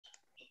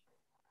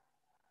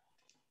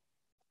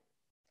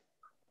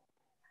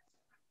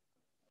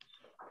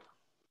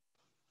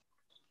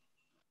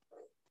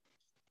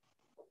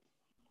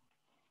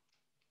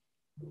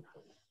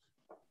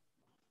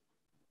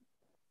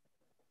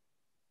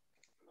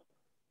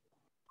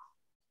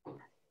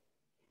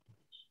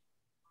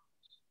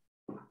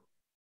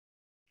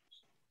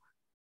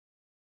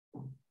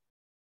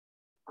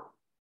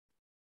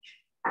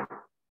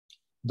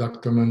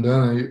Dr.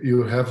 Mandana,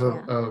 you have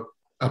a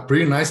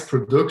pretty nice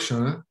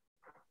production, huh?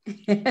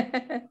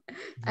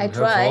 I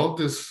try. All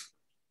this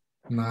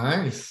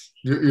nice.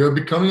 You're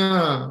becoming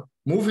a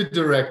movie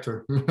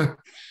director.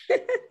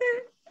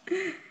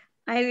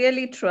 I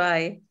really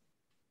try.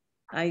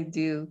 I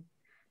do.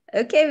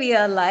 Okay, we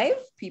are live.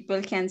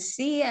 People can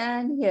see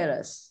and hear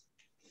us.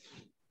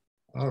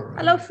 All right.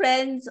 Hello,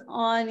 friends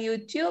on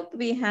YouTube.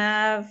 We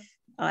have,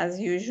 as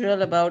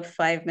usual, about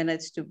 5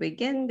 minutes to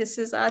begin. This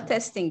is our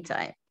testing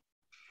time.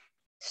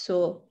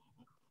 So,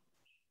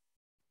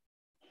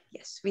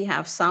 yes, we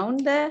have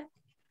sound there.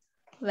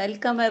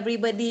 Welcome,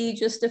 everybody.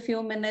 Just a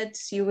few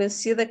minutes. You will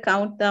see the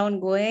countdown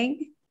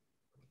going.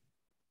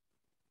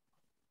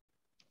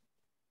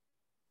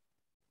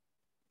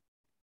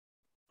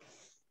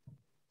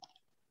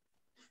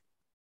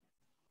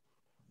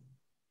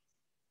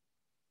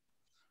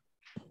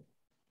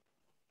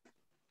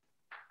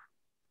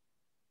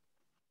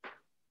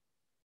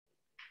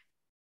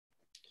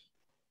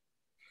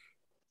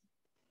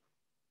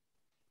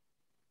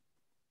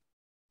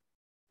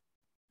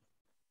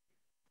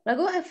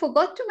 Raghu, I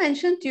forgot to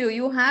mention to you,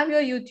 you have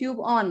your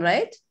YouTube on,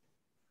 right?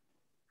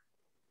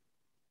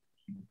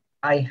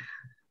 I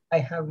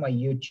have my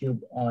YouTube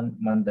on,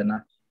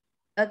 Mandana.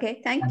 Okay,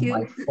 thank you.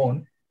 My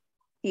phone.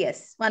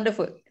 Yes,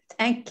 wonderful.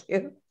 Thank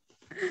you.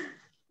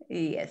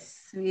 Yes,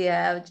 we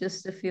have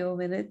just a few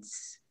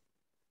minutes.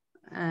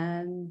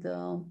 And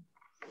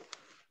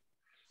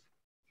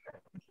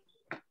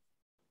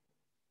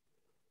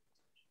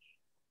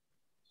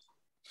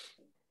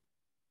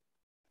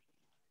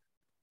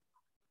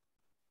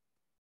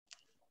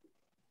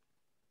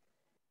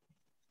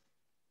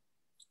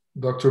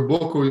Dr.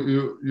 Boko,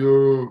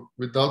 you're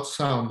without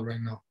sound right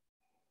now.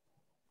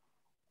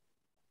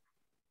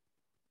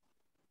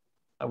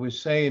 I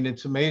was saying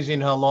it's amazing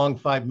how long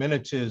 5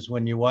 minutes is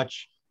when you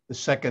watch the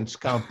seconds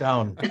count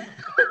down.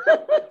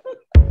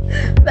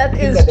 That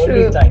is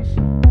true.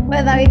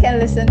 Well, now we can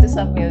listen to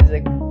some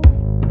music.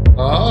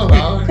 Oh,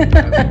 wow.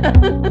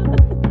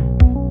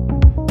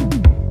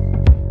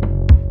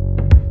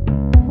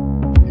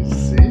 You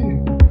see?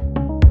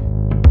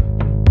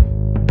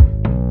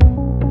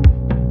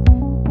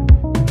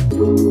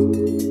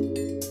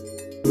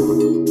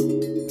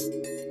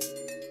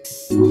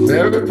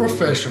 Very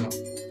professional.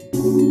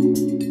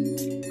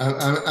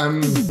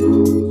 I'm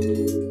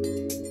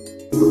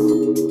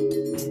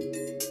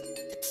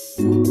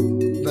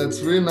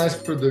that's really nice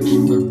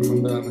production, Dr.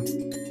 Mandana.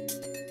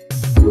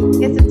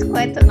 Yes, it's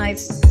quite a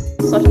nice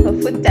sort of a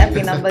foot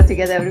tapping number to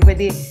get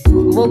everybody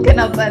woken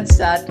up and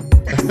start.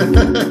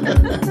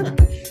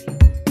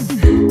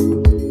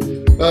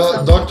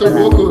 Dr.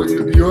 Boko,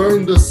 you're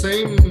in the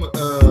same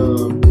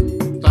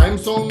time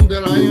zone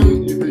that I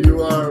am.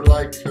 You are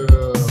like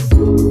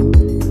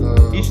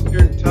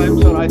Eastern time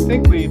zone. I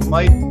think we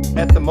might,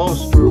 at the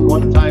most, we're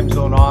one time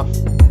zone off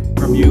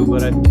from you,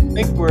 but I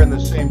think we're in the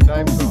same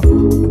time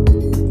zone.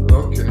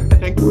 Okay. I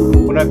think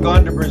when I've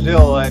gone to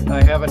Brazil, I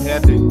haven't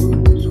had to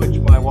switch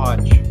my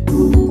watch.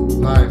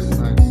 Nice,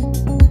 nice.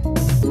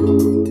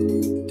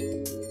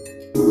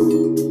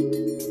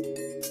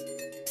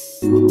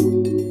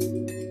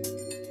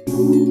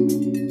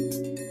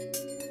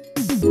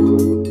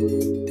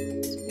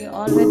 We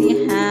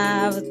already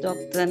have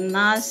Dr.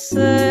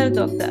 Nasser,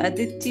 Dr.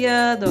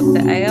 Aditya,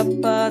 Dr.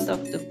 Ayappa,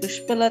 Dr.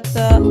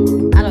 Pushpalata,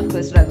 and of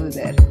course Raghu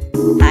there.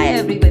 Hi,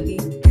 everybody.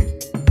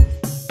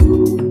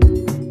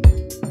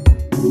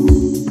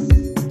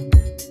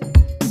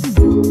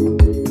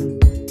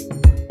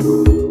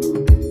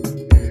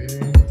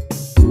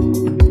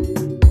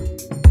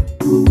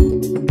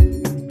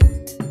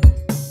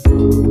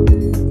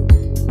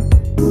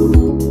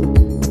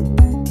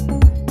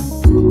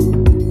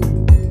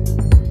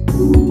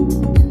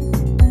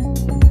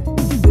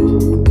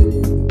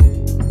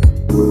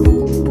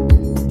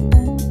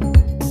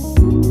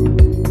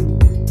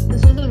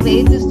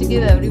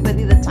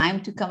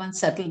 To come and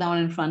settle down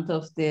in front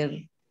of their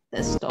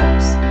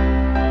desktops.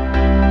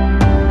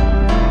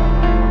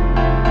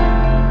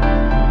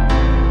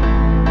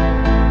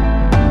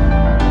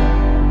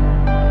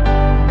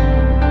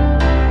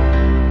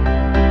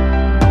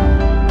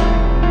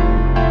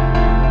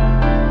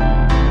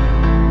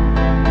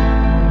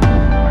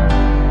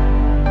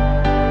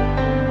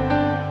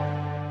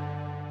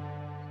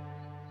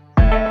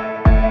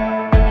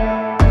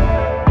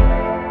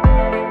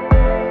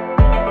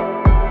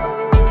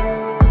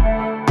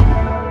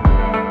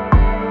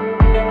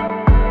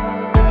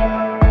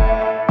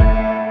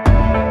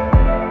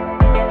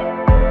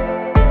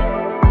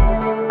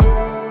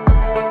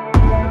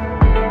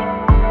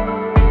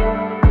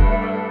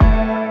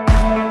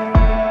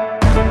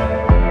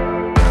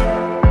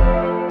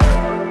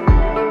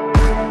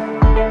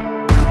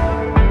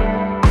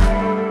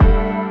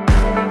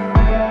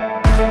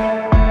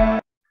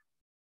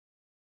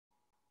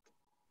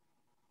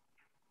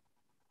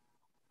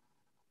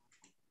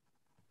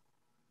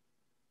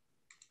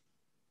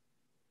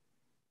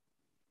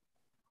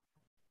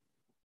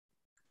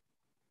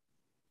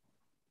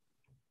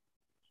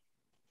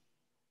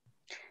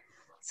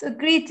 So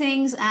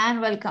greetings and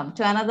welcome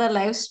to another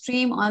live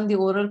stream on the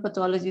Oral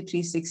Pathology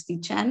 360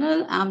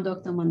 channel. I'm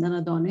Dr.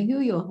 Mandana Donahue,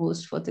 your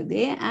host for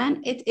today,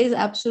 and it is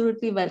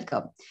absolutely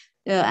welcome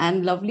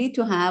and lovely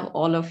to have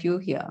all of you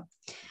here.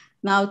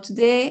 Now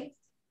today,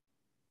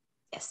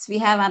 yes, we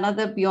have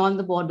another Beyond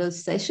the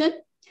Borders session.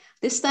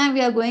 This time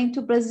we are going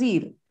to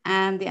Brazil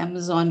and the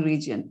Amazon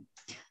region.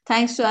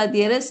 Thanks to our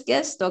dearest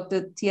guest,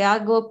 Dr.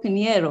 Tiago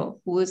Pinheiro,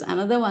 who is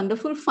another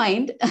wonderful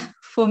find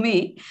for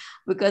me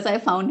because I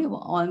found him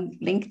on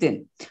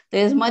LinkedIn.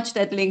 There is much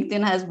that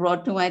LinkedIn has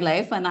brought to my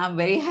life, and I'm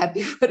very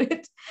happy for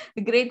it.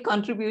 Great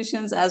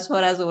contributions as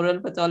far as oral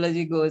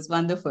pathology goes.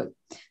 Wonderful.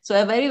 So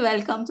a very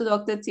welcome to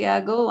Dr.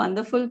 Tiago.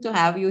 Wonderful to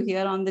have you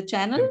here on the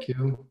channel. Thank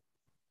you.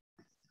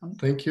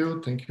 Thank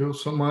you. Thank you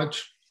so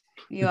much.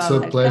 It's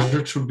a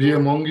pleasure to be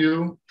among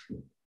you.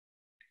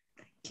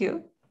 Thank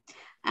you.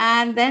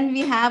 And then we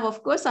have,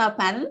 of course, our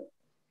panel.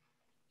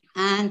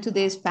 And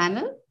today's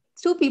panel,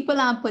 two people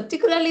I'm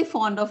particularly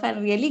fond of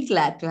and really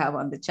glad to have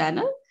on the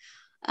channel.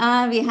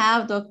 We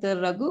have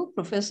Dr. Raghu,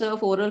 Professor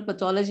of Oral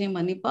Pathology in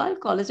Manipal,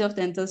 College of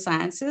Dental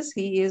Sciences.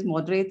 He is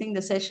moderating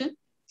the session.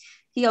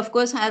 He, of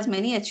course, has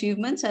many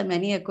achievements and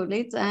many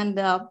accolades and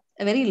a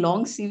very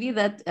long CV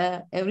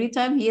that every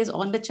time he is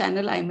on the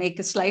channel, I make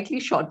it slightly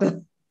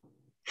shorter.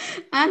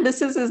 And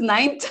this is his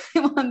 9th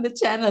time on the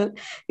channel.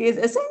 He is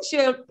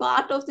essential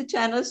part of the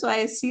channel. So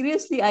I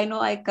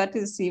know I cut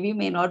his CV,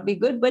 may not be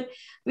good, but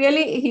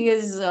really he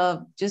is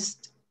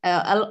just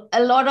a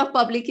lot of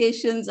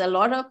publications, a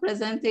lot of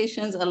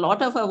presentations, a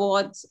lot of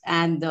awards,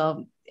 and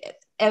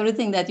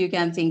everything that you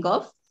can think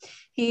of.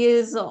 He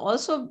is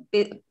also,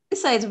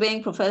 besides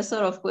being professor,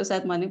 of course,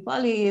 at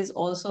Manipal, he is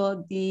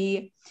also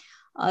the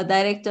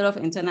Director of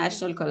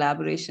International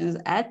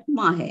Collaborations at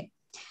MAHE.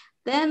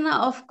 Then,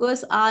 of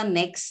course, our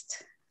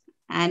next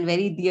and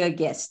very dear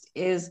guest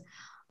is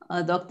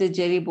Dr.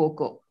 Jerry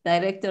Boko,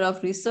 Director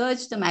of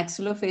Research, the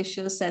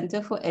Maxillofacial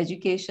Center for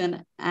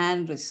Education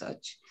and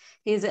Research.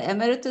 He is an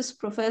emeritus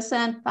professor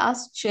and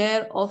past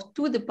chair of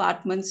 2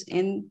 departments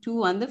in 2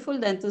 wonderful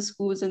dental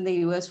schools in the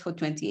US for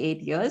 28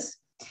 years.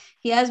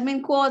 He has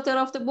been co-author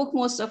of the book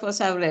most of us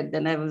have read,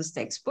 the Neville's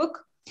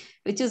textbook,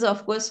 which is,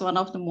 of course, one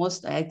of the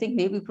most, I think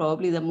maybe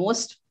probably the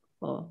most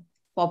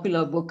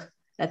popular book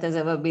that has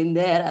ever been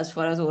there as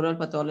far as oral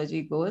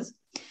pathology goes.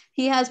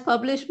 He has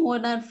published more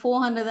than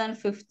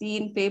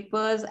 415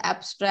 papers,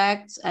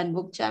 abstracts, and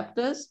book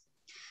chapters.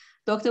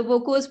 Dr.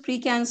 Boko's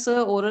pre-cancer,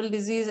 oral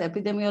disease,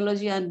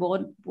 epidemiology, and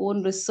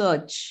bone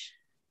research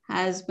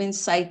has been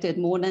cited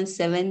more than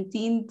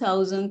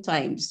 17,000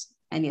 times.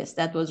 And yes,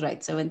 that was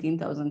right,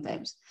 17,000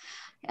 times.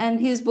 And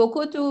his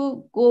Boko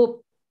to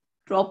Go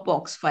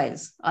Dropbox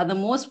files are the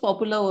most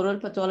popular oral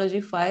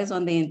pathology files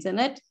on the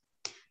internet.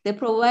 They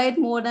provide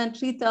more than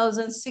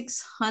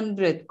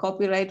 3,600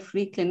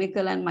 copyright-free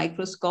clinical and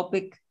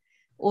microscopic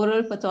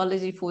oral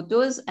pathology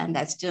photos, and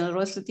that's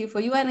generosity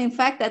for you. And in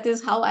fact, that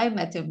is how I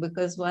met him,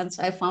 because once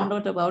I found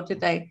out about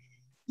it,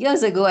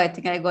 years ago, I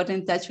think I got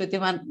in touch with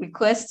him and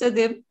requested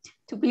him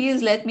to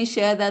please let me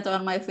share that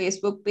on my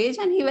Facebook page.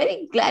 And he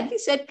very gladly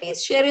said,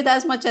 please share it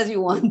as much as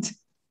you want.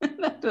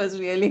 That was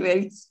really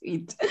very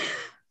sweet.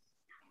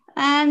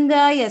 And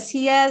yes,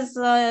 he has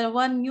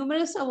won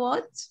numerous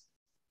awards,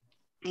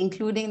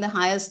 including the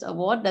highest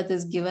award that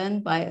is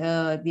given by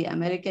the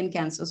American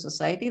Cancer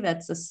Society.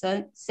 That's the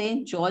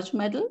St. George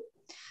Medal,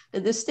 the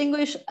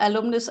Distinguished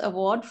Alumnus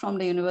Award from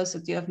the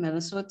University of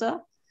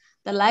Minnesota,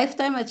 the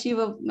Lifetime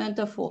Achievement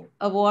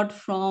Award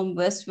from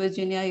West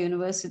Virginia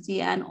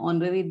University, and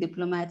Honorary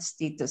Diplomat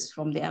status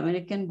from the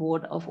American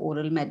Board of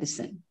Oral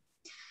Medicine.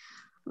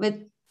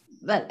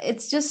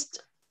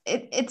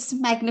 It's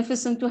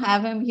magnificent to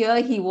have him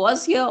here. He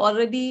was here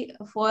already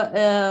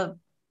for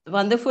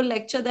wonderful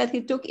lecture that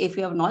he took. If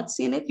you have not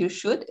seen it, you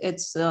should.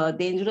 It's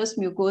Dangerous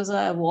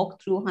Mucosa, a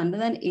walk through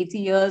 180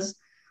 years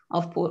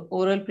of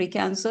oral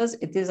precancers.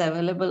 It is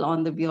available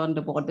on the Beyond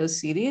the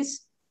Borders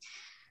series.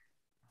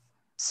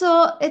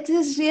 So it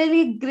is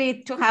really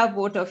great to have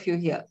both of you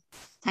here.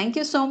 Thank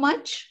you so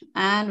much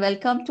and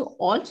welcome to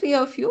all 3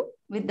 of you.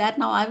 With that,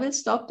 now I will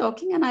stop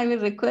talking and I will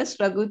request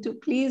Raghu to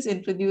please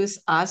introduce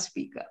our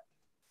speaker.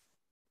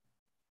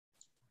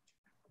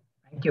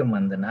 Thank you,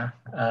 Mandana,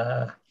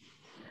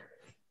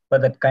 for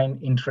that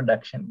kind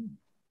introduction.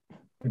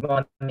 Good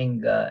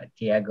morning,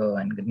 Tiago,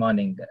 and good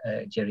morning,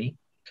 Jerry.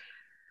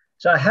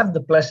 So I have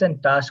the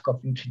pleasant task of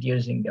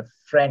introducing a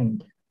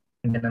friend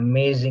and an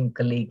amazing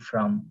colleague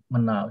from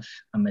Manaus,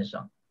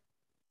 Amazon.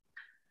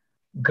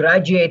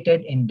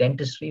 Graduated in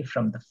dentistry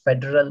from the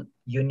Federal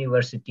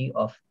University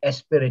of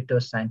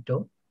Espírito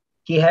Santo.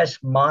 He has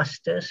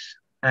master's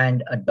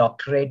and a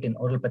doctorate in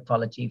oral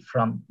pathology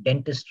from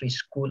Dentistry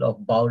School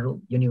of Bauru,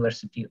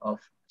 University of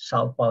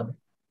Sao Paulo.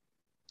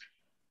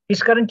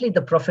 He's currently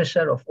the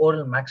professor of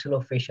oral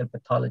maxillofacial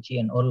pathology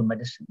and oral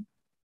medicine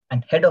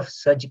and head of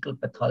surgical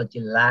pathology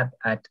lab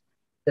at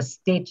the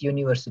State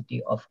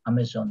University of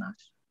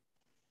Amazonas.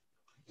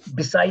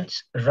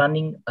 Besides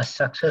running a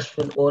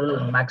successful oral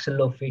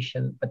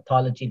maxillofacial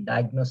pathology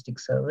diagnostic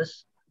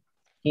service,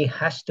 he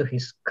has to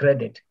his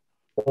credit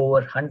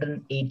over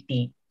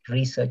 180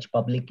 research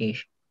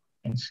publications,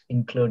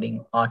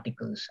 including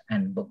articles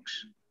and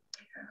books.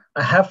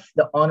 I have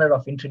the honor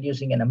of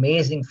introducing an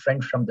amazing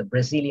friend from the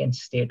Brazilian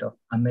state of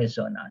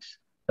Amazonas,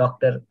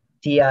 Dr.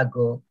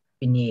 Tiago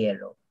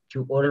Pinheiro,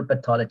 to Oral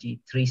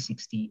Pathology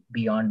 360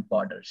 Beyond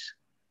Borders.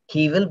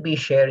 He will be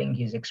sharing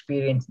his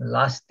experience in the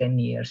last 10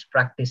 years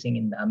practicing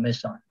in the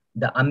Amazon,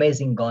 the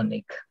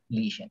Amazingonic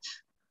lesions.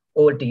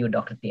 Over to you,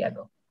 Dr.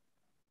 Tiago.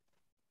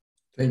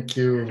 Thank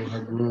you,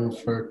 Raghu,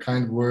 for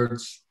kind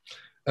words.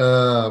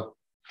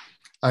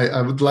 I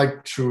would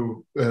like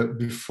to,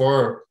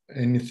 before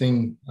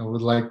anything, I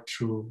would like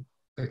to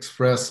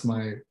express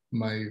my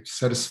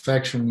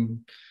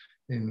satisfaction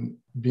in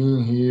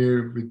being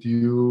here with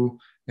you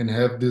and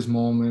have this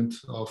moment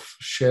of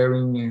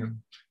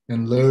sharing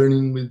and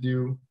learning with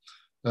you.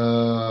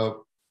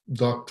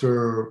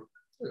 Dr.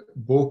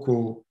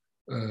 Boko,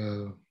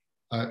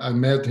 I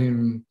met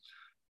him.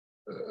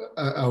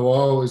 I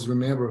always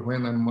remember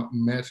when I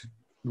met him.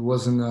 It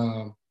was in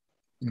a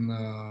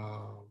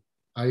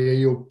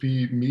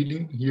IAOP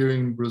meeting here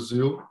in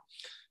Brazil,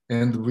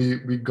 and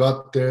we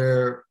got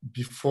there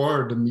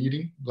before the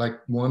meeting, like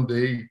one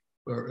day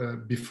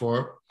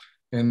before,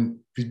 and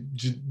we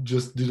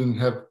just didn't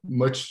have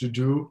much to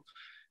do,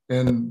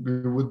 and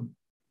we would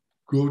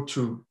go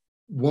to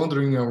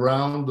wandering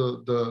around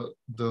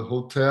the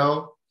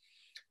hotel,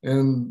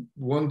 and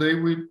one day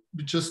we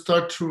just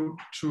start to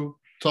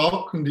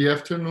talk in the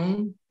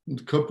afternoon.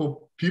 A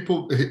couple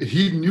people,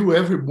 he knew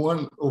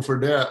everyone over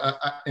there,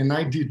 and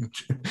I didn't.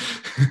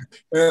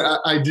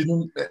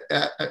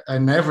 I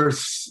never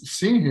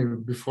seen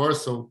him before,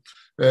 so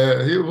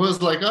he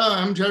was like,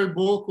 I'm Jerry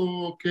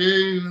Boko,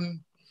 okay. And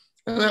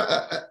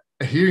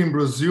here in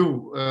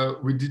Brazil,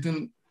 we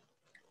didn't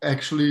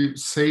actually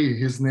say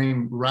his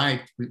name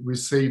right. We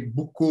say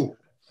Boko.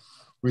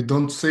 We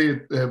don't say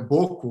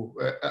Boko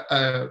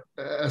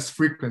as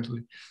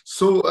frequently.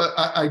 So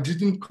I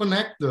didn't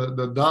connect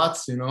the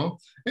dots, you know.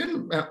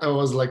 And I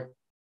was like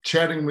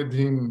chatting with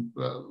him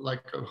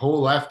like a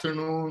whole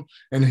afternoon,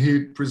 and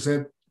he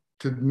presented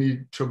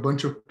me to a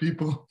bunch of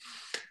people.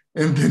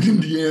 And then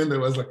in the end, I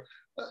was like,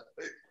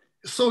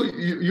 so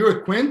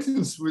your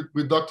acquaintance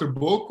with Dr.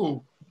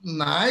 Boko,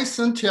 nice,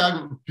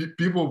 Santiago.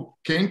 People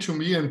came to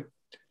me and,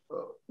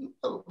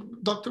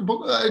 Dr.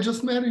 Boko, I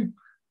just met him.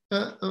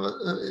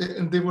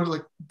 And they were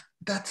like,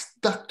 that's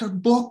Dr.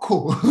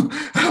 Boko.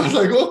 I was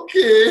like,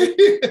 okay.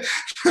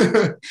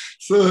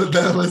 So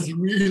that was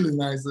really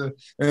nice.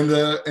 And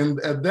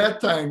at that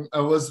time,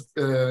 I was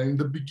in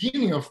the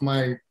beginning of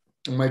my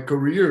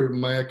career,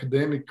 my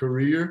academic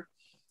career.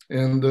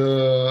 And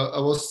I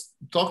was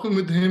talking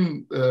with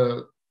him,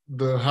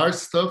 the hard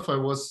stuff I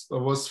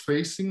was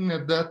facing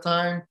at that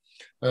time,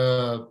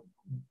 the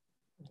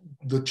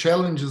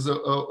challenges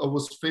I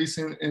was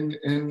facing,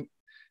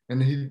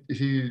 and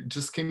he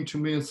just came to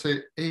me and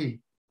said, hey,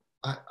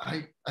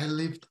 I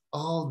lived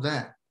all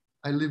that.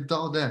 I lived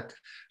all that.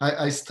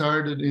 I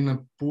started in a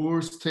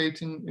poor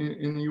state in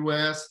the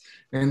US,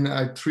 and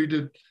I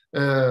treated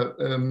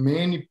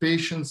many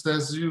patients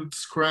as you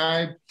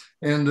described,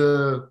 and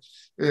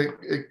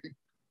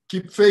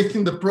keep faith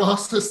in the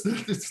process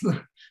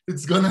that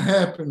it's gonna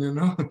happen, you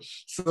know.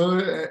 So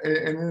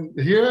and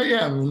here I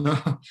am, you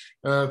know,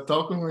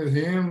 talking with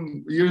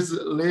him years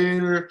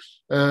later,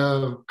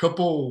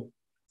 couple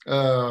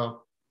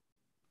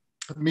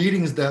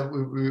meetings that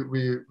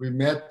we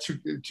met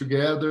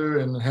together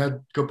and had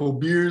a couple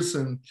beers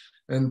and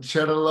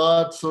chat a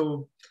lot.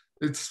 So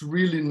it's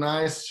really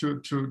nice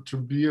to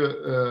be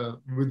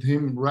with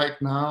him right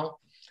now,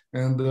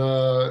 and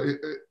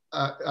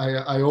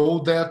I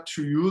owe that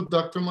to you,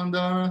 Dr.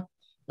 Mandana.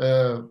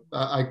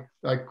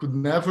 I could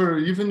never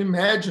even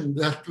imagine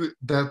that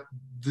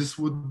this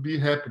would be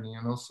happening,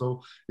 you know.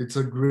 So it's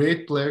a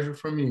great pleasure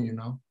for me, you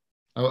know.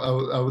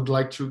 I would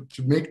like to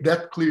make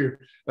that clear.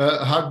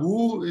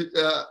 Raghu,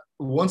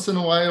 once in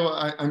a while,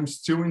 I'm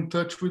still in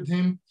touch with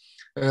him,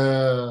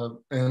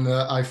 and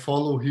I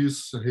follow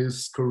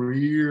his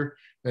career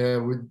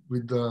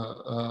with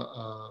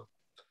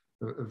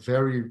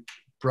very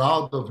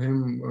proud of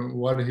him,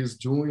 what he's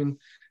doing,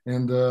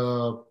 and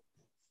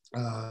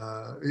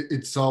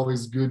it's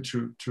always good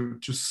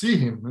to see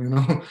him, you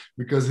know,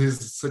 because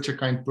he's such a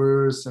kind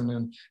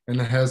person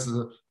and has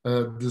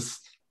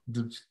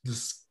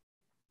this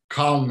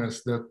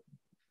calmness that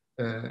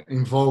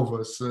involve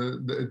us.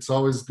 It's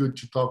always good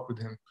to talk with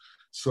him.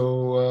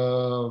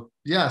 So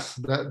yes,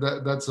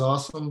 that's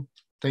awesome.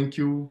 Thank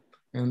you,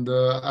 and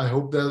I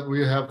hope that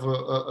we have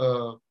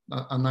a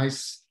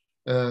nice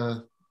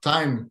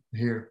time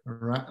here.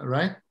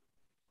 Right?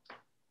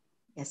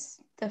 Yes,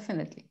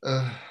 definitely.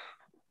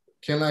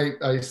 Can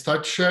I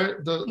start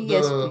share the?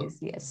 Yes, please.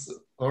 Yes.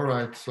 All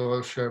right. So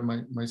I'll share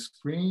my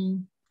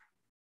screen.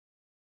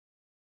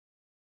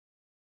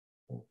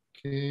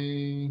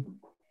 Okay,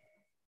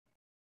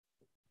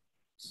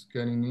 it's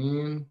getting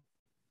in.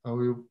 I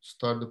will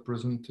start the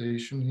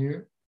presentation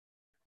here.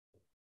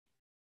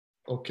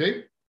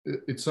 Okay,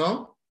 it's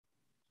on.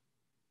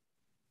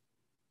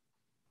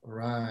 All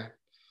right.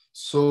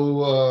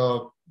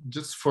 So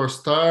just for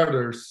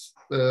starters,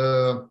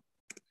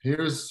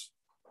 here's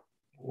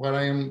where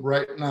I am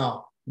right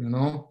now, you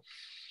know.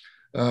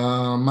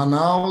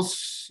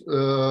 Manaus,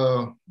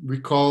 we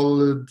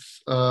call it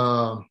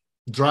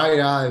dry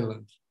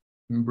island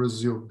in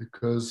Brazil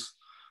because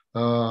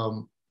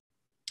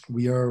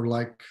we are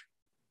like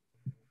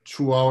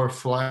 2-hour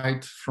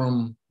flight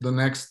from the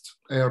next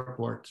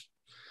airport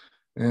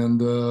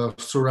and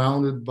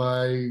surrounded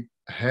by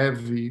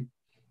heavy,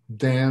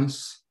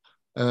 dense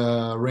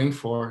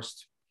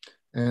rainforest.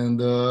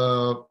 And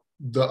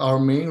our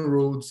main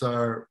roads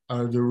are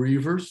the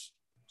rivers.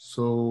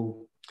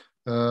 So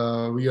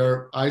we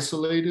are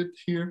isolated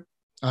here.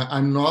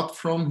 I'm not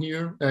from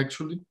here,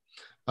 actually.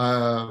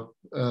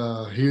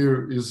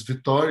 Here is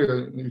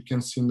Vitoria. You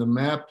can see in the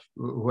map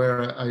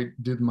where I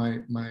did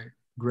my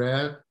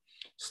grad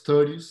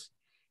studies.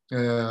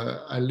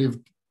 I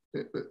lived,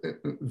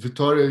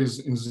 Vitoria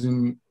is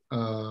in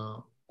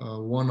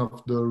one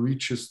of the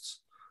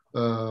richest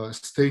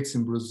states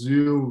in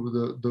Brazil,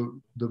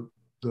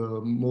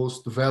 the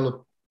most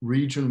developed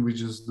region,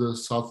 which is the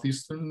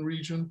southeastern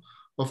region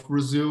of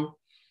Brazil.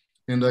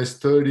 And I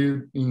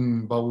studied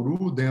in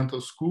Bauru Dental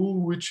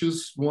School, which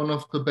is one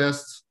of the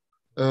best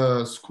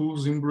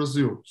schools in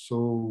Brazil.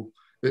 So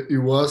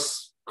it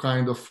was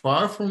kind of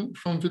far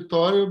from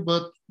Vitoria,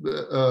 but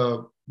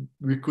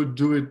we could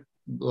do it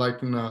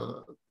like in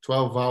a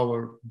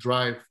 12-hour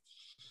drive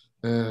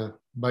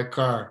by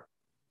car.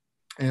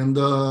 And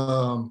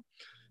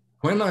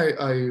when I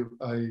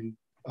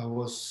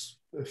was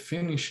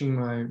finishing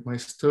my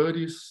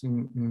studies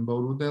in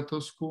Bauru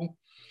Dental School,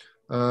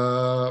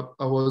 I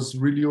was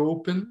really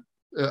open.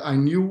 I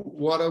knew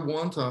what I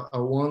want. I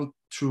want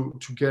to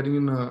get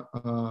in a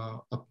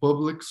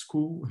public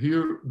school.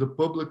 Here, the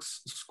public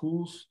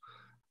schools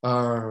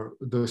are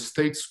the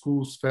state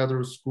schools,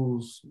 federal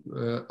schools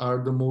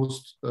are the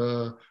most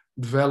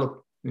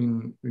developed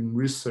in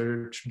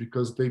research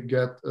because they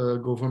get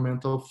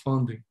governmental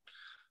funding.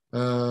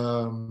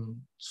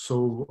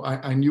 So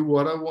I knew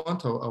what I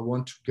want. I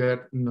want to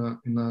get in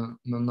a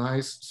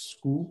nice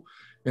school,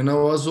 and I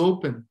was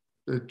open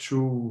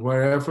to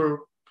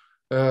wherever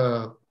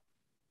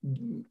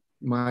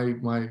my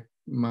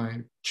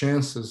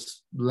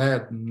chances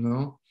led, you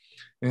know.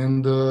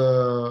 And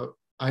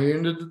I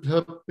ended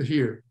up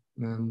here.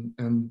 And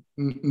in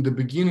the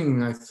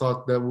beginning, I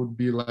thought that would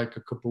be like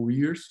a couple of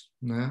years.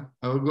 Né?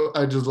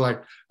 I just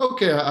like,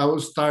 okay, I will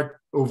start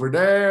over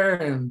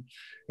there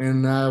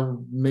and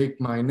I'll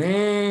make my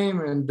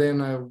name, and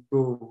then I'll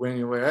go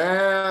anywhere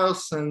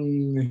else.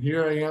 And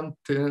here I am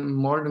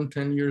more than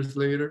 10 years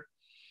later.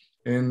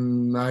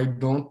 And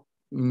not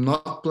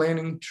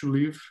planning to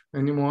leave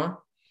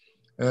anymore.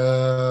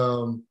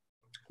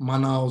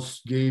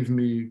 Manaus gave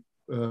me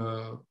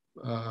a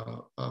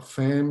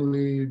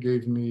family,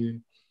 gave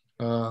me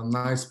a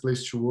nice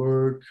place to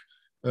work,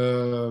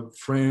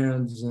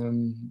 friends,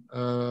 and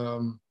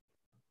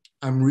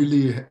I'm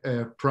really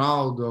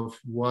proud of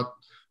what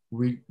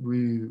we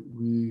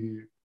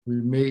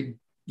made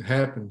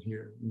happen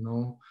here. You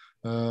know,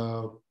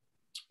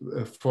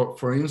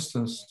 for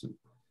instance,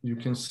 you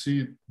can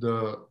see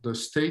the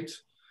state.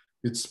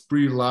 It's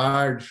pretty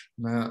large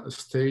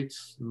state.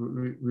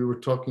 We were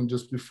talking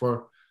just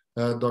before.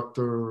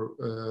 Dr.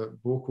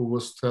 Boko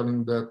was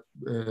telling that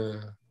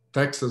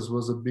Texas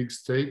was a big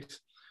state.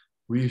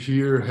 We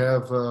here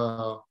have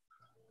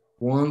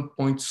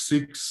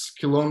 1.6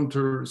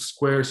 kilometer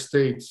square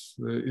states.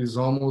 Is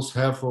almost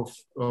half of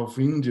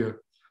India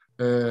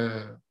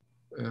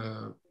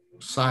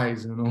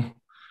size, you know,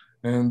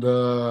 and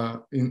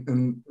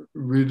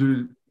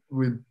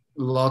with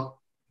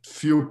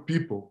few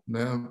people.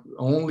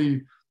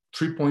 Only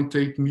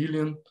 3.8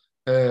 million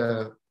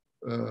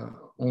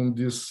on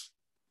this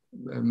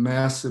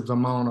massive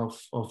amount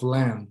of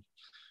land,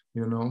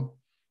 you know.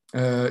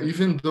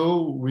 Even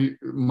though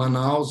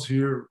Manaus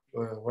here,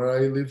 where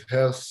I live,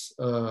 has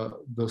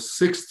the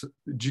 6th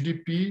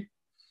GDP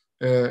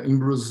in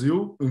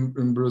Brazil,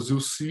 in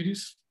Brazil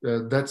cities.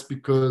 That's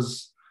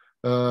because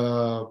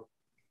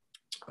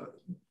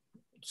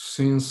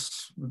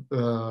since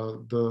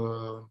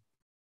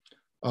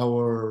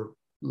our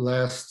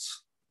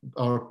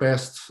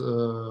past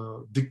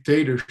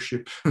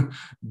dictatorship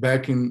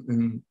back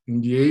in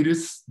the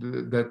 80s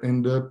that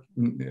ended up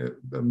in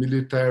a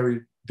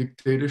military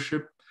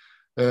dictatorship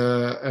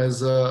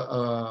as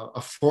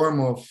a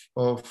form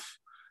of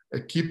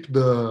keep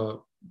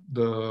the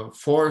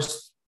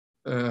forest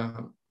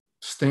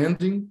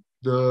standing.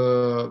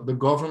 The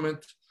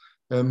government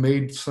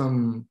made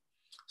some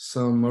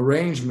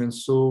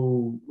arrangements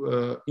so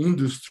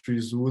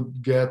industries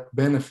would get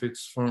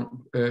benefits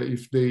from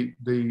if they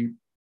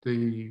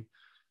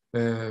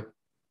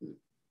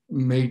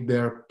make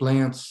their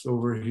plants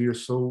over here.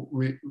 So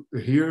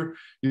here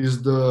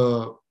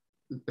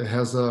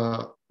has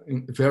a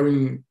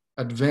very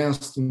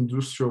advanced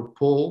industrial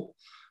pole,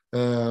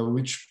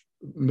 which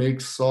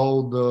makes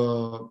all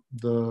the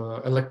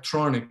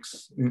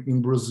electronics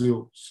in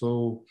Brazil.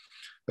 So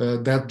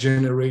that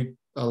generate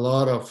a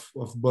lot of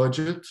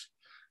budget.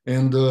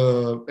 And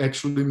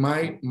actually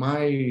my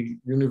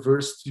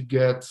university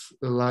gets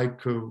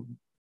like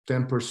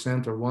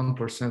 10% or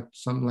 1%,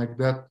 something like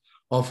that,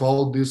 of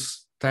all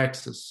these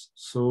taxes.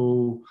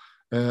 So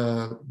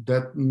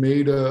that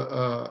made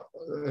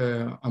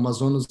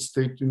Amazonas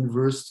State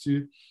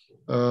University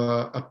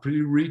a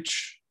pretty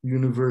rich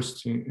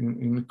university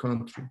in the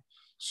country.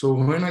 So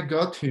when I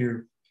got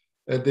here,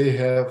 they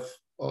have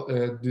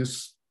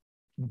this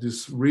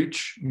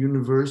rich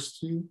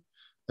university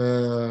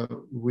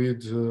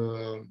with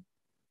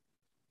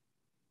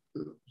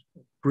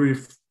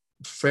pretty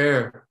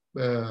fair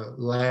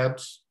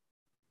labs,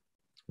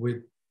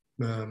 with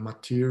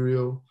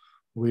material,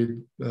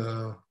 with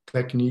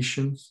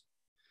technicians.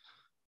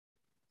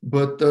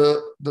 But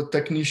the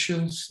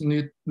technicians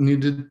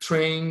needed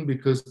training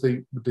because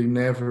they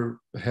never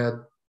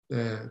had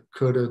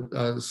cut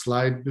a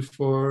slide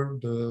before.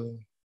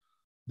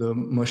 The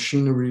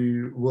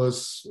machinery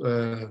was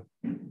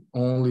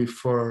only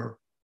for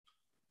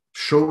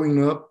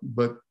showing up,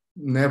 but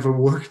never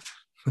worked.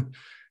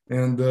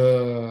 And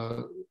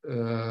that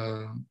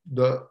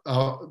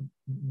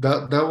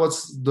was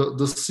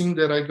the scene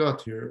that I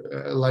got here,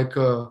 like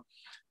a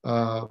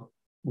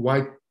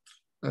white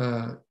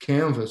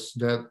canvas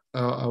that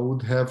I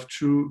would have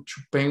to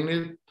paint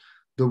it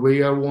the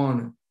way I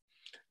wanted.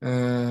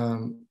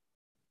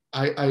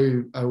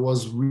 I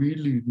was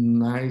really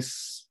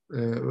nice,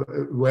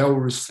 well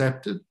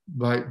received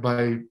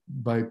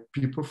by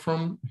people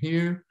from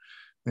here,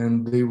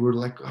 and they were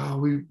like, "Oh,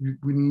 we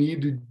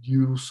needed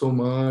you so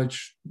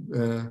much,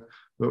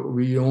 but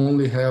we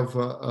only have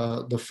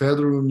the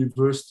Federal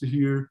University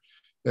here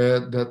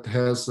that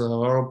has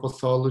oral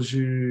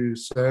pathology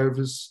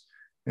service,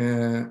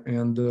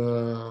 and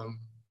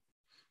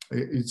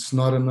it's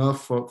not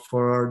enough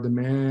for our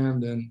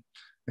demand,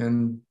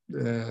 and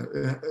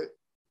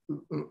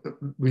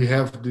we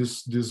have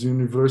this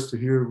university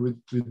here with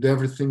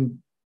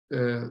everything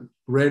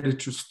ready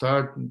to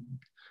start,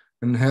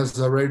 and has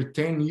already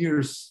 10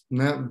 years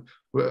now.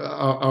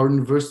 Our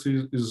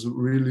university is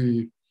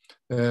really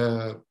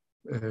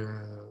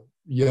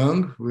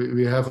young.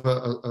 We have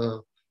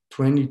a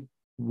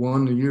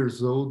 21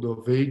 years old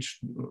of age,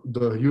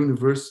 the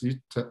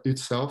university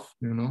itself,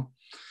 you know,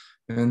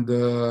 and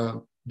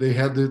they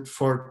had it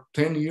for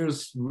 10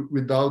 years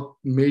without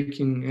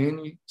making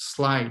any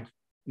slide,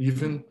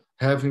 even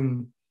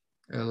having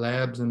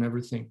labs and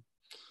everything.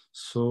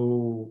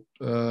 So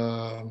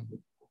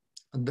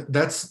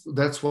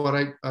that's what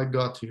I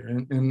got here,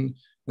 and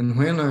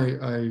when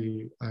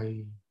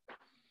I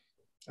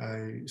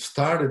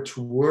started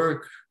to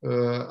work,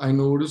 I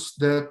noticed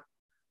that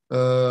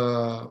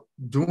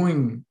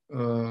doing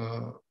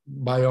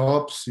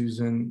biopsies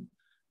and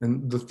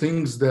the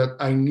things that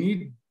I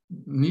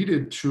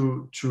needed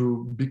to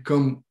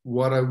become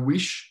what I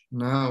wish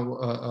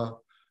now,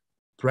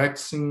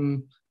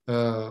 practicing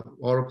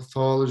oral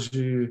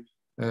pathology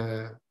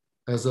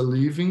as a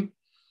living,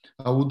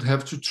 I would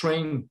have to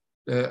train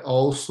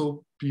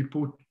also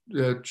people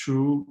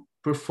to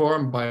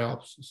perform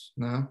biopsies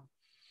now.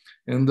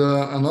 And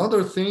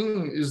another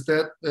thing is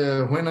that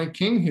when I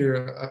came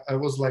here, I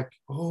was like,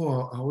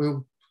 oh,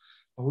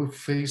 I will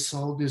face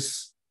all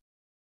this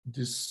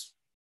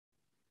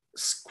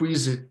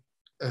exquisite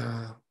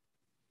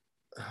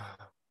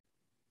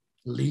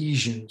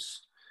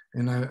lesions,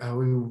 and I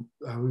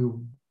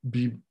will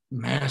be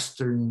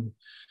mastering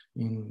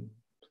in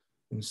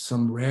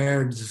some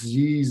rare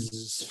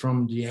diseases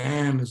from the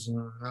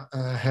Amazon.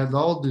 I had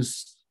all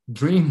these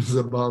dreams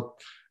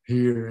about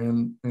here,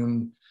 and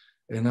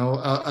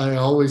I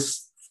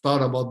always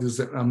thought about these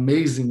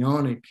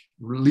Amazingonic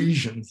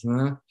lesions.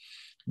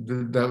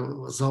 That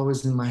was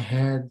always in my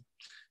head.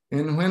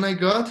 And when I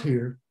got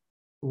here,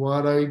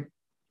 what I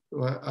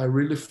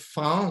really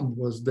found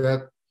was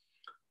that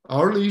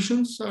our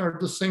lesions are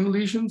the same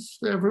lesions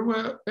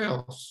everywhere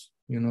else,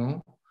 you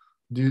know.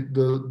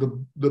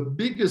 The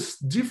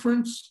biggest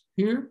difference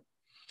here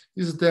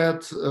is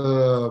that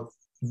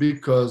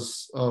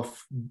because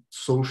of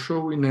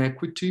social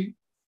inequity,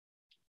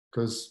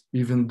 because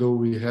even though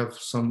we have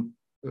some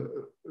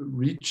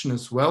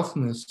richness,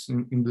 wealthiness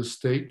in the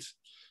state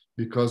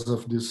because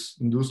of this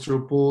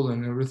industrial pole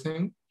and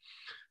everything,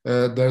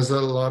 there's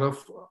a lot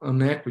of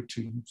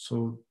inequity.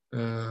 So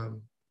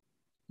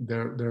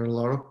there are a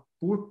lot of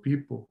poor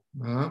people,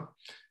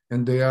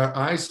 and they are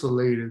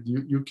isolated.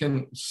 You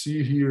can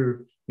see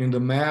here in the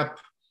map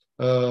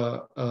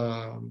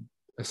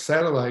a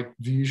satellite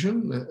vision.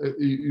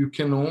 You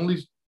can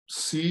only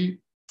see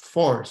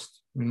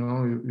forest. You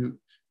know,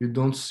 you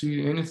don't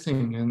see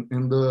anything,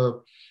 and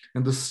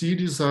the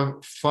cities are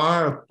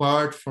far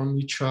apart from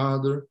each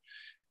other,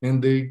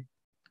 and they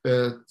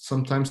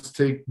sometimes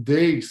take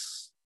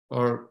days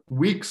or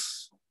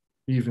weeks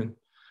even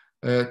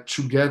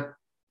to get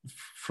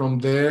from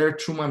there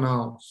to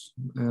Manaus,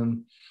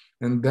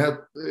 and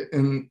that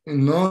in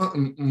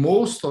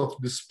most of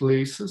these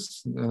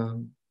places,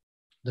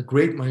 the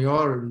great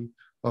majority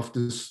of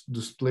these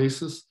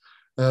places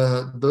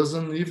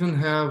doesn't even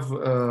have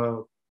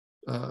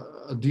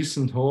a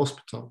decent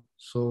hospital.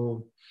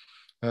 So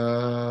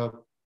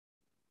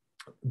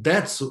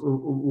that's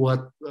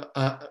what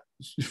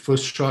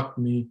first shocked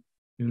me,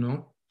 you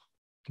know.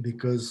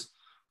 because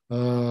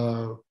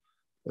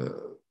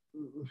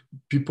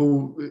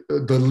people,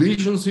 the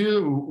lesions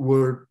here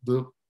were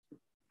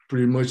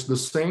pretty much the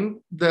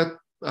same that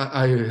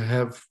I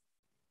have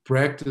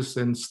practiced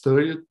and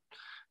studied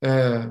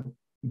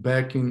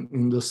back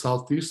in the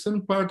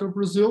southeastern part of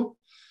Brazil,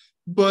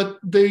 but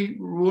they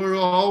were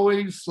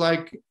always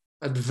like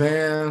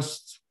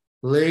advanced,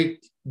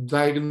 late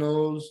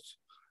diagnosed,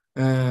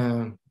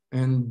 and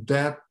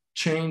that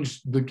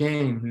changed the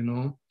game, you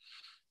know.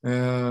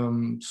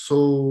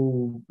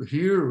 So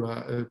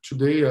here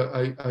today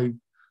I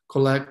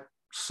collect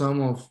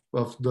some of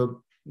the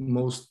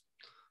most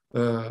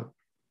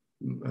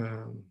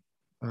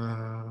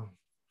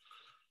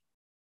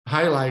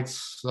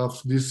highlights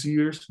of this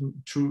year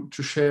to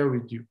share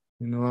with you.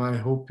 You know, I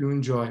hope you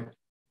enjoy it.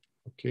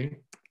 Okay.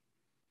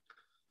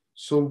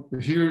 So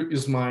here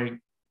is my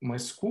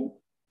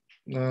school.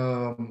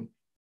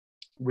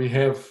 We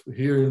have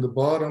here in the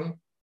bottom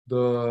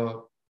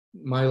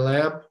my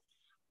lab.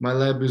 My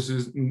lab is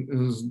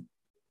in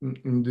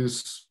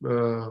this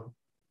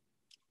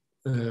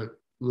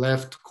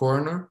left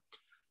corner,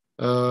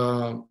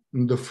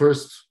 in the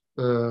first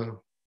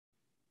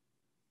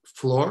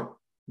floor.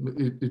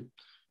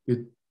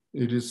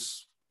 It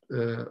is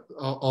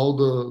all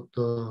the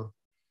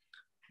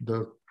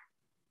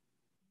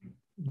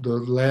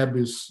lab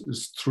is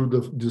through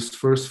this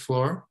first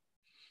floor.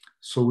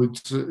 So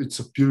it's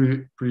a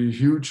pretty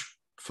huge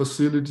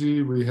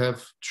facility. We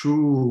have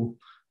two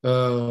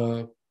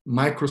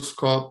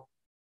microscope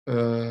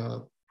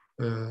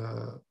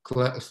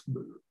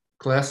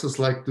classes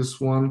like this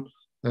one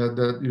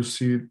that you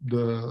see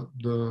the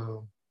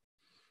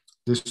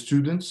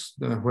students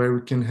where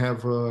we can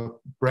have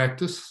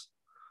practice.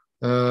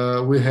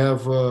 We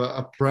have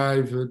a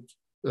private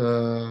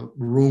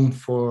room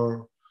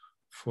for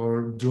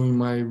doing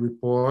my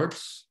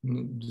reports,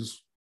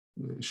 just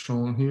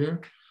shown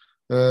here.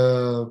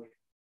 The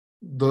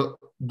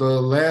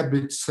lab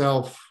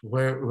itself,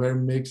 where it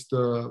makes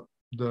the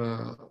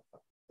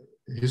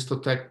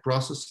histotech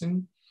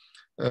processing,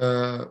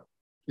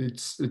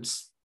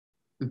 it's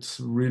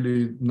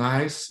really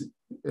nice.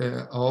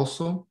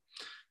 Also,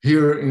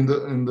 here in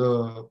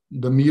the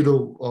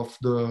middle of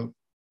the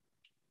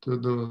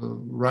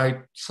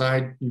right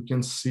side, you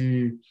can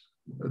see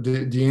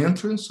the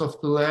entrance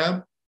of the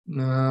lab.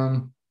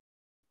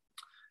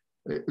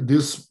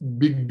 This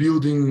big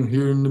building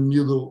here in the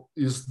middle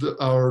is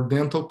our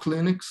dental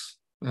clinics.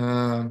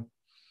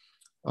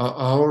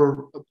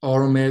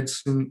 Our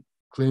medicine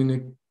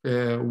clinic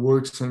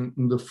works in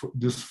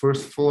this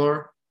first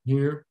floor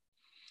here.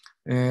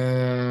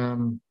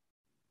 And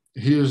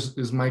here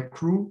is my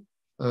crew,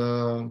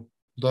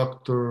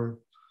 Dr.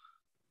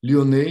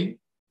 Leonay.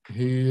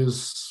 He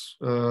is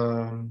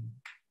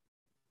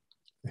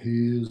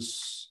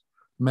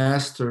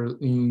master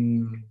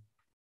in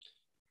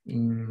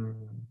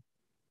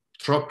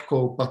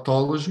tropical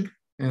pathology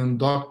and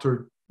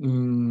doctor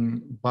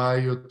in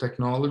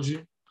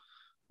biotechnology.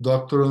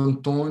 Dr.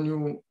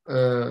 Antonio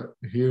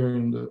here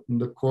in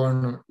the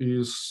corner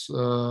is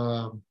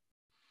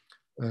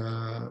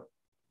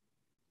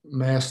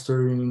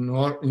master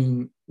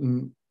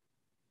in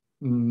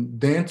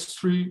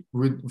dentistry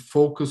with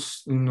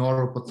focus in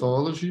oral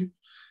pathology,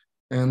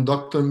 and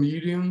Dr.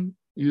 Miriam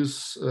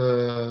is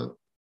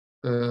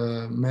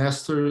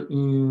master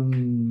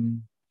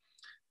in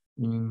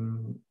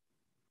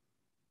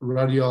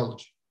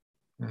radiology.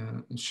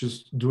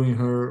 She's doing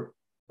her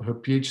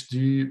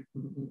PhD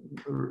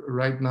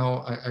right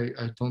now.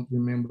 I don't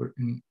remember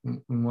in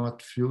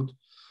what field.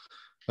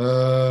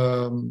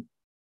 And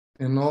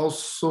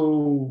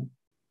also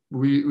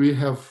we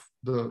have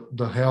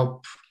the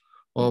help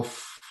of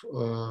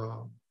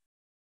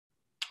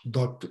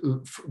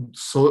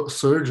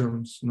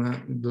surgeons,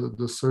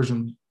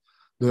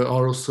 the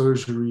oral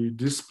surgery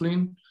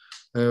discipline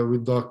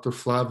with Dr.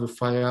 Flavio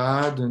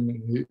Fayad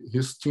and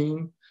his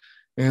team.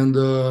 And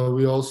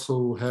we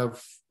also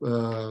have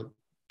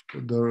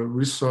the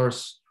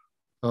resource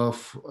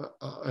of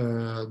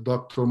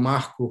Dr.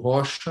 Marco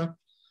Rocha,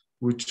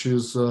 which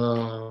is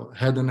a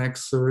head and neck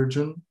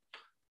surgeon,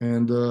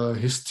 and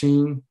his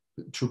team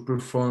to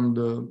perform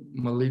the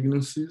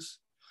malignancies.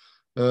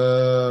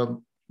 The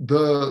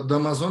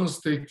Amazonas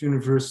State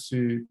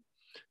University,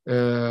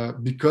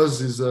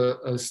 because it's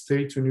a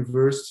state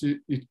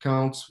university, it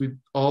counts with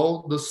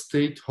all the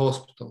state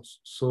hospitals.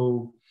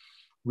 So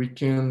we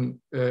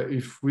can,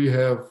 if we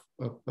have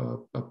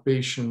a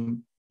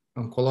patient,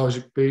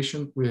 oncologic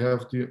patient, we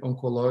have the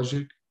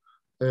oncologic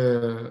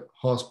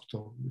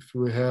hospital. If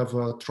we have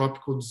a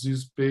tropical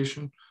disease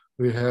patient,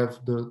 we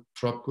have the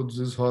tropical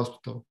disease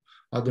hospital.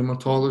 A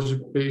dermatology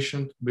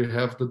patient, we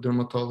have the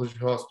dermatology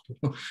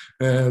hospital.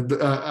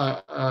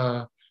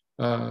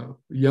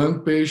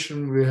 Young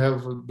patient, we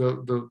have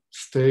the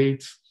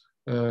state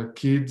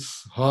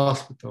kids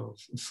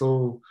hospitals.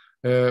 So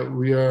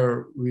we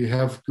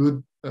have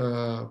good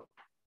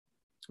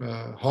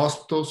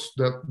hospitals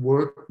that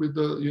work with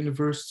the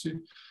university,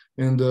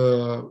 and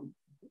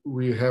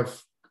we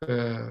have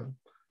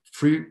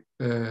free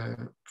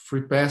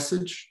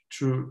passage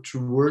to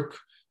work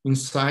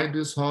inside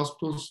these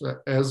hospitals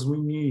as we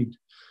need.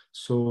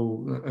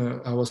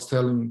 So I was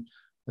telling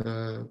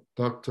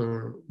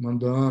Dr.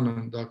 Mandan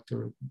and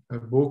Dr.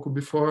 Boko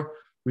before,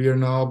 we are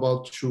now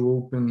about to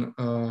open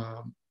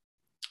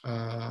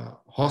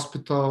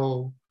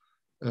hospital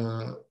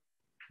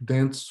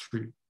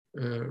dentistry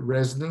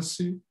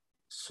residency.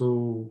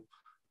 So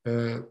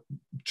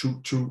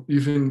to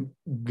even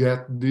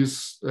get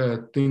these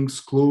things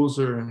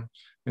closer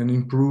and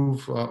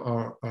improve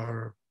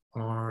our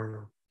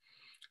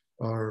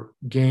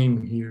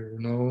game here, you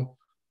know.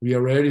 We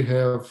already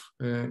have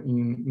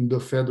in the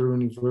Federal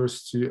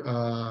University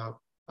a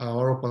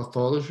oral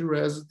pathology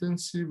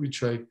residency,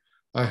 which I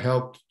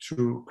helped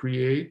to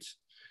create.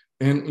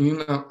 And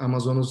in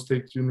Amazonas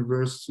State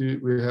University,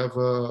 we have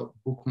a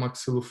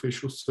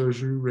buccomaxillofacial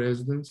surgery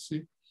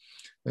residency.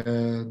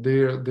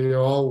 They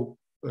all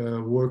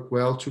work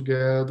well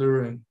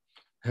together and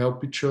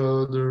help each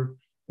other.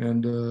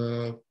 And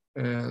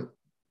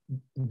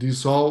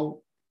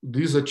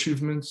these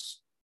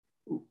achievements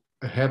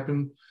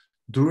happened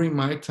during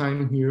my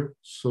time here.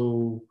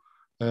 So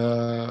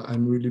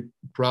I'm really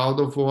proud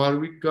of what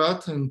we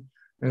got, and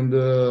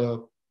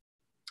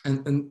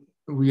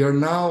we are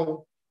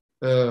now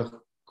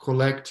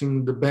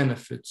collecting the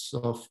benefits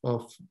of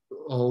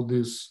all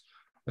these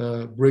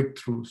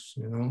breakthroughs,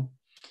 you know.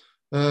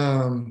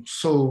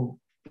 So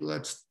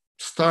let's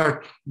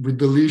start with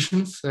the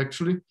lesions.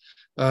 Actually,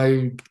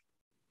 I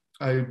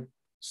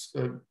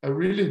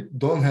really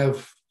don't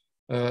have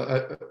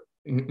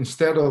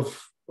instead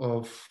of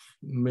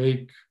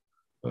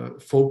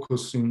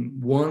focus in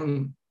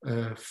one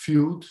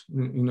field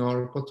in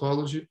our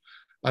pathology,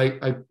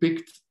 I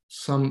picked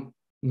some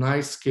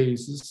nice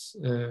cases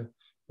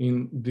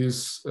in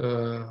these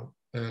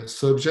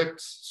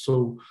subjects,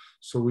 so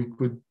we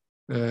could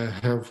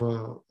have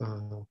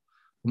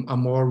a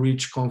more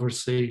rich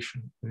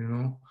conversation, you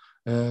know.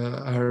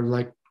 Are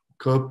like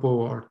couple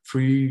or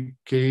three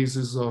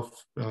cases of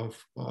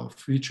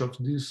each of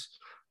these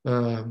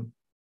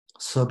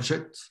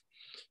subjects.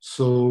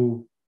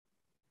 So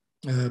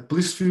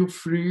please feel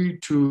free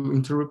to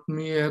interrupt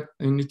me at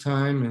any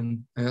time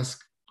and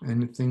ask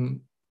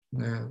anything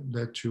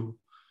that you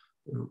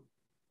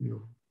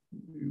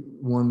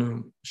want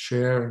to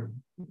share.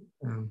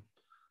 And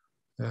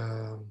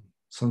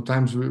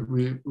sometimes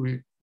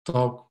we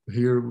talk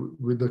here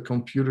with the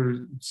computer.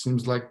 It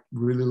seems like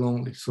really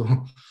lonely.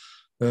 So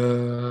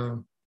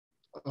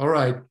all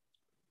right,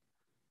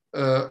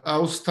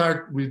 I'll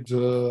start with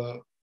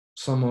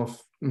some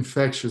of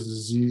infectious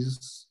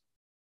diseases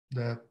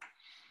that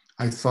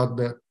I thought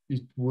that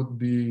it would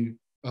be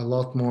a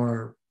lot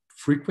more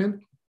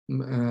frequent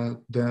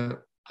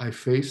that I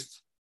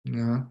faced.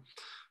 Yeah.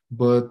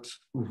 But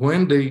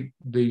when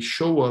they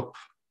show up,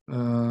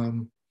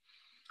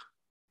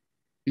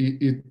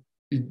 it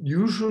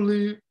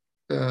usually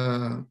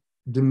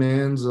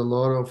demands a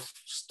lot of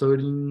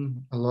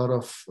studying, a lot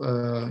of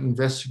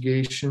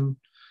investigation,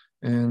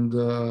 and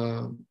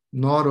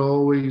not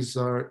always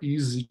are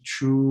easy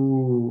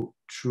to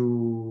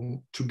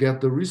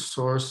get the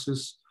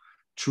resources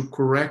to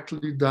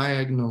correctly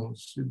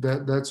diagnose.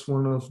 That's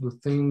one of the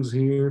things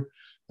here.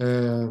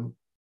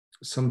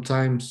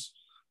 Sometimes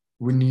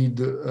we need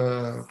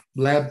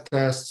lab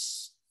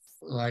tests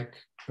like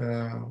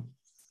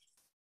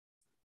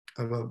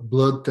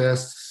blood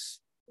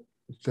tests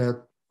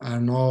that are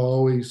not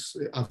always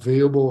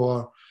available,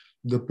 or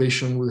the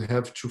patient will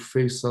have to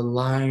face a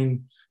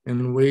line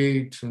and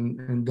wait,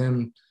 and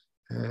then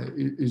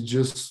it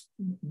just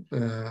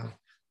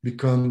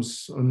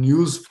becomes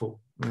unuseful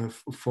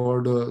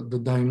for the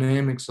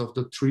dynamics of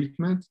the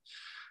treatment.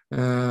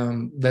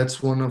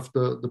 That's one of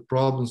the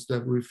problems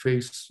that we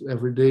face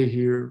every day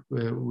here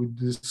with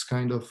this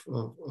kind of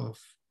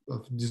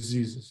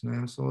diseases.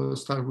 So I'll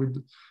start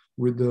with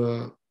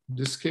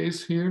this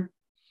case here.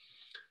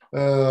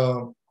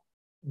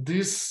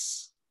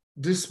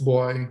 This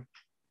boy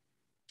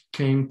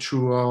came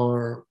to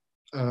our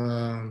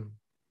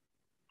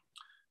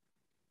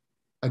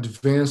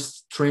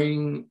advanced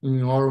training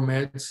in oral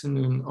medicine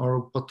and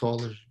oral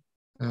pathology.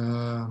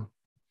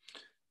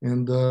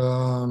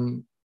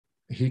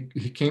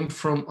 He came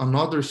from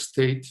another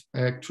state,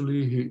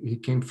 actually. He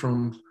came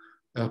from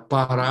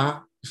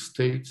Pará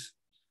state.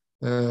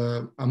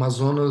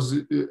 Amazonas,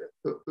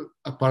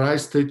 Pará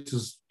state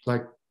is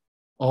like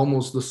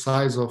almost the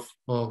size of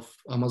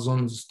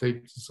Amazonas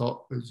state.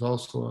 It's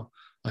also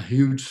a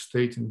huge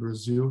state in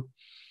Brazil,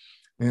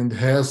 and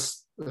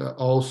has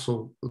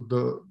also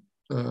the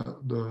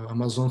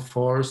Amazon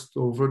forest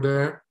over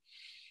there.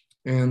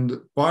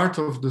 And part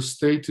of the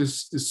state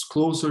is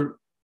closer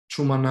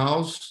to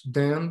Manaus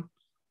than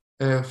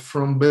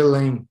from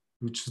Belém,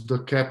 which is the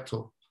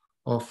capital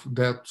of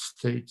that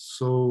state.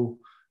 So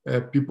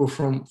people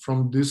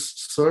from this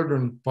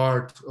southern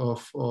part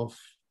of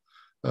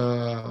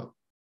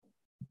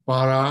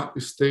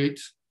Pará state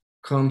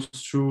comes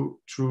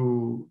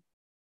to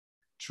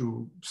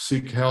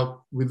seek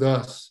help with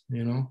us,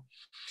 you know.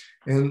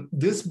 And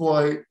this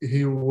boy,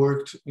 he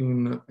worked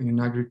in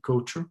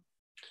agriculture.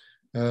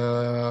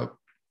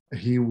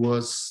 He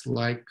was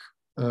like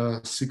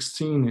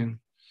 16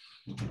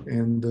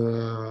 and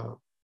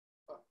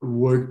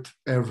worked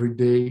every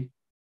day.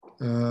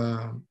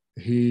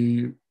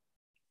 He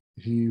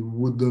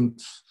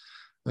wouldn't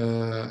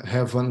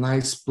have a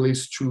nice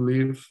place to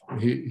live.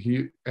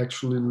 He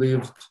actually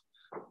lived,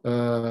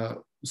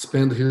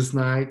 spent his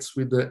nights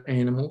with the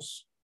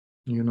animals,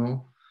 you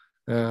know,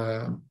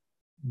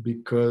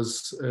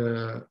 because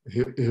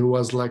he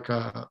was like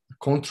a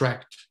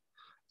contract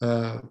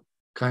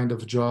kind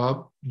of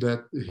job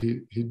that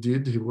he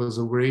did. He was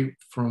away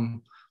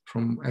from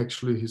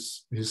actually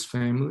his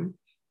family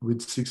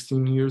with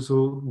 16 years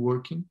old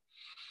working,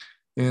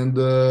 and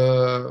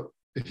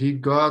he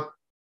got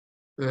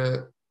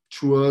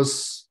to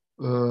us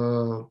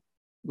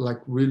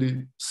like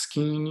really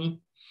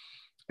skinny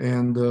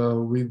and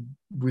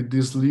with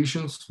these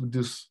lesions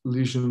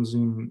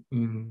in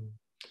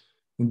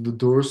the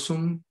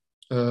dorsum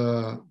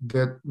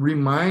that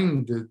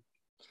reminded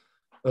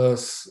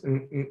us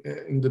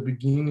in the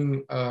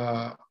beginning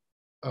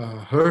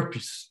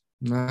herpes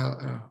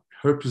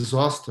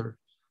zoster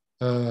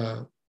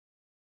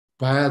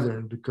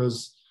pattern,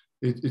 because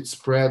it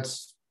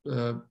spreads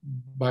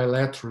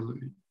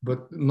bilaterally,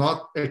 but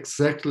not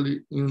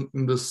exactly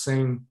in the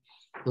same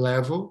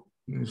level.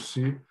 You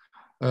see,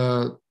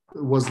 it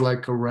was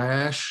like a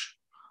rash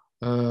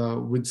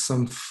with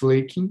some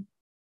flaking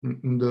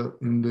in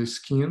the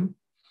skin,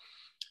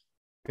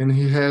 and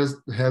he had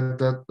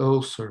that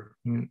ulcer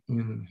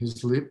in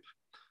his lip.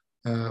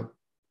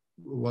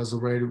 Was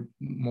already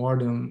more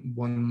than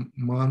 1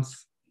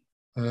 month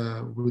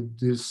with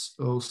this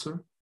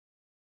ulcer.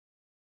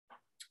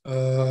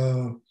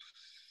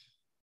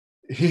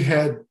 He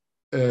had,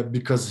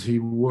 because he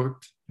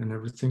worked and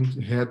everything,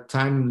 he had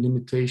time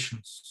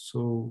limitations.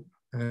 So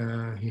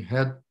he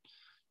had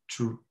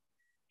to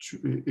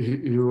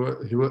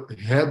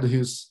he had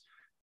his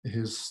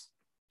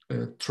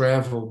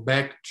travel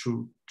back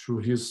to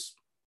his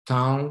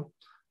town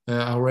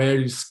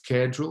already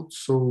scheduled.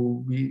 So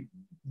we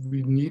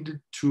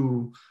needed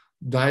to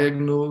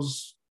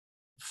diagnose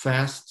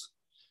fast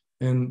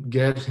and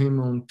get him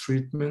on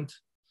treatment.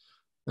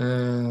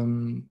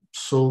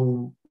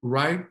 So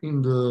right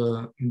in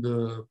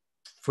the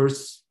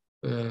first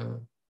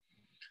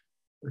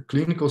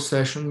clinical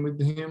session with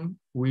him,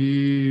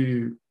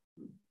 we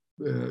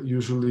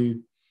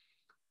usually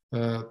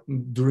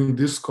during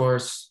this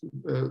course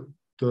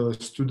the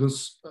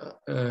students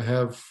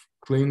have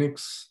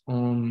clinics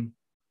on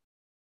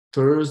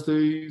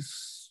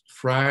Thursdays,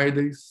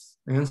 Fridays,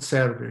 and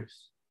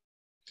Saturdays,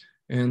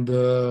 and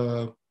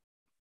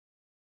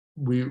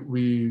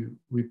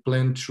we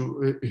planned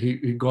to.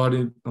 He got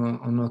it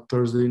on a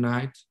Thursday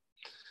night,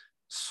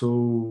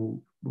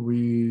 so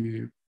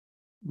we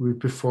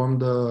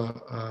performed a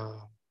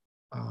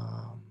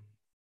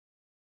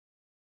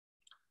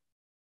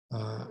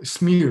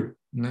smear,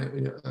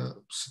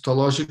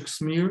 cytologic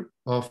smear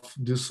of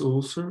this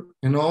ulcer,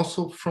 and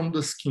also from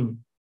the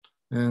skin,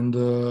 and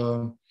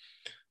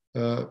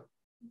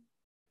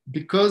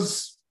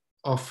because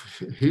of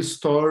his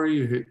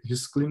story,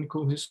 his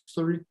clinical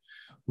history,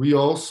 we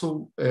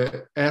also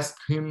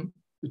asked him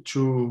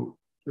to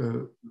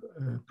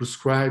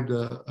prescribe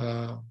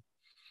the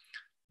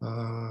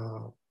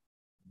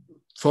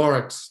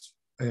thorax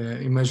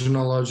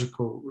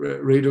imaginological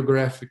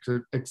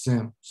radiographic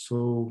exam.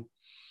 So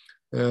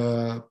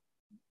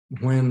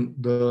when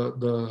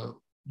the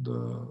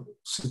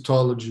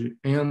cytology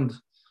and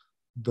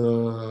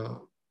the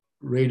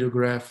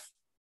radiograph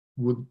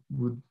would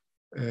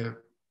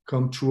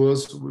come to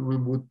us, we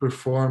would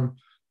perform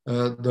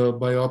the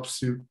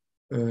biopsy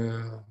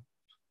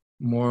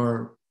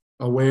more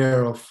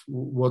aware of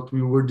what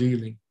we were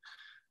dealing.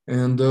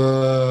 And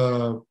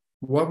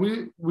what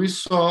we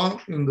saw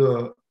in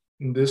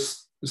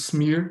this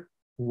smear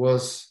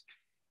was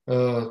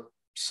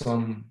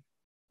some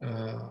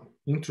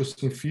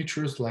interesting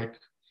features, like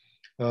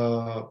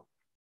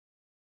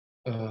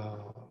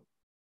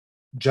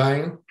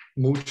giant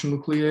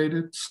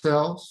multinucleated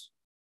cells.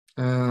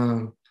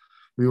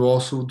 We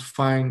also would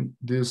find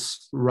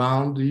these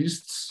round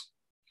yeasts.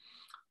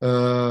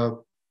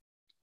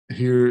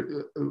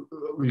 Here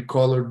we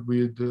colored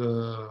with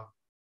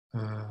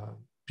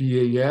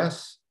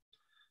PAS,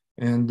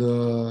 and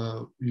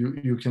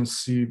you can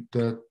see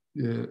that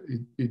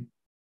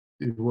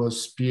it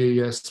was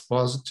PAS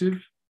positive,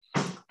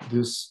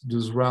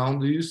 this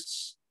round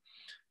yeasts,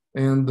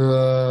 and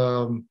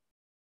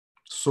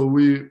so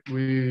when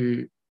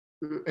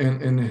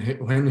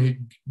he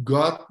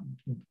got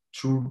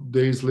 2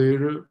 days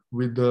later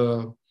with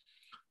the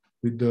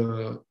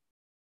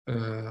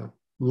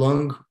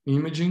lung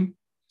imaging,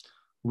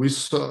 we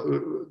saw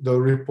the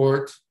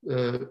report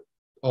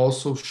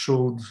also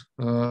showed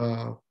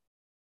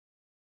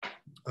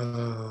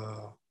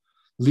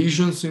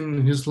lesions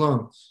in his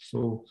lungs.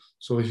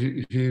 So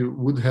he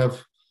would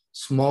have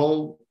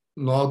small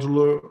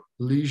nodular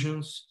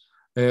lesions,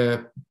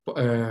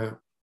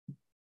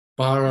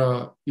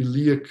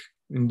 para-iliac,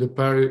 in the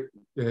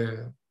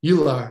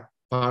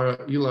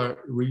para-ilar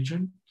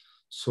region,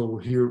 so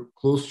here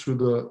close to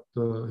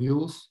the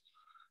hills,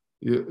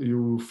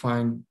 you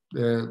find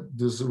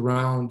these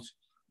round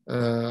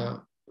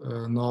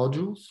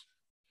nodules.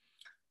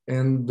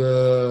 And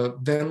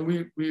then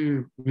we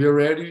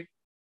already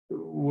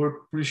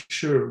were pretty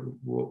sure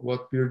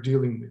what we're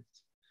dealing with.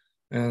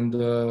 And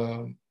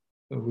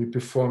we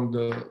performed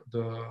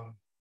the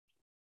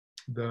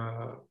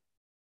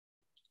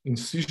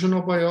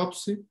incisional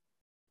biopsy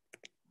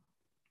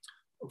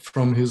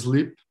from his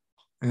lip.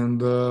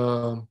 And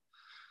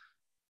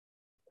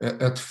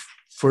at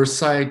first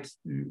sight,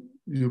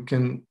 you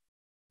can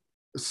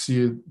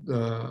see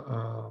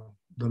the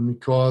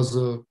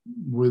mucosa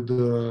with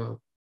the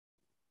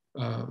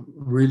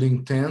really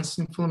intense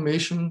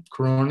inflammation,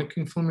 chronic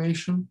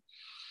inflammation,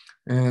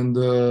 and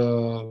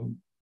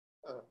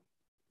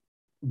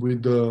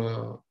with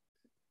the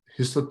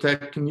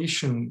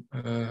histotechnician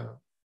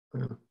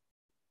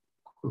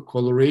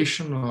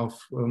coloration of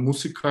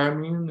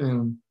mucicarmine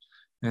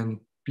and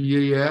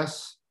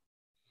PAS,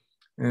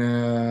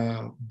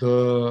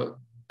 the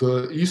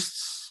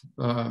yeasts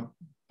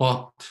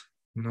popped,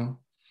 you know,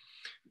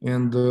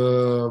 and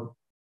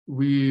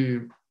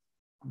we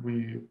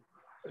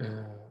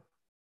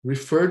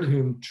referred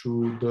him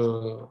to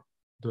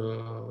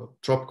the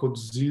tropical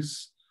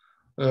disease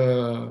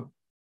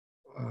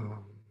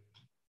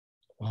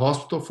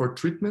hospital for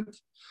treatment.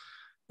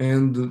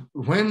 And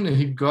when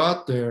he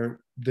got there,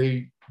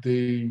 they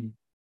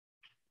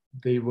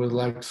were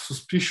like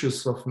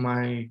suspicious of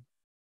my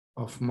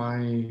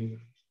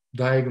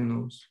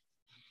diagnosis.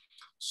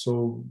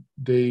 So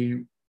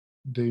they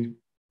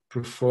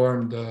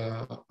performed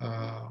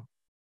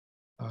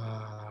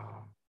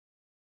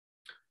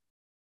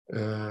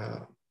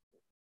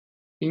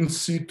in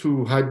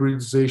situ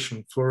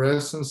hybridization,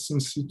 fluorescence in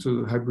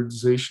situ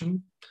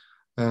hybridization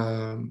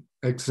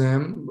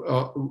exam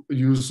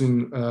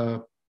using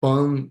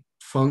PAN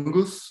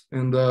fungus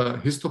and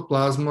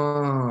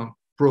histoplasma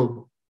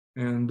probe.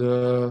 And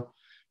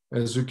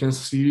as you can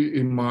see,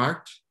 it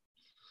marked.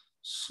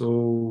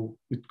 So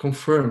it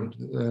confirmed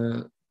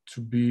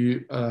to be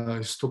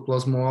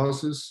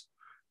histoplasmosis.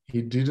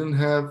 He didn't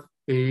have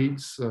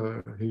AIDS.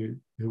 He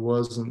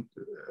wasn't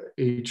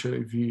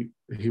HIV.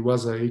 He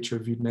was a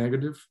HIV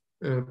negative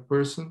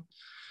person.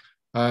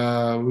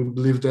 We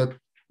believe that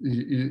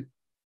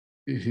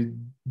he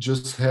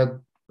just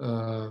had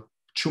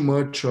too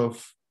much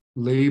of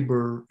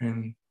labor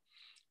and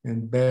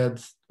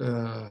bad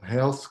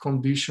health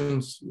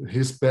conditions.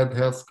 His bad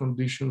health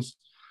conditions.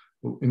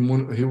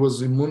 He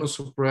was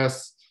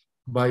immunosuppressed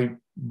by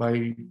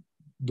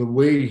the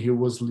way he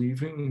was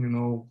living, you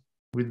know,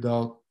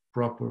 without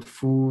proper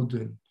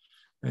food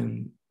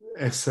and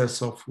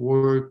excess of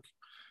work.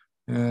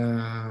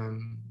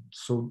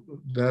 So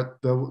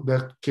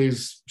that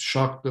case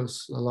shocked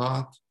us a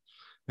lot,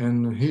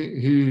 and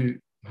he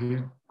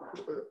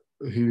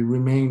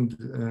remained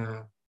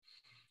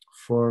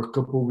for a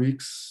couple of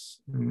weeks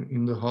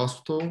in the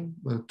hospital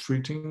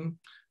treating,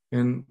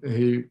 and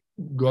he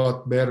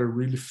got better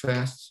really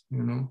fast,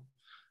 you know,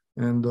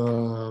 and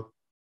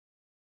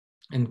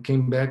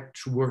came back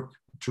to work,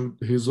 to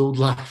his old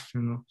life,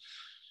 you know.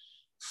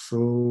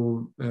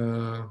 So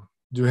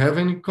do you have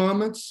any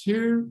comments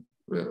here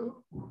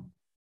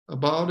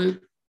about it,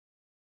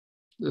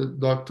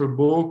 Dr.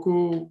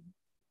 Boko?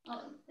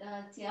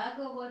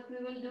 Tiago, what we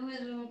will do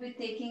is we will be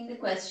taking the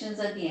questions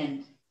at the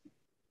end.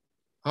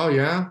 Oh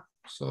yeah,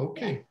 so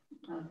okay.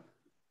 Yeah. Oh.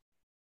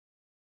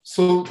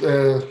 So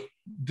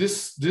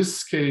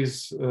this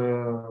case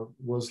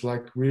was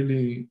like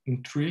really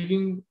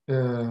intriguing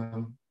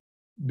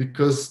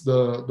because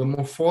the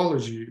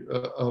morphology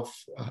of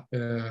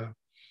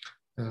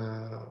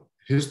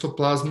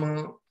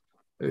histoplasma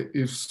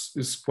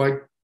is quite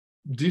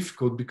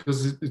difficult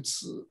because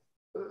it's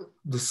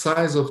the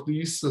size of the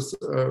yeasts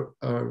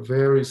are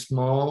very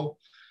small,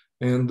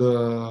 and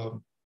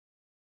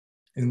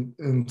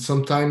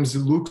sometimes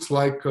it looks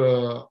like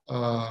a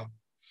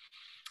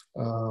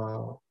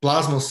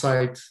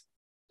plasmocyte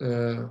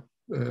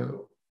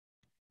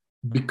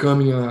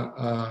becoming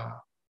a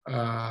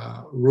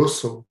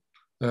Russell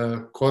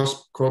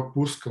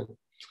corpuscle.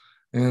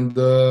 And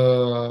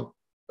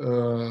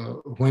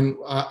when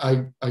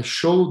I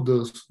showed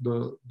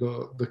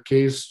the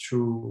case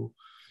to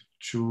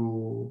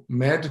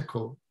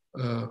medical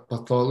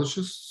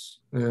pathologists,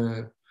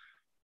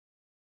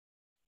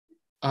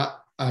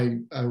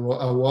 I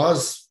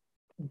was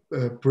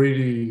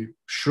pretty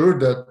sure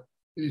that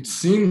it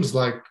seems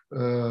like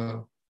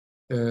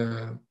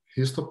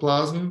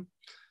histoplasm,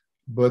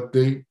 but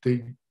they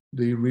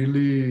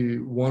really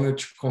wanted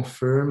to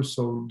confirm,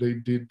 so they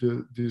did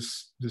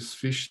this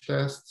fish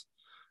test,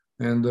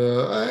 and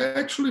I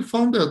actually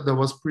found that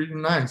was pretty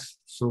nice.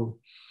 So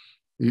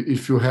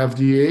if you have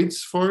the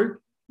AIDS for it,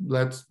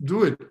 let's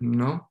do it, you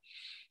know.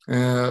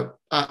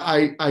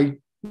 I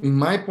in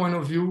my point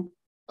of view,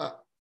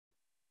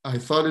 I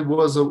thought it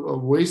was a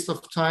waste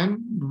of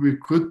time. We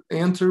could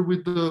enter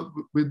with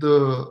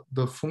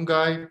the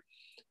fungi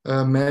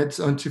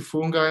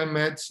anti-fungi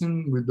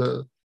medicine with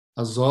the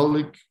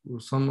azolic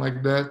or something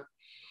like that.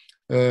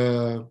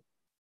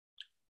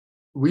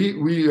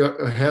 we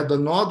had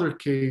another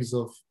case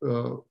of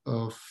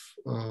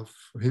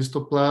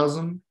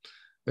histoplasm,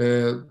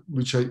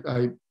 which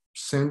I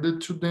sent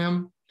it to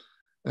them,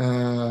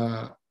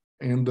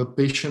 and the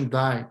patient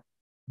died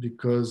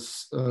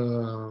because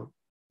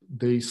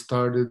they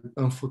started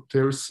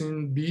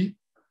amphotericin B,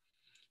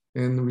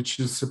 and which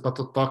is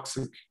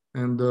hepatotoxic,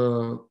 and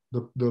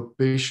the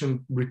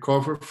patient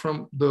recovered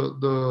from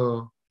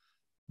the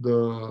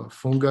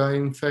fungi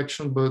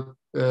infection, but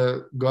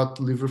got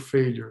liver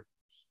failure,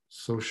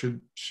 so she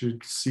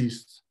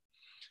ceased.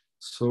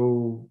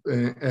 So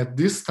at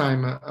this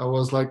time, I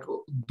was like,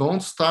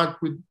 don't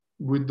start with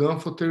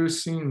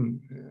amphotericin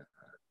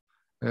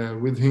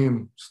with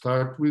him.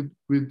 Start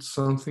with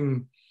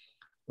something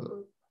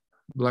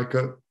like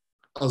a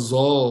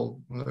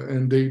azole,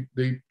 and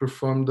they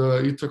performed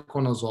the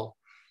itraconazole,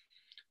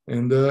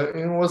 and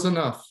it was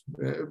enough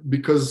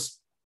because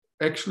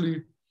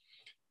actually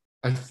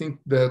I think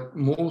that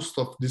most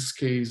of this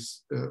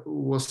case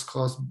was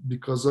caused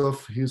because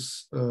of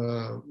his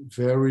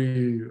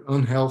very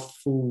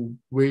unhealthful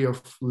way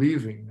of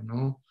living,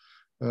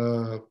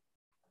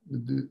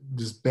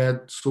 these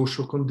bad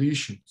social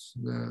conditions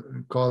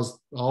caused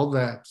all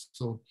that.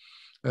 So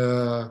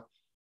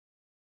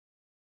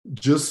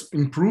just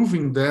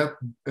improving that,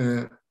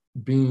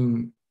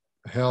 being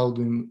held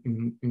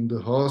in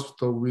the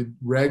hospital with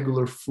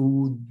regular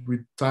food,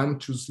 with time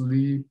to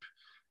sleep,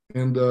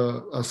 and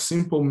a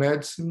simple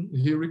medicine,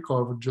 he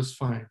recovered just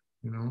fine,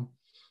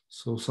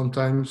 So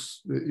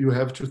sometimes you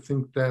have to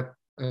think that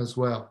as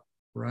well,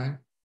 right?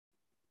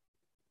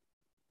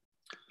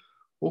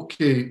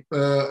 Okay,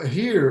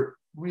 here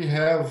we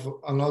have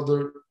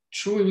another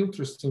two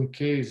interesting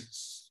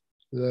cases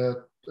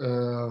that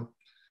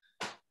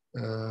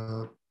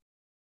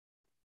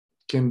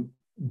can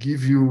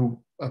give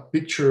you a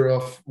picture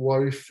of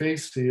what we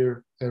face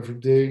here every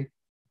day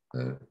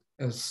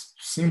as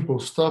simple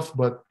stuff,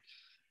 but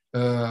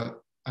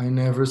I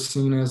never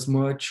seen as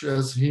much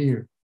as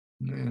here,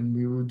 and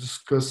we will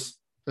discuss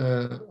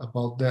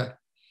about that,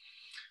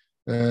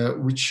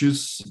 which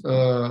is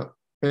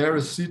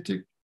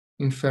parasitic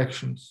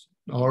infections,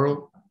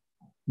 oral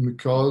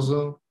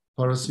mucosal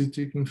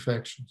parasitic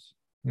infections.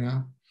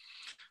 Yeah,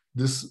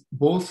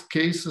 both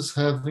cases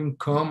have in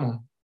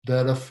common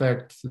that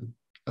affect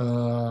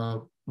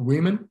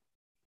women,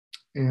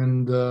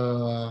 and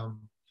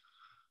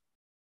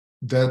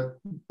that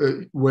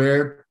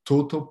wear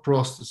total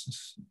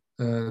prostheses,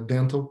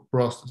 dental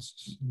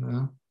prostheses,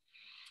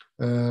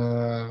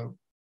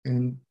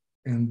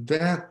 and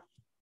that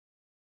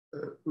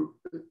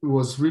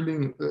was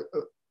really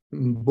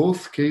in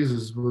both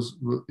cases was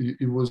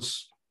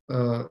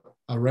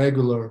a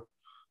regular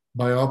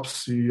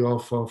biopsy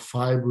of a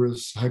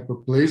fibrous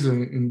hyperplasia.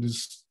 In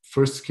this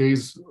first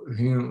case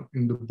here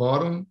in the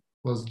bottom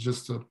was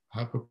just a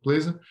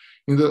hyperplasia.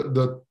 In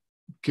the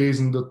case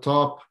in the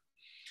top,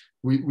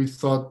 we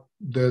thought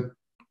that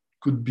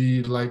could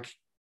be like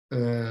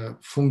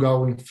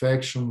fungal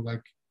infection,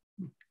 like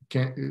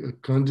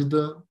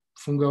candida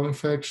fungal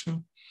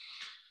infection.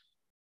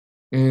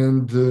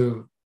 And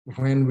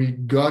when we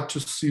got to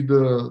see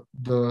the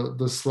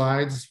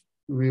slides,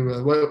 we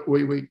were,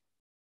 wait,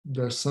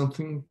 there's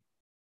something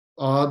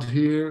odd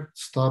here.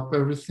 Stop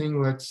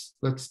everything.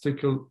 Let's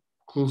take a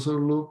closer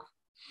look.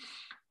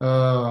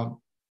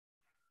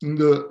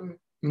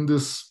 In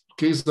this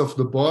case of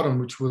the bottom,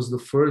 which was the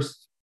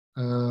first,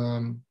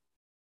 in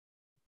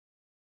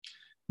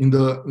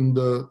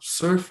the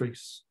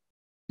surface,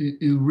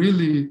 it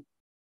really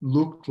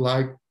looked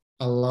like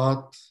a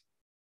lot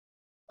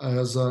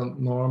as a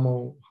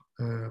normal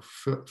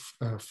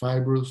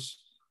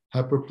fibrous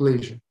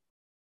hyperplasia.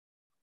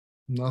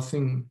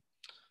 Nothing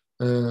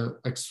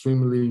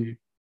extremely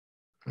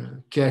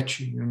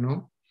catchy,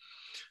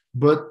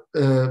 But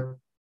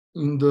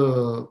in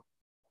the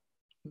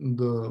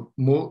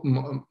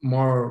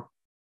more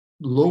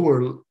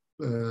lower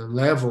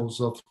levels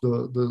of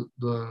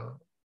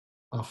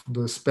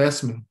the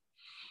specimen,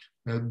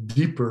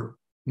 deeper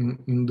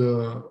in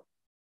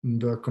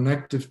the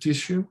connective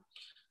tissue,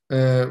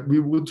 we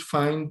would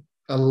find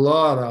a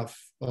lot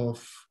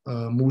of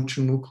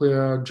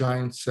multinuclear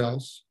giant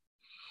cells,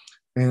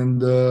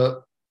 and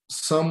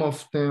some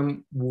of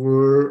them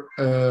were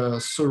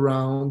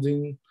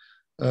surrounding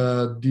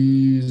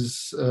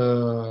these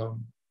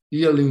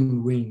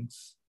hyaline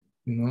rings.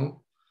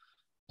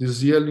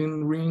 These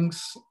hyaline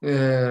rings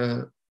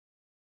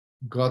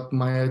got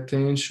my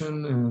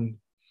attention,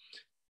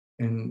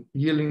 and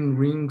hyaline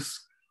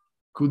rings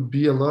could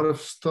be a lot of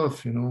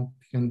stuff,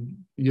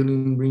 And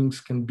hyaline rings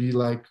can be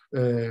like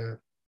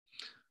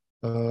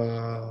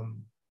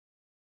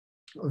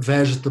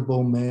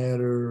vegetable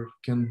matter,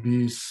 can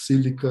be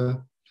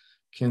silica,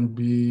 can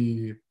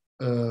be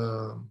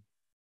a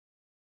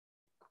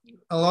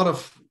lot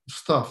of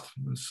stuff.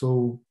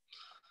 So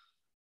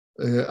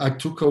I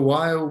took a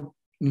while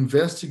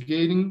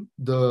investigating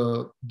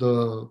the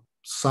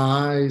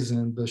size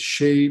and the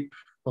shape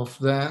of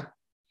that,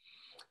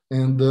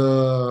 and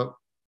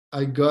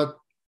I got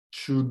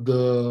to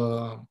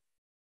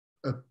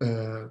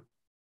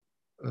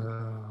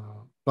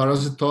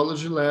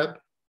parasitology lab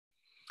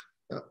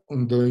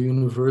on the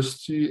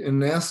university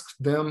and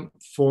asked them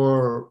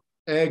for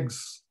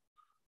eggs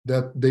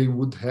that they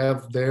would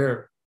have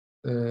there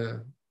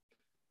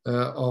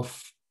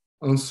of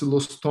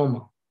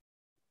ancylostoma,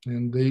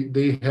 and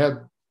they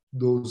had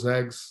those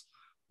eggs.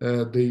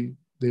 They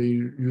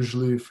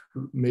usually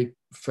make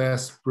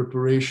fast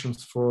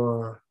preparations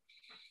for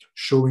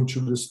showing to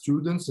the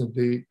students, and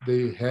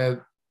they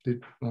had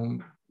it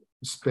on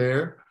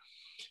spare,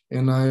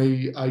 and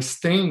I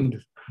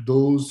stained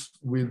those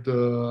with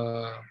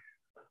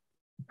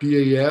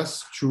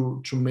PAS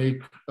to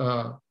make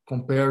a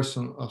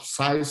comparison, a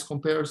size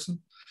comparison,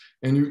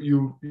 and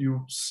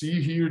you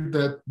see here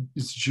that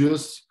it's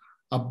just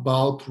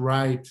about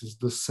right. It's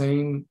the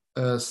same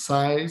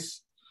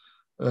size.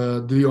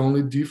 The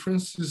only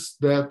difference is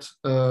that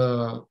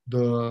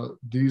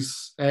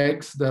these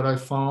eggs that I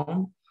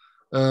found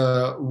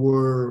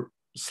were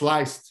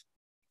sliced,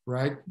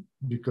 right,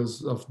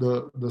 because of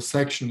the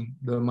section,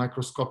 the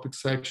microscopic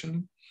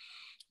section,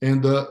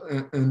 and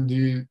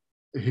the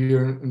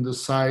here in the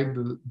side,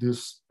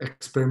 this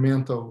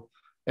experimental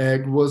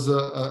egg was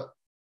a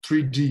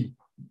 3D,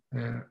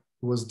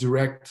 was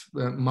direct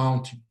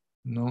mounting,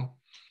 you know.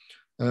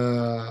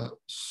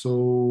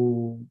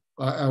 So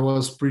I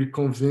was pretty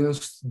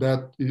convinced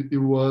that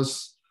it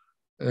was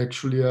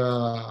actually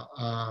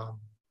a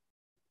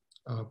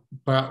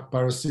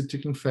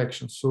parasitic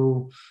infection.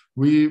 So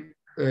we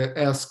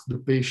asked the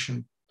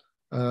patient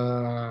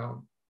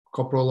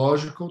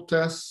coprological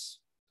tests,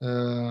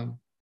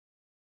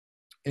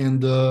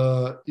 and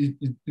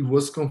it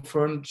was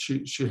confirmed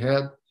she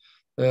had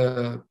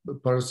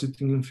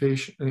parasitic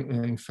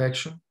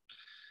infection,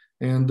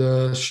 and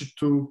she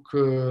took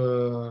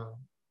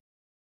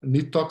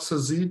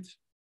nitoxazid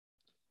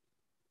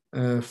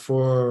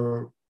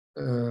for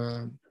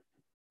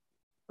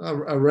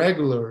a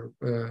regular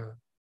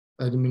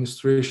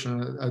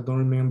administration. I don't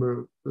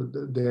remember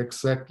the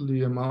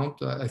exactly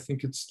amount. I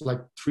think it's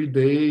like 3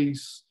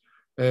 days,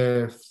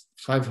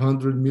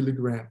 500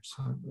 milligrams,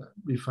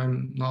 if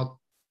I'm not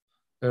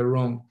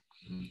wrong,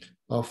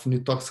 of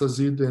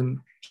nitoxazid, and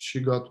she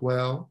got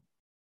well.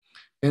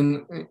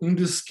 And in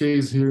this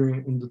case here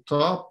in the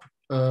top,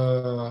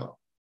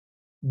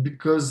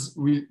 because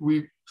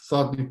we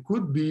thought it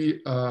could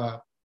be a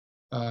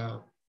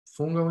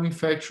fungal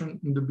infection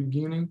in the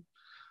beginning,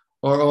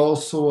 or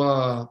also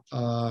a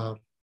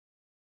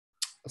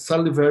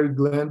salivary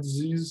gland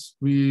disease,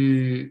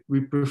 we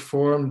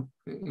performed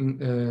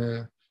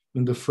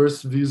in the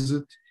first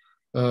visit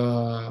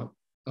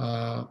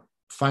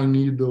fine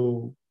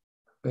needle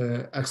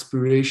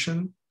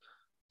aspiration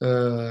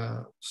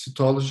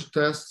cytology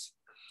tests,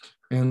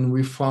 and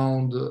we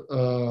found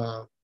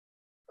a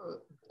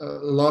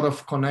lot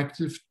of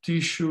connective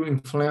tissue,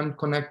 inflamed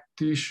connective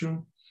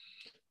tissue,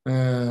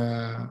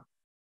 and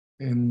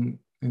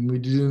we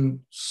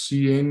didn't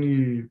see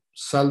any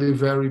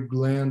salivary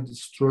gland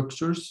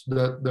structures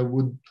that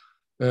would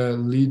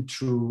lead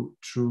to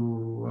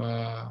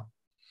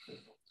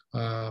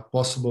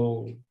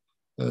possible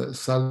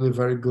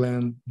salivary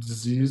gland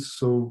disease.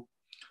 So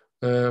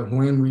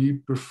when we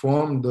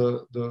performed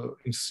the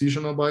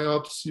incisional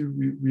biopsy,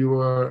 we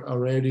were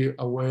already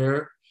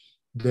aware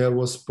there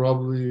was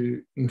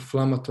probably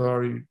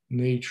inflammatory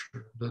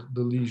nature,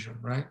 the lesion,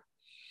 right?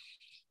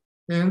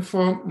 And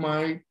for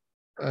my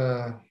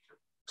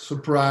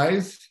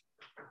surprise,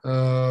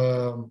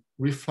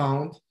 we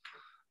found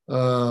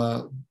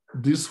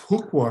this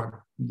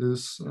hookworm.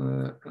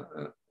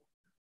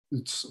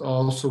 It's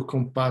also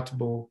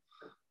compatible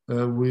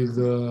with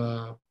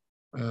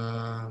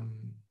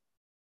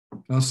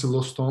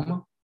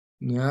ancylostoma.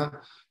 Yeah,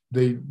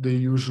 they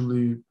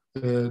usually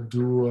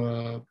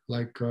do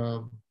like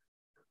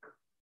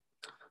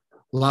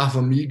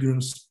larva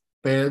migrans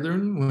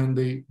pattern when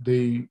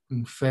they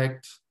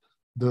infect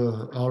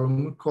the oral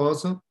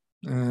mucosa,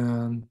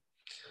 and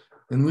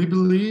we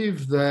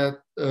believe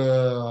that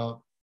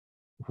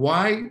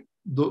why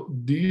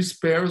these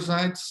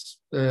parasites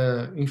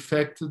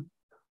infected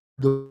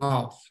the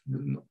mouth,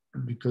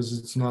 because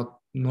it's not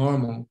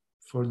normal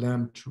for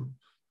them to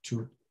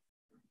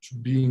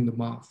be in the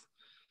mouth.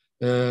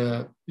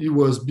 It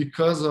was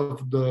because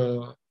of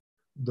the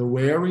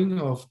wearing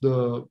of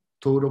the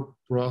total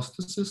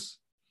prosthesis,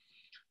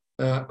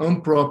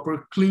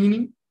 improper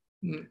cleaning,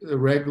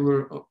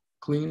 irregular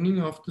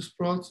cleaning of this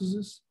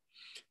prosthesis,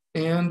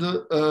 and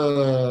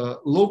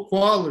low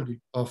quality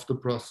of the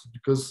prosthesis,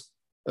 because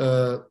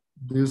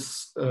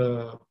this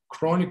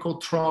chronic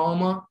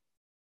trauma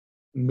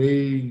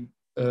may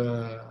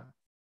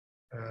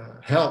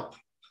help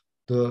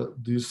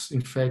this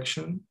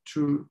infection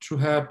to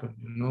happen.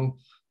 You know,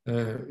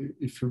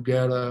 if you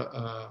get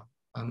a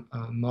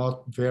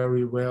not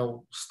very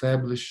well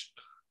established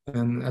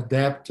and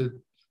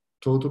adapted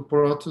total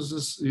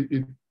prosthesis,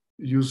 it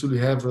usually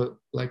have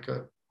like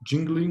a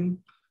jingling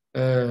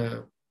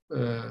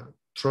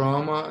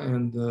trauma,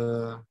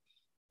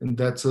 and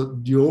that's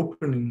the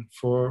opening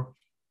for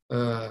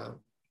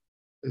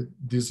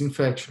these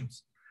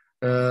infections.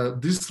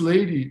 This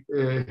lady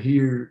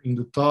here in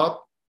the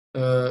top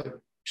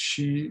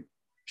she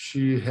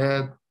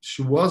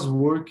was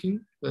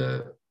working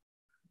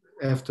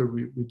after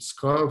we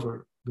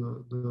discovered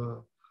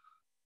the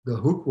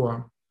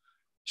hookworm.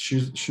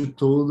 She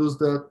told us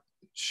that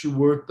she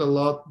worked a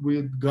lot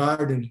with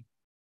gardening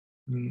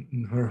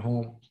in her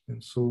home,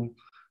 and so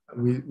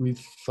we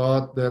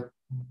thought that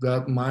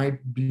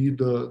might be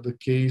the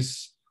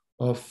case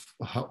of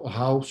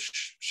how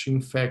she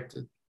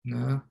infected.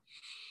 Yeah?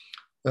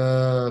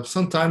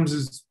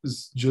 Sometimes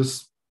it's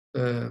just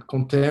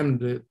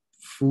contaminated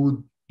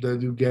food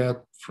that you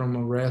get from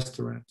a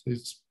restaurant.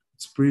 It's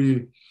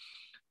pretty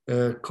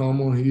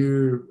common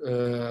here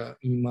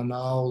in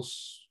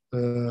Manaus.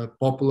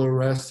 Popular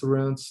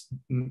restaurants,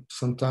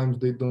 sometimes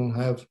they don't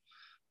have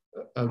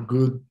a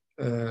good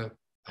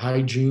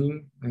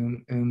hygiene,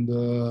 and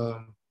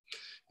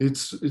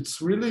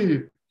it's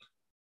really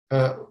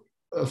a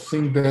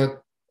thing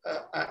that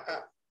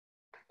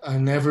I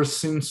never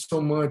seen so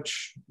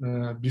much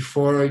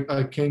before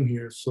I came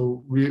here.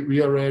 So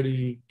we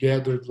already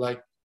gathered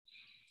like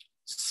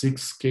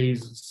 6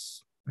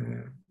 cases,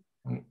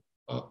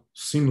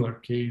 similar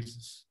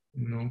cases,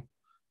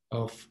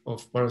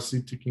 of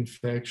parasitic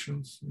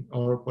infections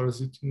or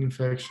parasitic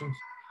infections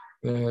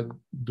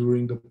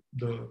during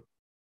the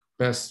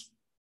past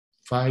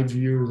 5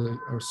 years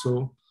or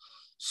so.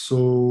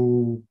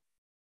 So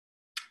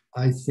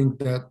I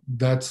think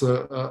that's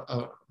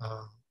a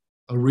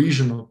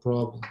regional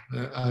problem.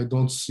 I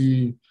don't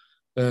see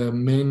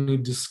many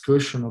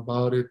discussion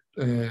about it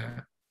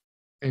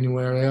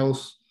anywhere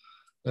else.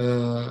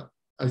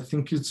 I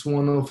think it's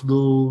one of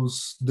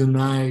those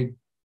denied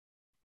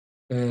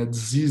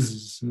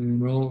diseases,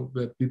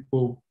 that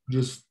people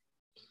just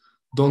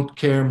don't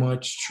care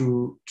much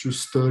to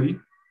study,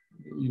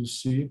 you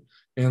see,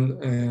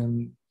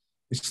 and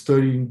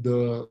studying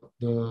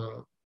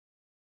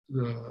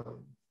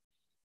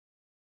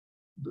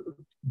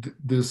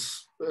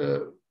this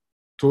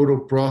total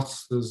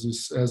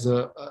process as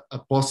a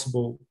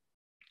possible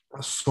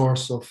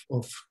source of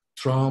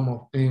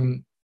trauma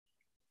and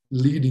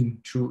leading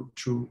to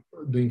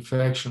the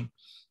infection,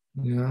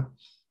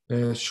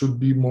 should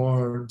be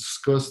more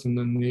discussed in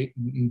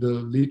the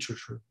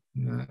literature,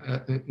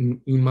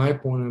 in my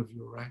point of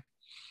view, right?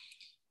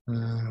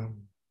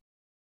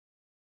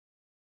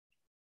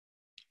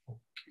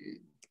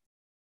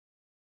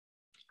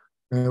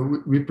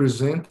 We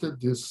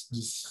presented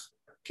these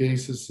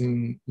cases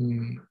in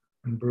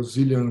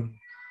Brazilian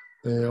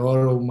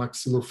oral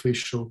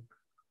maxillofacial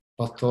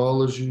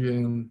pathology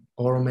and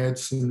oral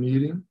medicine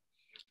meeting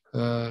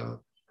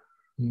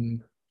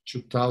in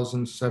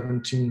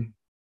 2017.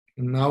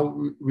 And now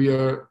we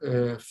are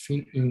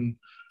finishing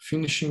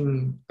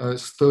a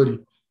study.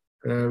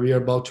 We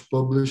are about to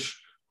publish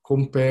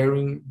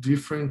comparing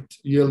different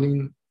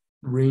hyaline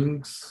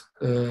rings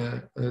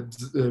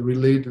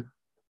related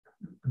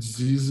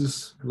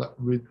diseases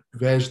with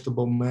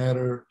vegetable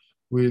matter,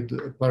 with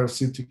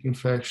parasitic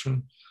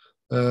infection.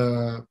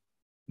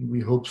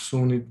 We hope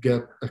soon it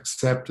get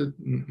accepted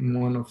in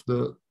one of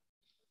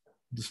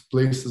these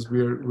places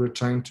we're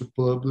trying to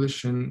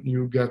publish, and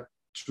you get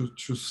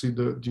to see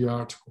the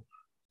article.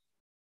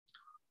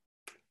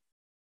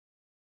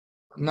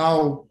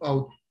 Now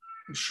I'll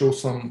show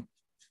some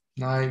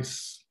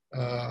nice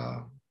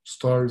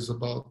stories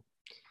about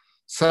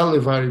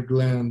salivary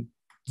gland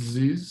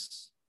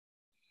disease.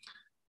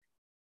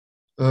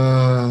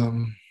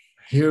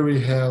 Here we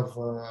have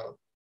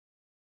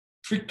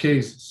 3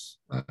 cases.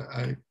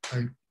 I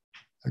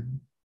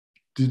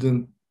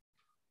didn't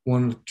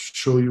want to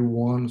show you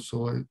one,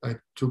 so I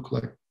took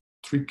like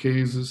 3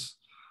 cases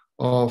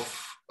of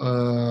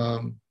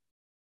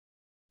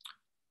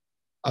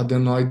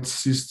adenoid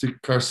cystic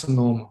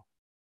carcinoma.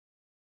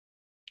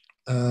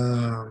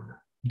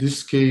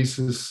 These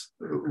cases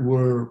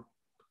were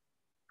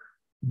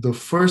the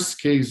first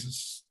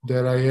cases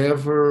that I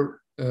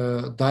ever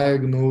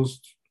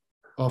diagnosed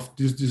of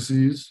this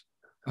disease.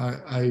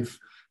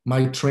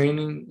 My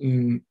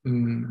training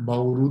in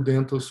Bauru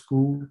Dental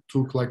School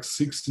took like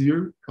 6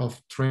 years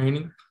of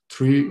training,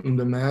 3 in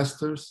the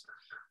masters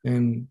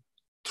and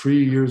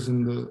 3 years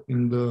in the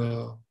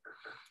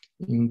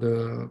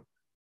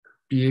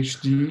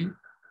PhD.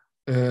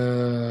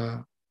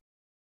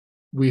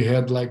 We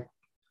had like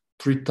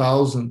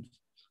 3,000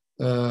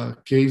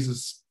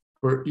 cases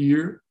per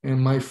year, and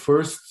my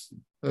first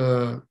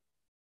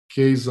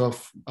case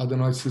of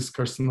adenoid cystic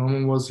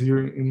carcinoma was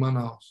here in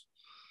Manaus.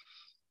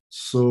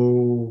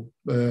 So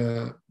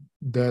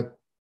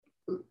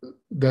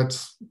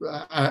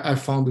I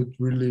found it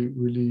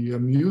really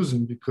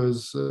amusing,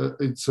 because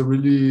it's a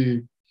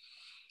really,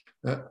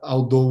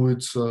 although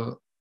it's a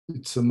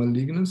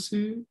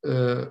malignancy,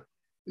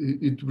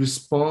 it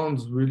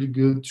responds really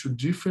good to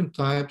different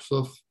types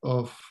of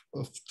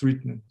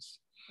treatments.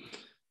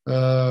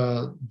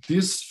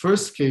 This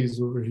first case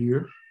over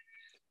here,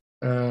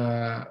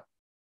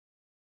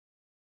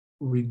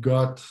 we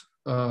got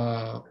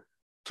a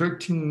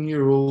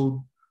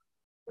 13-year-old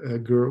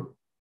girl.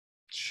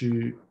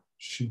 She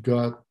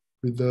got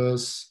with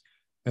us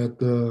at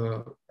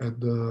the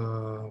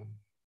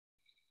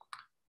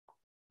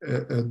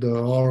at the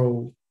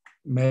oral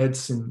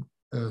medicine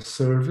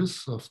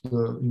service of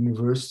the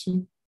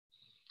university.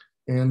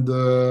 And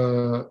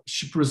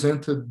she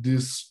presented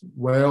this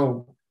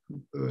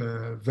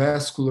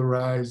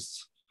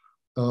vascularized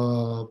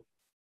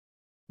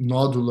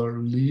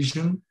nodular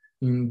lesion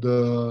in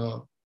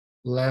the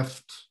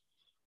left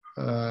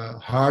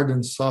hard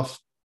and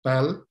soft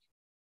palate.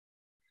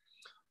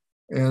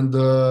 And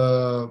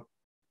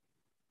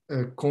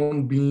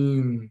cone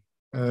beam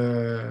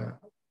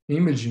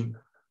imaging,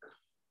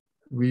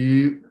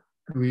 we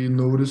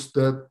noticed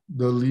that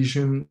the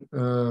lesion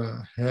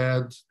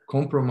had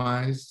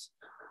compromised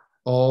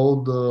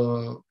all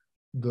the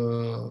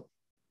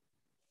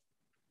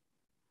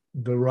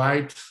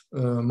right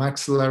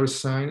maxillary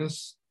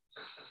sinus,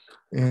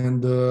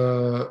 and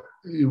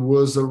it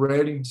was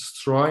already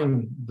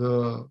destroying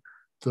the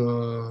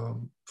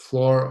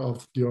floor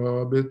of the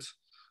orbit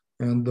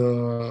and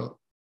the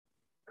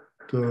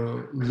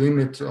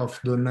limit of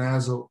the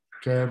nasal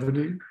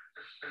cavity.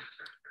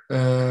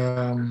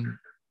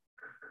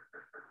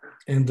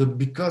 And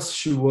because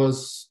she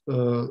was,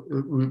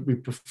 we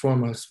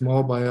perform a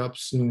small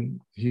biopsy, and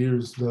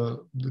here's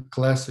the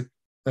classic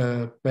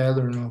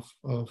pattern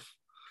of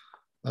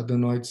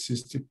adenoid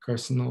cystic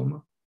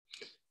carcinoma.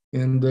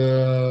 And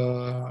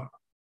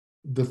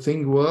the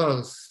thing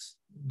was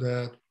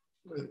that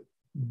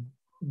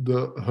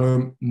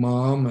her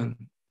mom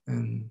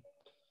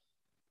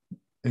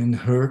and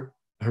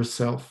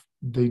herself,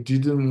 they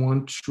didn't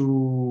want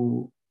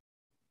to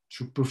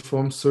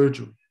perform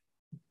surgery.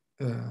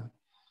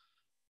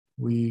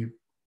 We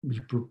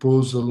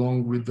proposed,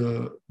 along with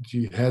the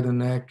head and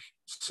neck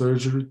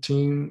surgery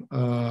team,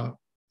 a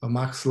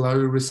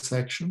maxillary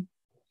resection,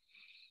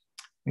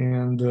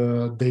 and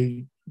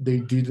they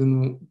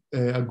didn't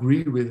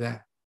agree with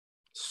that.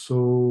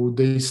 So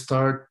they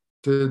started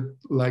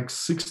like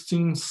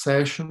 16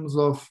 sessions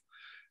of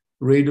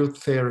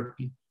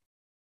radiotherapy,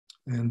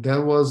 and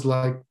that was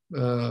like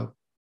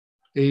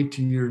 8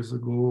 years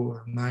ago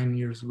or 9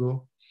 years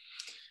ago,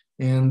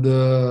 and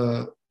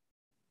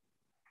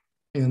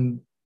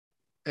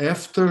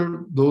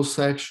after those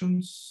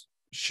sections,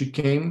 she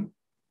came,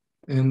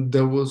 and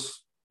that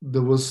was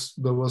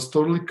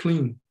totally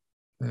clean.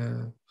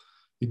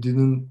 It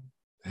didn't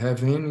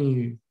have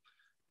any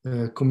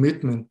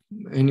commitment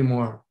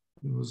anymore.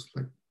 It was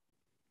like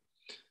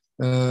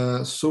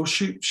so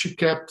she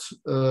kept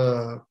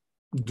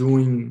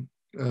doing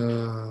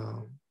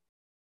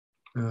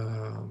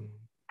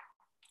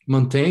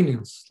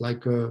maintenance,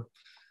 like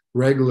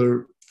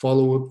regular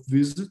follow-up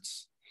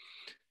visits.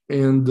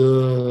 And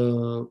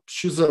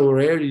she's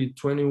already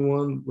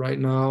 21 right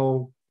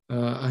now.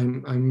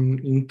 I'm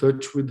in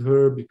touch with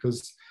her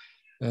because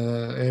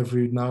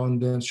every now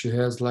and then she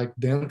has like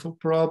dental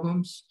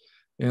problems,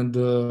 and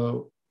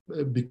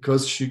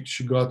because she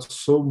got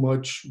so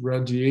much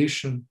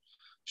radiation,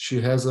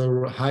 she has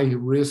a high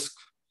risk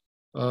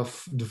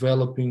of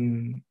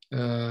developing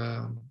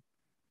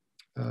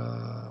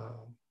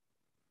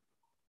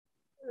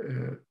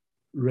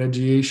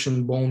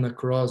radiation bone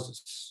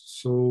necrosis.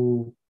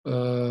 So.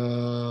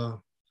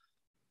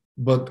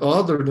 But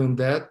other than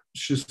that,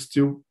 she's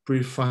still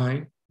pretty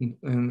fine,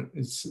 and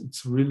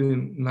it's really a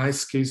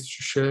nice case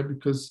to share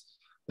because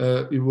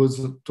it was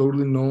a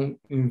totally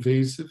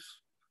non-invasive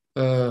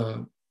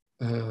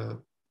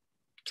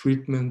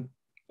treatment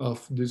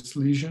of this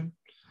lesion,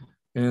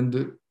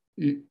 and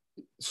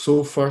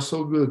so far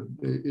so good.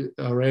 It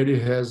already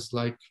has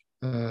like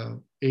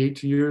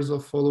 8 years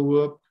of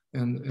follow-up,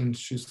 and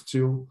she's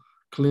still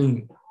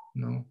clean,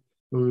 you know.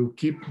 We'll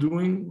keep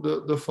doing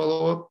the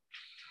follow-up,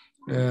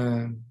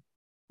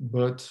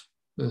 but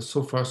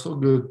so far so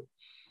good.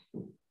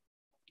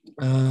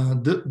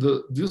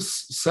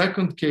 This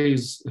second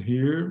case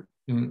here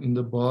in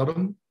the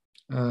bottom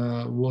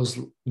was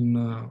in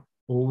an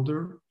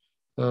older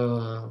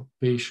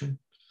patient.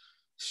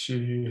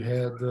 She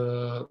had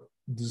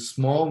this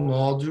small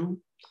nodule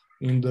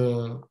in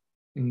the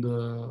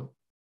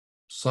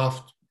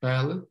soft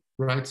palate,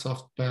 right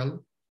soft palate.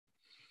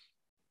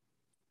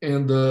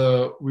 And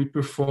we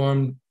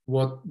performed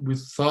what we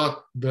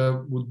thought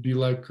that would be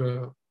like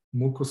a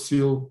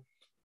mucocil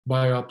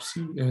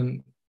biopsy,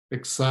 and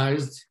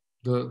excised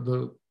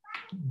the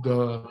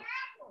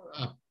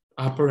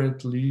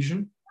apparent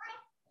lesion.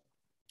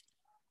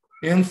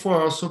 And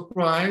for our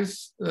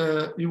surprise,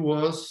 it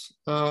was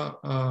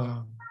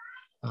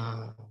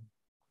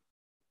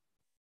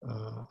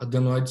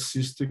adenoid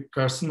cystic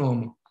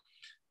carcinoma.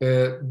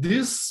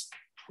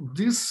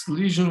 This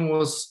lesion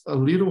was a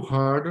little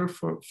harder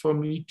for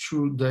me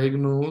to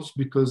diagnose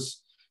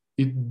because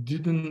it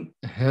didn't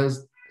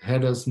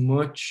had as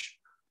much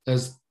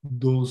as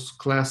those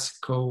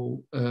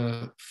classical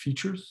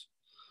features.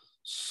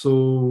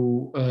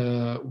 So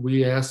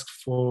we asked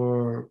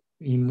for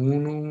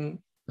immuno,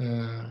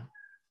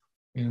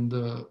 and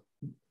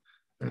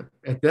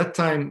at that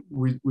time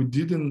we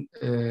didn't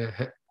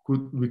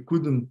we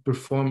couldn't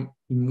perform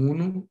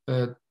immuno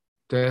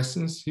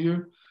testings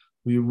here.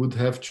 We would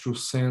have to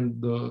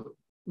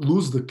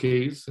lose the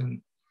case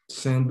and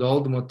send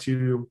all the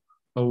material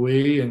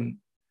away and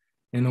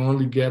and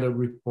only get a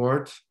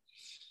report.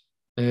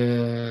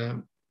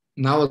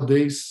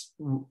 Nowadays,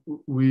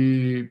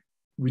 we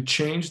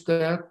changed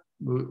that.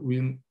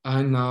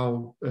 I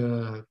now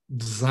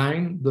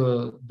design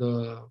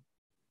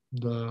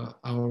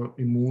our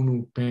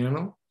immune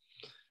panel.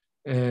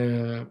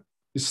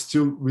 We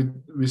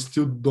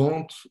still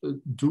don't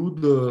do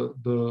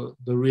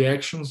the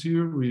reactions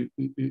here.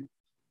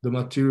 The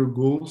material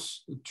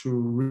goes to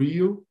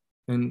Rio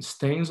and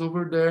stains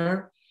over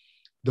there.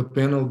 The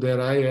panel that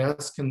I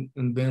ask, and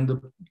then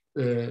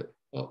the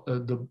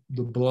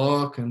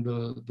block and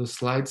the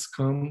slides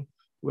come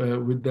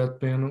with that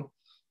panel.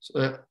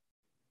 So,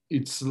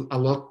 it's a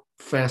lot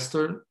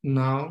faster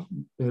now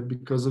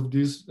because of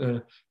this.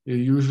 It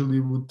usually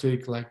would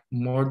take like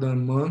more than a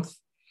month,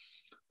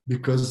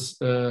 because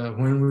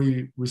when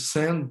we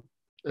send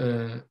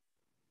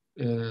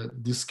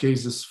these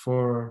cases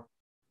for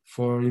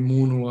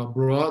immuno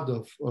abroad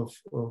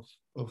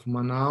of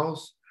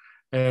Manaus,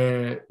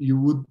 you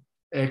would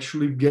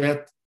actually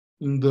get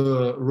in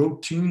the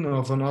routine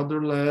of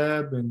another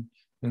lab,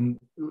 and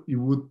it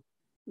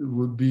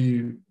would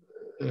be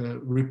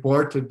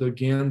reported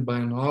again by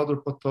another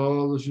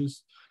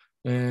pathologist,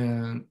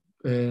 and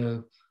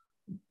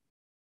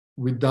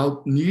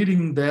without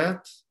needing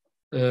that,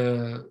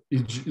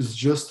 it's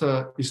just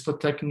a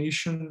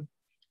technician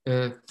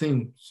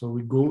thing. So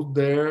we go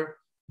there,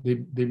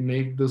 they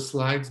make the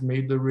slides,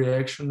 make the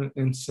reaction,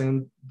 and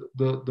send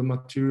the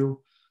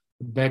material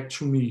back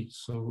to me.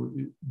 So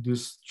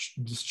this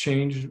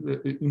change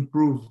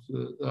improved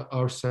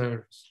our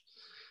service.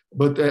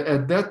 But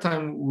at that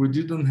time, we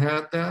didn't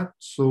have that,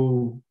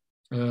 so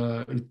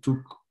it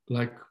took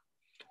like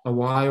a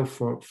while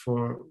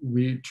for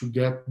we to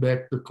get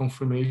back the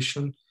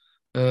confirmation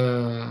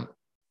that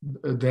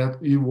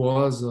it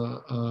was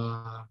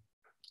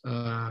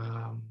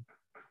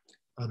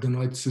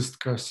adenoid cyst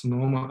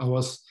carcinoma. I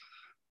was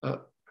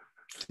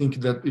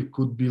thinking that it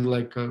could be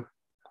like a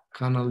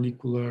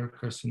canalicular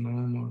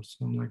carcinoma or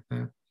something like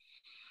that.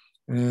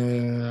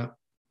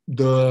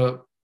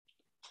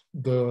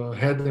 The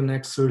head and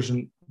neck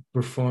surgeon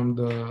performed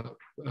the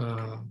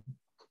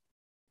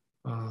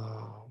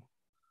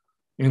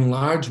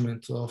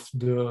enlargement of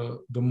the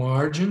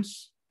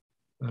margins,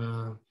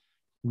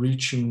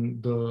 reaching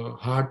the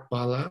hard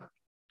palate,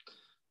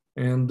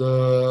 and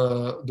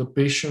the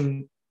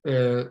patient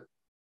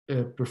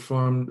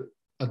performed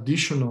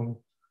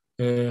additional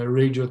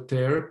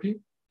radiotherapy,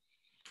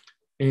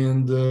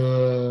 and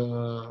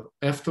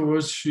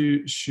afterwards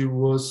she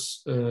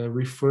was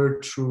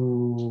referred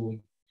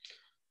to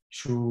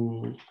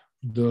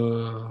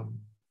the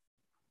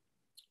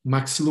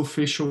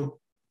maxillofacial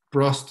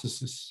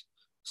prosthesis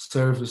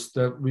service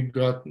that we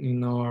got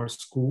in our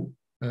school.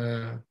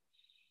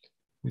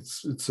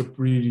 It's a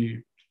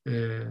pretty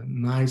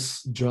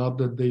nice job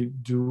that they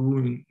do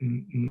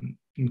in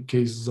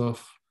cases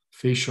of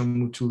facial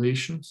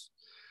mutilations,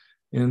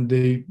 and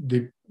they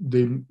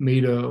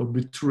made a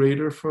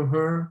obturator for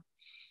her,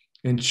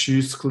 and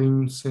she's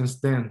clean since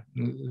then.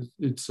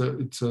 It's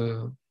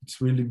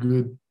really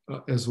good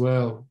as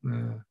well.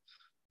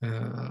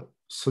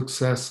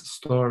 Success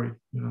story,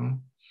 you know.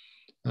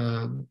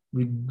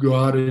 We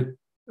got it,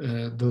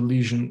 the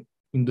lesion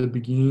in the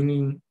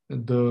beginning,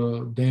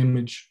 the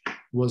damage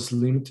was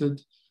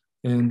limited,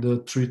 and the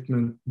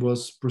treatment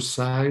was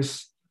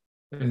precise,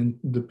 and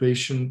the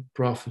patient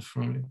profited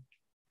from it.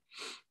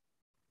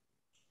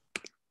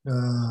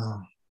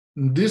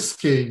 In this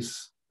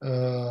case,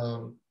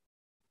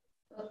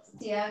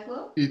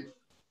 Tiago?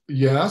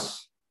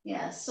 Yes?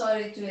 Yeah,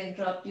 sorry to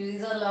interrupt you.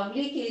 These are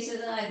lovely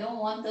cases, and I don't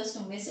want us to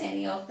miss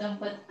any of them,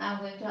 but I'm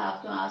going to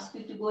have to ask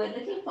you to go a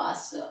little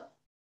faster.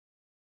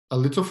 A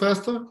little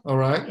faster? All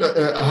right.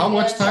 Yeah, how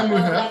much time we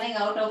have? Running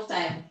out of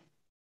time.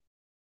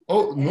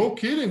 Oh, no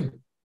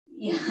kidding.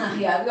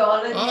 Yeah, we're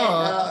already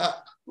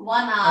at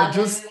 1 hour, and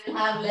we will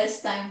have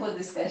less time for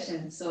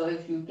discussion. So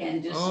if you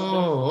can just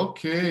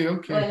okay. go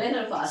a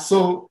little faster.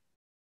 So,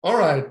 all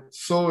right.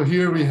 So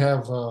here we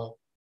have a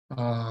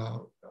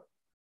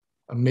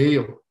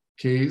male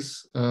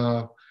case.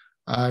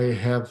 I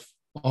have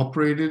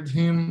operated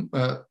him.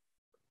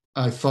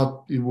 I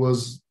thought it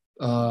was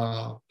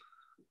a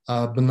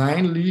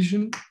benign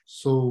lesion,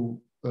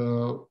 so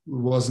it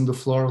was in the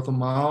floor of the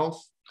mouth.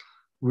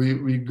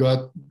 We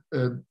got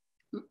a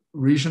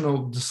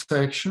regional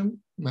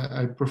dissection.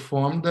 I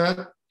performed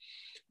that,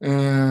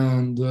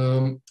 and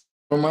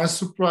for my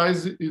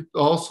surprise, it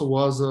also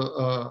was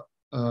a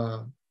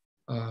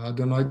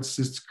adenoid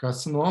cystic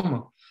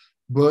carcinoma,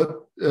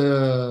 but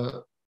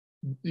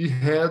it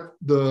had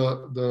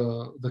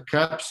the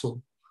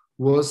capsule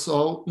was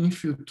all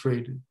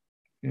infiltrated,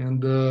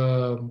 and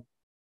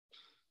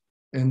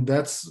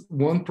that's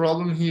one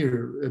problem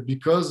here,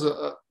 because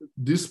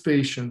this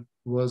patient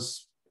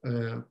was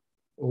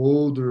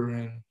older,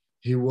 and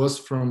he was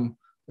from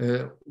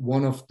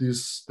one of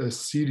these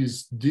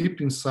cities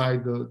deep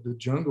inside the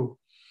jungle.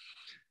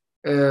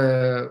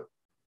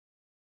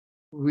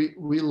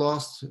 We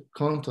lost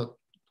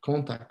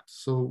contact,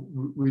 so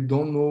we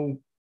don't know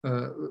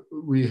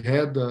we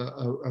had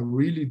a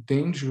really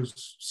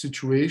dangerous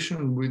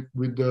situation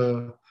with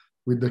the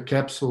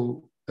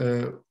capsule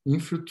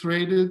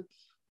infiltrated,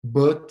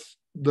 but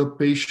the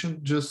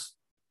patient just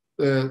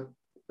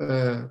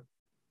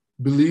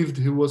believed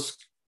he was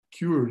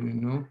cured, you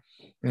know,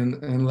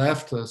 and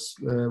left us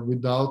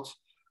without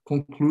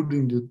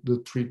concluding the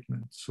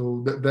treatment.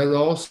 So that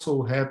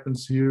also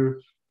happens here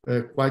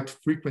quite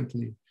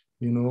frequently,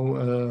 you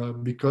know,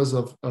 because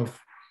of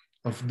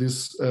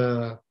this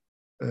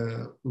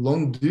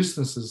long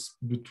distances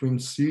between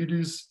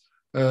cities.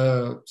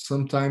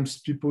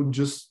 Sometimes people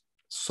just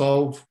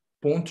solve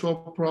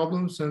punctual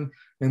problems and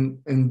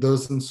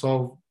doesn't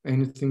solve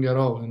anything at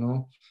all, you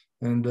know,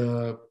 and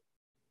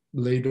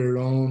later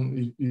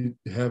on you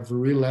have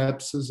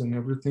relapses and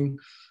everything.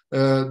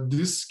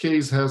 This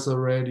case has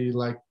already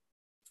like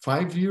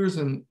 5 years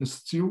and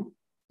still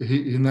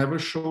he never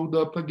showed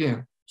up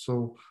again.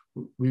 So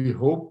we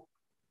hope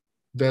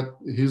that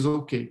he's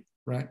okay,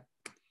 right?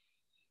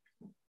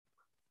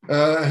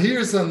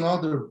 Here's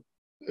another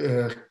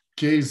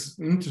case,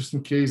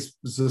 interesting case.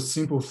 It's a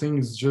simple thing.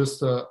 It's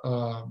just a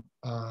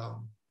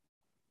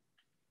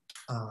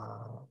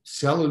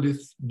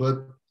cellulite,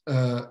 but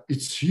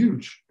it's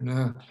huge. You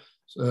know?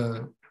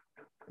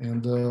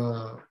 And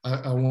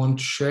I want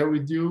to share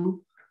with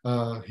you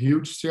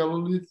huge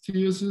cellulite.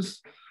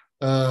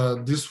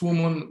 This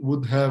woman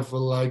would have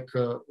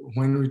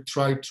when we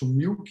try to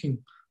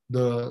milking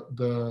the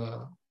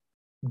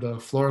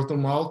floral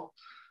mouth,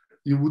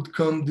 it would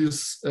come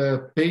this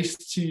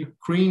pasty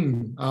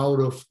cream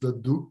out of the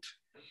duct,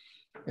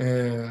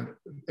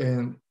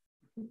 and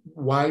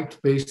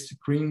white pasty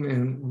cream,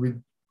 and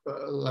with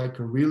like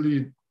a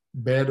really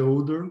bad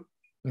odor.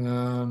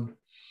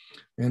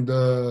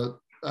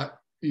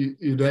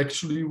 It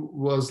actually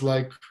was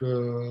like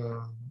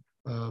a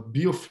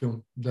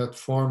biofilm that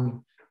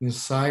formed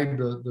inside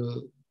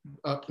the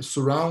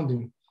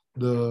surrounding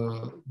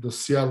the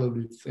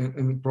cellulite,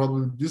 and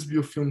probably this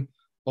biofilm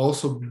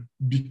also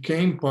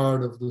became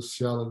part of the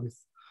cellulite.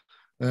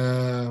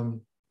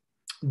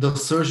 The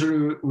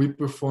surgery, we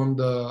performed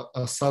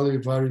a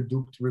salivary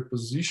duct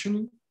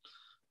repositioning.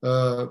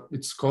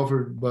 It's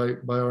covered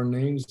by our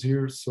names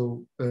here,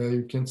 so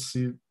you can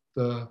see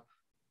the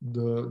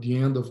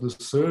end of the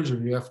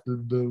surgery after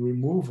the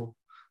removal.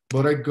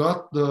 But I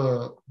got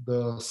the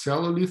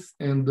cellulite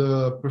and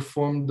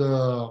performed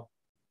the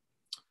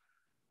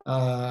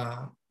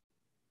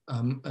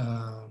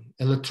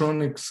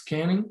electronic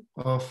scanning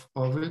of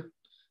it,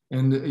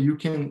 and you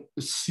can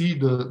see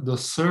the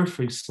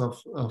surface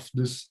of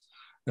this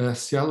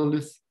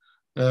cellulite.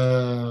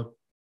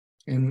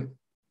 And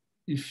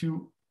if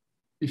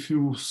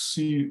you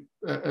see,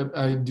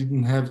 I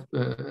didn't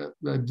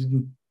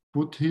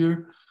put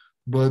here,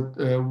 but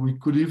we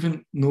could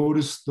even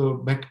notice the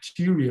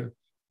bacteria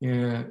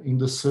in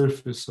the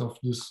surface of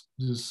this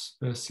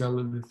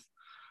cellulite.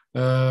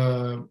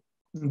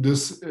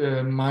 This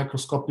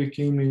microscopic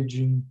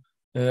imaging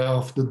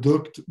of the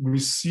duct, we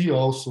see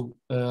also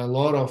a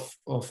lot of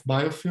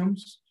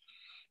biofilms,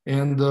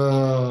 and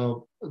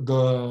the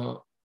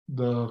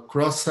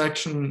cross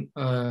section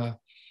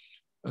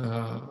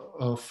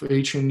of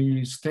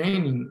H&E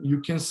staining,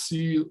 you can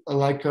see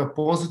like a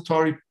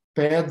pository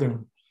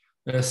pattern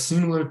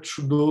similar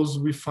to those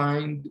we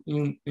find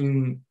in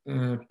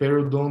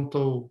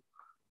periodontal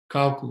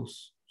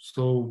calculus.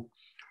 So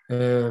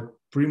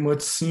pretty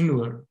much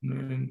similar,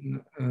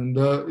 and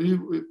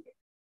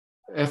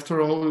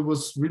after all, it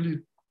was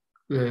really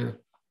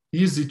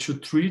easy to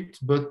treat,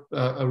 but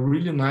a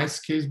really nice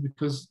case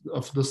because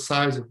of the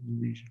size of the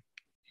lesion.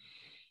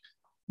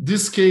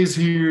 This case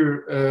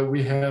here,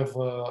 we have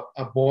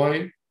a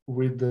boy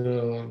with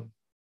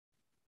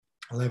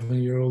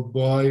 11-year-old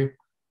boy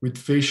with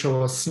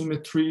facial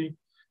asymmetry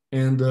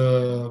and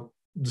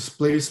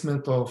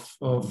displacement of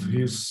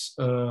his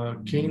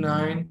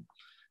canine,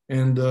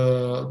 and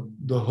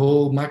the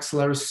whole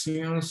maxillary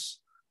sinus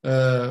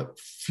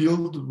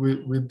filled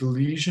with the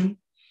lesion.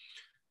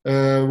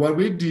 What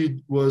we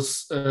did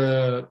was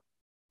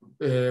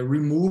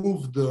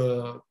remove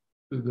the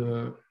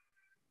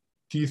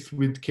teeth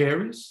with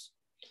caries,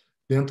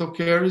 dental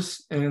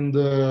caries, and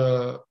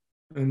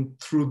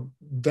through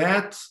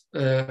that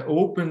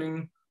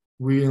opening,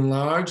 we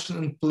enlarged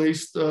and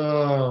placed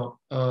a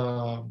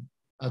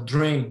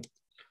drain,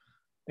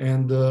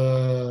 and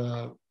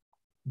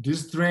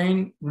this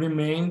drain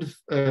remained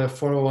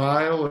for a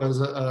while as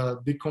a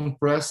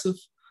decompressive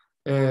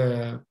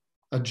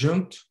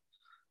adjunct,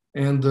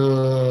 and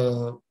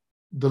the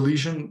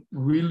lesion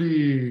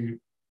really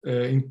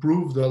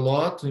improved a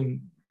lot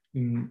in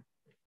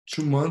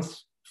 2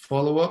 months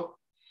follow-up.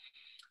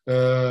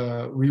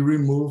 We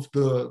removed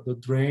the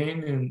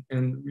drain,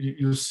 and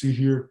you see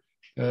here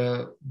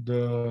the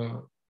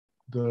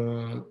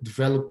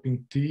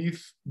developing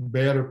teeth,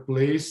 better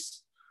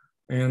placed,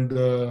 and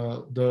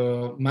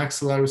the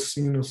maxillary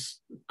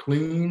sinus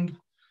cleaned,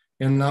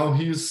 and now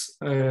he's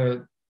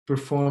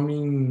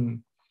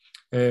performing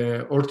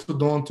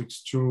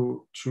orthodontics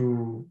to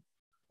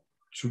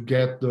to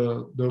get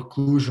the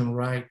occlusion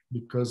right,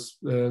 because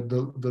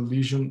the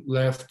lesion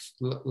left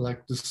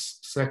like this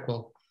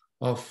sequel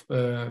of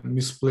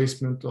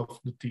misplacement of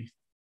the teeth.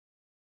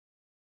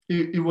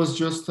 It was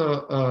just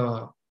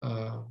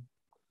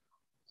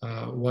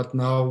what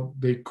now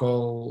they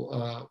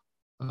call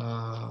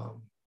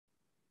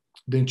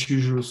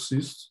dentigerous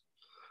cyst.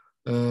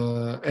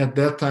 At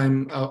that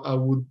time, I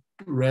would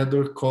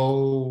rather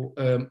call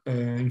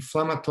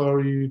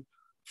inflammatory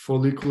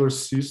follicular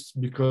cyst,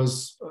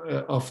 because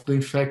of the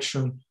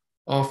infection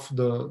of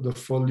the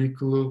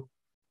follicle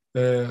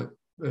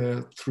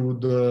through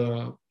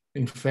the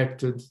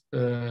infected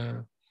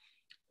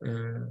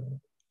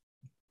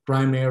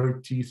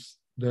primary teeth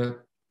that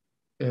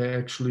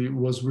actually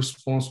was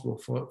responsible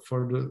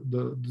for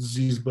the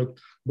disease.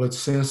 But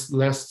since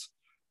last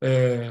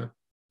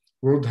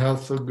World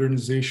Health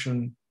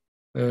Organization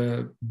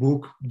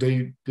book,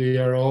 they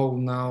are all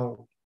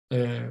now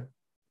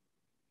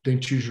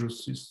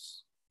dentigerous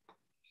cysts.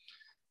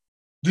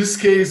 This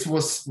case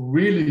was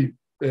really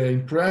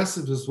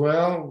impressive as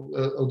well.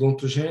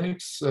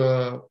 Odontogenics,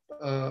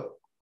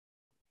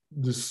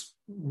 this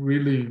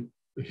really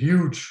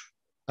huge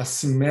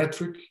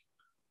asymmetric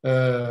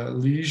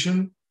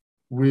lesion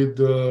with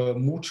a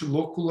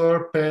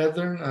multilocular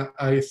pattern.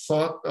 I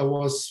thought I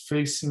was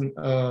facing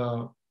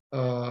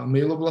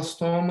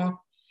ameloblastoma.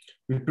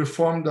 We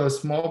performed a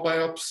small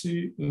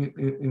biopsy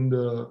in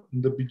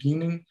the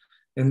beginning,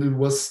 and it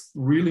was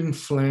really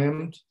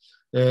inflamed.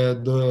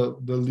 The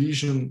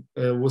lesion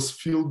was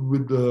filled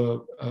with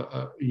the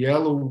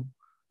yellow,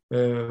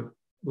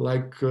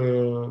 like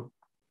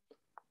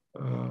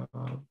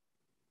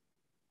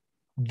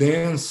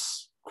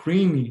dense,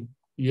 creamy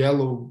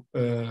yellow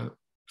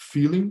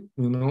feeling,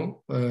 you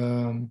know,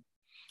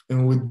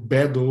 and with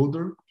bad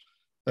odor.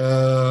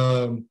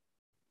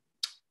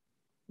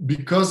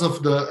 Because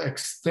of the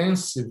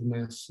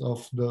extensiveness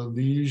of the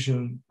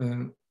lesion,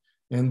 and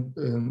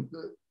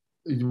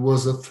it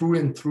was a through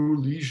and through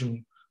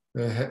lesion,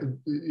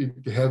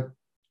 it had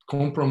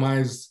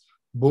compromised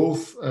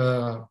both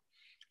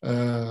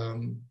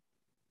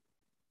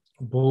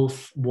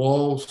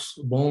walls,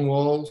 bone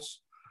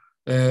walls,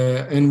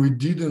 and we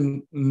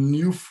didn't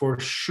knew for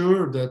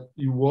sure that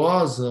it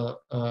was a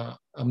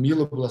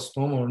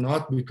ameloblastoma or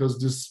not, because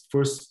this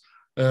first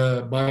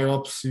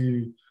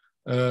biopsy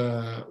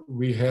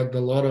we had a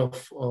lot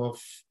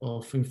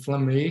of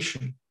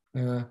inflammation.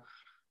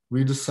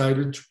 We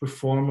decided to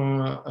perform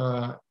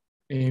a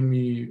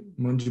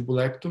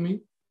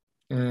hemimandibulectomy,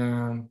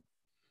 and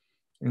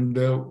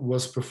that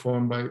was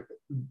performed by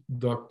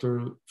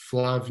Dr.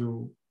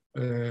 Flavio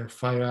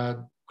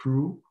Fayad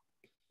crew.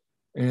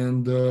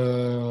 And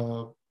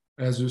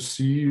as you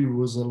see, it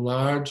was a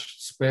large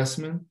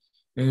specimen,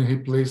 and he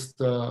placed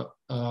a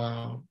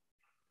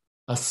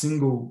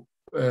single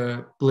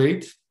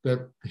plate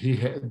that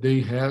they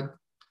had.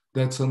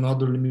 That's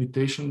another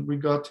limitation we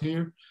got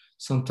here.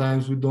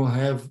 Sometimes we don't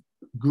have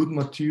good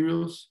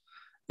materials.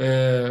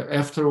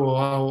 After a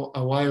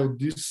while,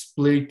 this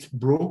plate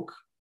broke,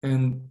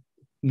 and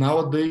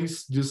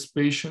nowadays this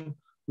patient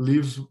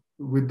lives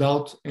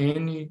without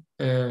any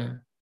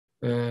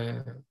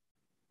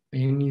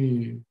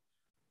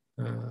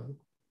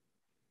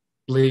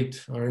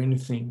plate or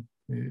anything,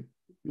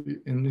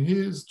 and he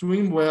is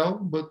doing well,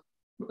 but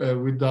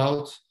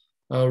without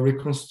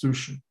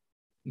reconstruction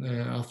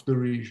of the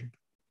region.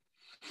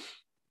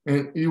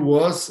 And it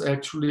was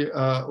actually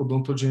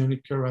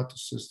odontogenic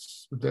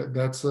keratocysts.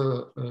 That's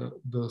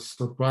the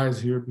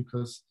surprise here,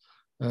 because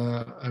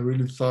I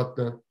really thought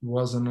that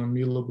was an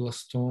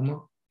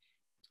ameloblastoma.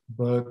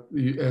 But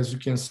as you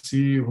can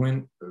see,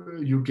 when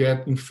you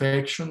get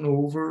infection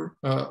over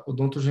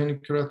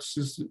odontogenic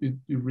keratocysts, it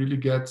really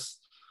gets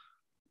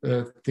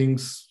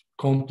things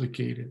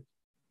complicated.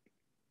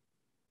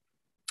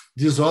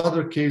 This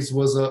other case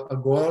was a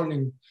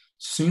Gorlin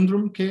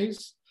syndrome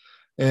case,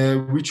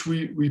 which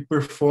we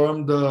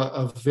performed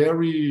a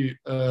very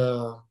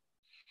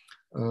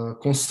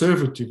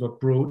conservative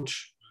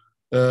approach.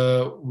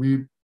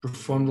 We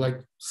performed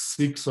like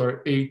 6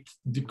 or 8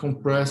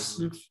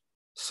 decompressive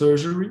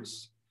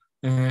surgeries.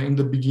 In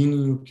the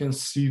beginning, you can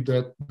see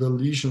that the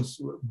lesions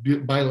were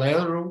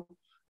bilateral.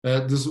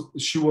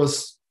 She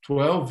was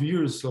 12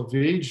 years of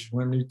age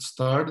when it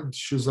started.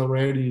 She's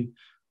already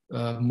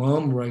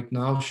mom right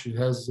now. She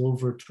has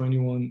over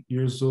 21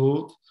 years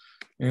old.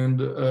 And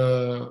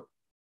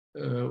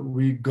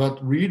we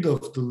got rid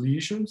of the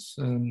lesions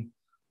and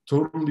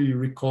totally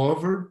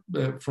recovered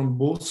from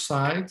both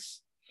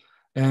sides.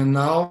 And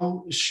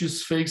now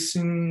she's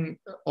facing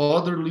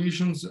other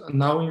lesions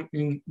now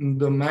in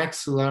the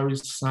maxillary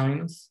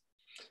sinus,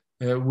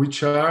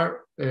 which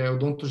are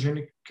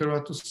odontogenic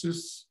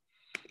keratocysts.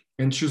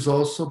 And she's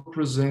also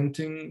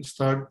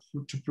started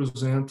to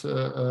present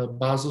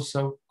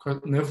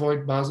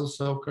nevoid basal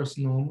cell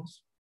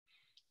carcinomas,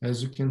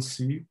 as you can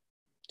see.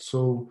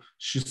 So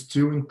she's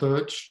still in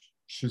touch.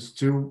 She's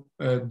still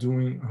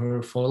doing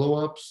her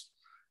follow-ups,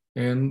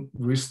 and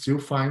we're still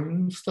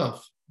finding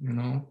stuff, you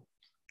know.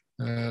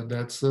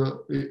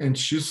 And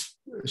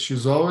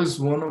she's always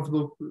one of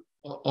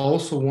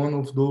also one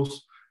of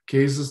those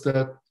cases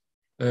that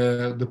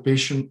the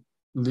patient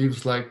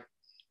lives like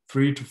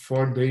 3 to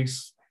 4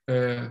 days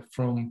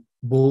from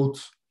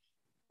boat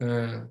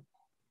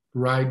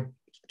ride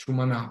to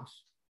Manaus.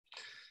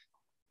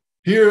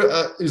 Here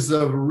is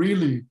a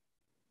really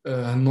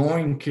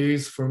annoying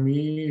case for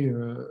me.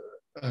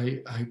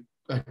 I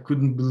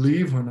couldn't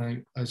believe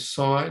when I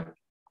saw it.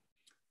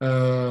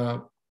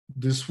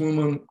 This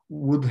woman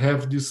would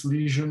have this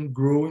lesion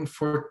growing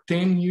for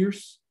 10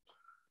 years,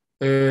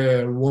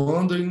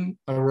 wandering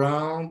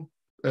around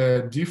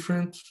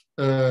different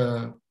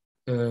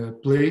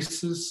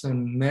places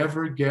and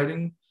never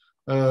getting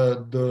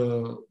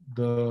the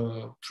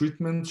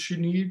treatment she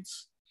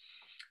needs.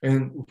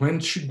 And when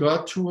she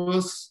got to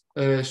us,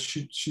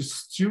 she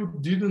still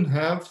didn't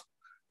have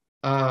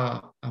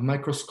a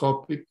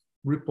microscopic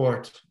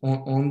report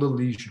on the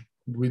lesion,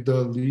 with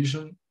the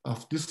lesion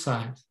of this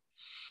size.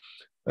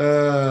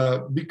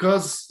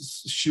 Because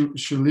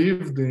she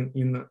lived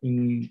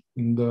in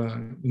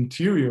the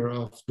interior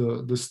of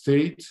the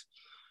state,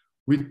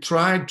 we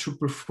tried to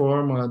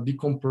perform a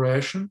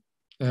decompression,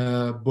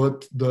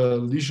 but the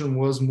lesion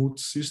was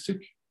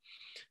multicystic,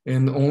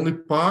 and only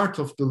part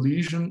of the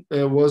lesion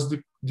was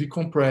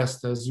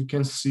decompressed, as you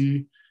can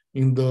see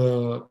in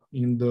the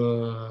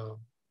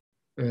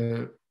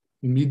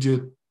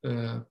immediate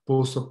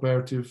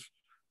post-operative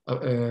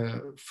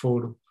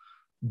photo.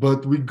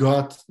 But we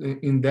got,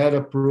 in that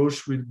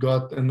approach, we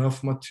got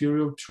enough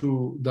material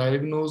to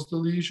diagnose the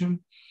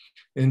lesion,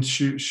 and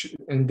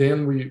and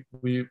then we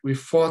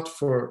fought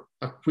for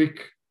a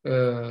quick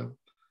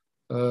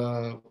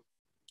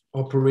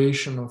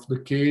operation of the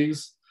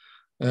case.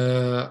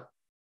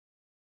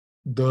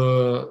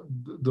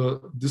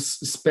 This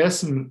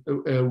specimen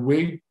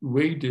weighed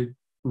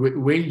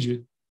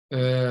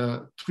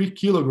 3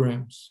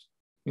 kilograms.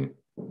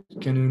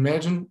 Can you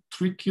imagine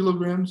 3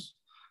 kilograms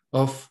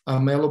of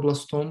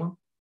ameloblastoma?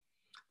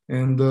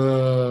 And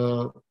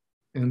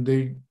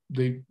they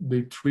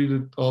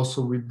treated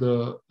also with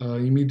the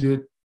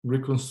immediate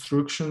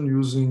reconstruction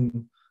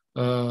using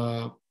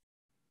a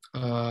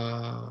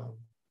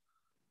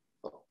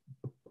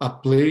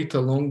plate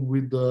along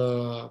with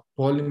the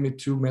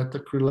polymethyl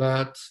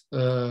methacrylate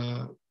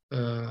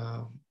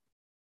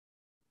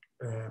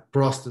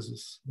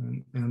prosthesis,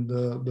 and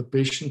the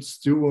patient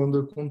still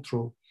under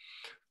control.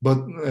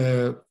 But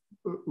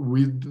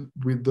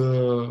with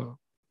the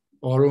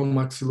oral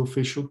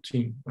maxillofacial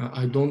team,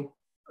 I don't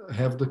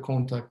have the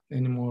contact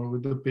anymore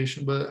with the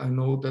patient, but I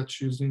know that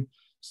she's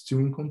still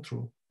in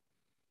control.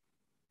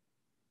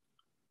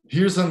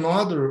 Here's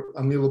another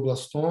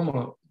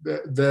ameloblastoma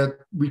that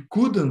we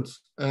couldn't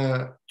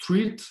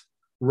treat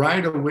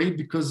right away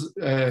because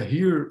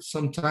here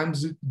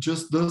sometimes it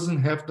just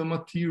doesn't have the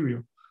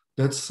material.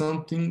 That's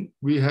something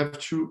we have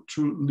to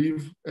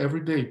live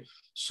every day.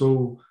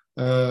 So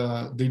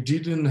they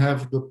didn't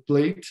have the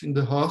plate in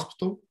the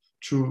hospital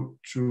to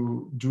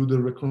do the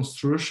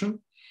reconstruction.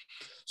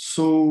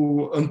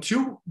 So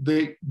until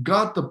they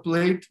got the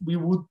plate, we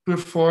would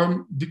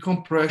perform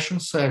decompression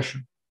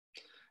session.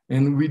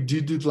 And we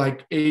did it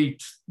like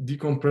 8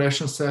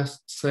 decompression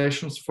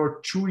sessions for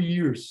 2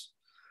 years.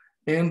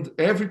 And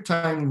every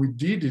time we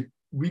did it,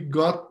 we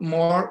got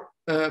more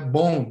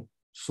bone.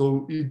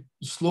 So it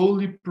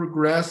slowly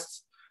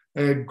progressed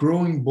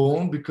growing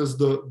bone because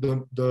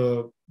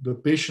the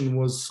patient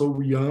was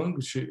so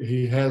young.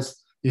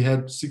 He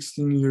had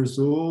 16 years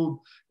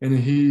old, and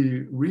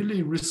he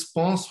really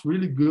responds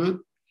really good.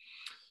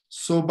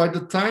 So by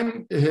the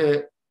time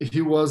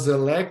he was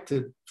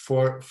elected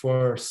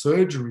for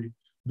surgery,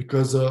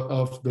 because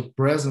of the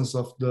presence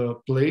of the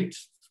plate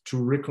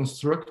to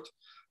reconstruct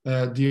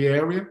the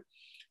area,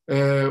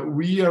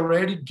 we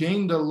already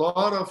gained a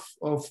lot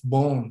of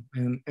bone,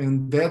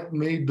 and that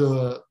made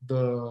the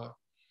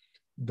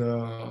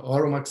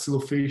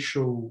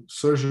oromaxillofacial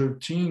surgery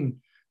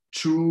team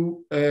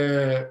to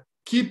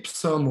keep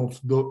some of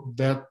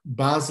that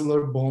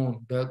basilar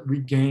bone that we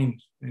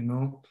gained, you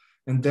know,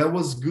 and that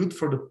was good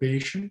for the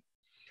patient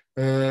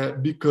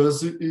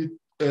because it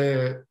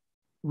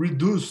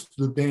reduced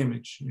the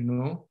damage, you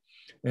know.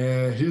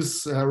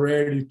 He's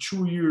already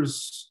 2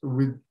 years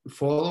with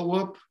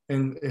follow-up,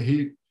 and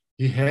he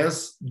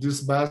has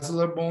this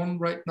basilar bone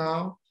right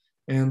now,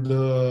 and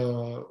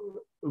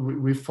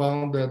we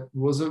found that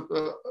was a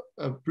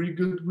pretty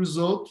good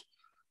result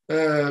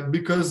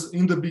because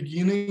in the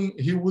beginning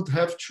he would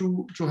have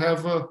to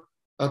have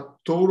a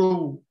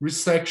total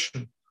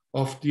resection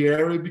of the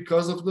area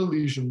because of the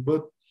lesion,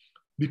 but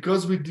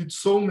because we did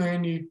so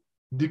many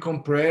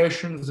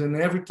decompressions, and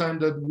every time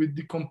that we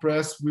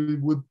decompress, we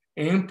would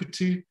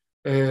empty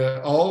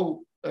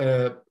all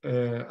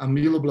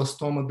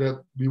ameloblastoma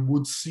that we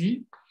would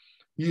see.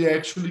 He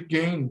actually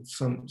gained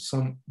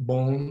some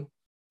bone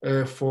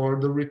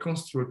for the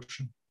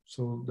reconstruction.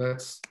 So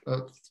that's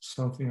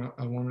something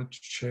I wanted to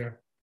share.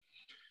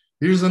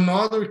 Here's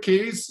another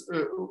case.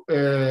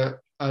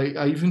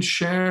 I even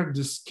shared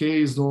this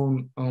case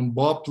on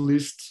BOP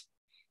list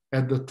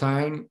at the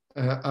time.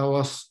 I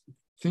was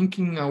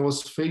thinking I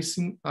was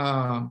facing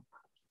a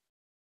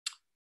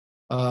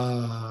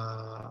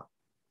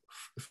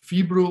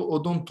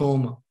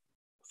fibrodontoma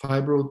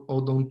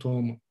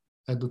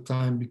at the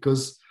time,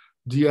 because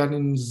the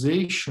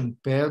alinization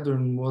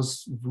pattern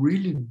was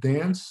really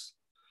dense,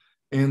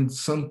 and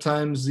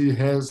sometimes it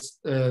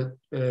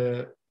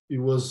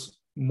was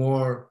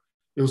more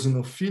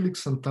eosinophilic,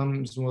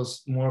 sometimes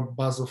was more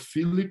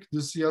basophilic,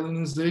 this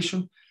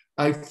alinization.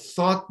 I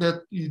thought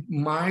that it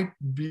might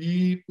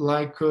be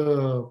like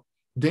a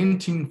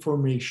dentin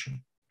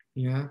formation,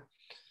 yeah.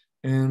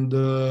 And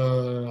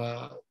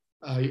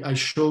I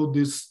showed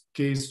this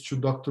case to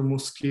Dr.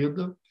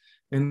 Mosqueda,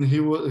 and he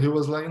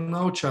was like,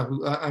 no,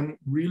 Thiago, I'm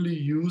really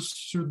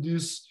used to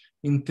this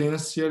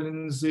intense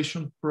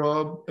alinization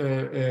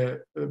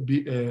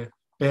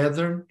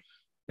pattern.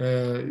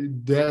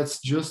 That's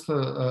just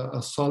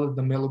a solid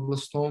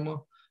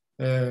ameloblastoma.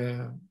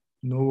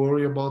 No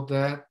worry about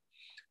that.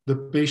 The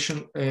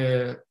patient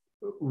the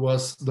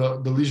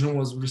lesion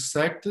was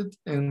resected,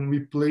 and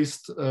we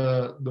placed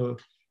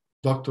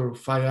Dr.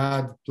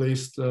 Fayad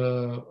placed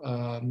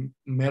a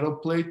metal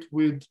plate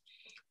with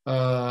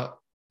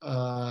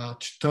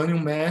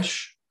titanium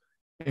mesh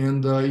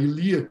and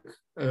iliac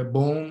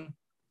bone,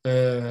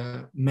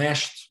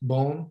 meshed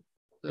bone,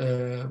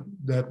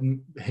 that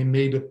he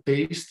made a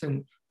paste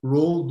and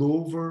rolled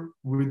over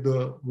with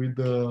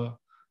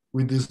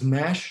this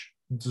mesh,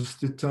 this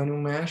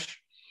titanium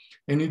mesh,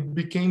 and it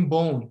became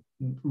bone,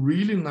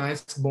 really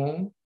nice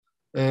bone,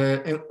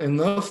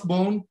 enough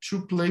bone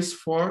to place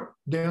for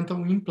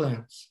dental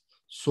implants.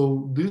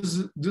 So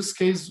this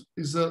case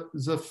is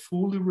a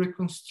fully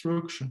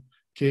reconstruction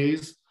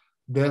case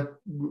that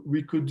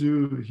we could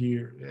do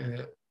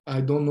here.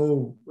 I don't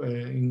know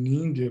in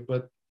India,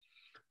 but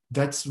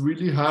that's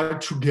really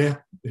hard to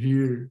get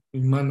here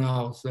in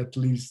Manaus, at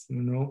least,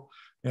 you know.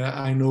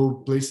 I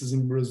know places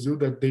in Brazil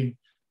that they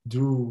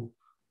do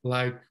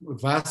like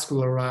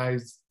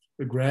vascularized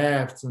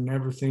grafts and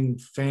everything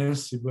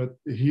fancy, but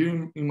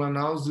here in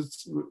Manaus,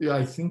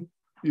 I think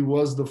it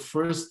was the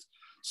first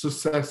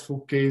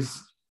successful case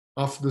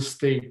of the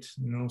state,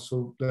 you know,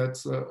 so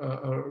that's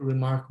a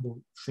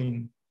remarkable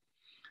thing.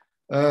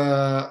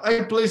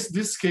 I placed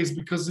this case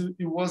because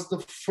it was the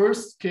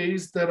first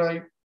case that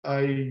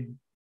I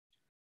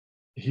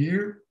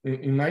here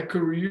in my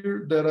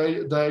career that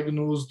I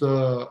diagnosed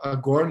a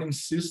Gorlin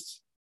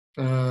cyst.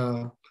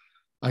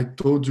 I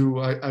told you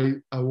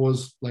I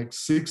was like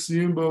 6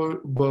 years in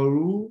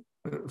Bauru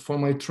for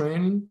my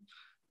training.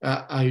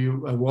 I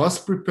was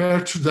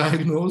prepared to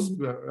diagnose.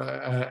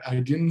 I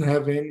didn't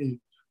have any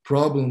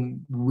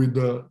problem with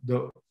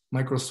the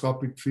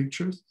microscopic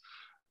features,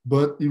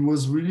 but it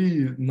was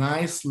really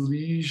nice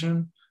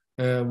lesion,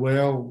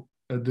 well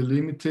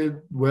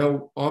delimited,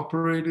 well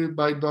operated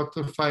by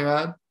Dr.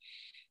 Fayad,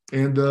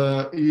 and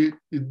it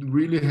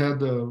really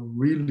had a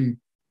really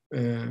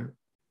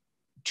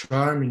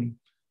charming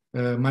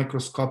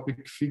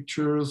microscopic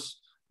features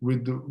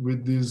with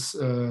these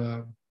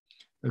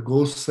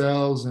ghost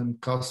cells and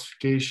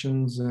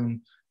calcifications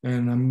and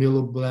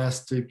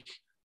ameloblastic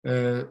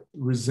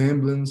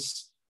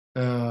resemblance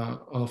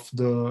of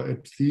the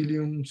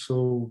epithelium.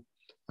 So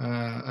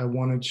I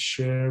wanted to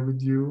share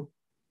with you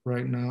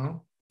right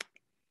now.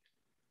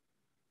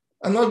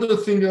 Another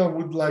thing I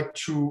would like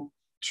to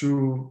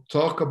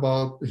talk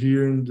about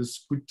here in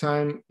this quick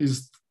time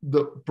is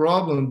the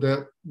problem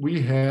that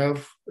we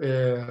have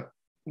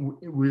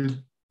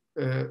with,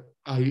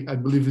 I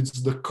believe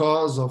it's the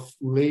cause of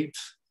late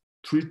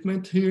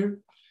treatment here,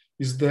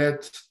 is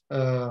that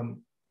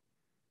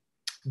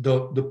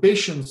the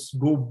patients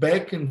go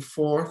back and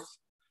forth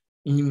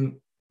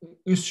in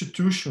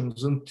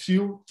institutions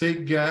until they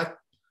get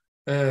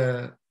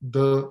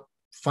the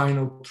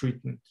final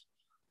treatment.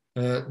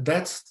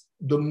 That's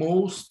the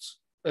most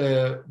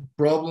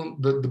problem,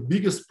 the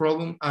biggest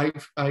problem I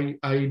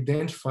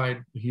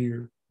identified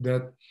here,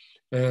 that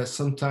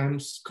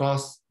sometimes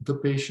cost the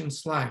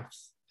patient's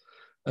lives.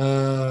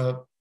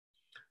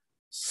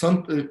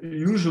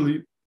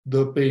 Usually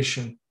the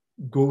patient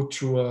go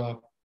to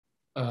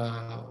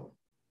a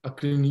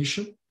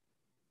clinician.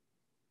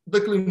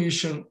 The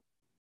clinician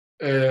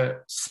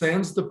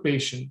sends the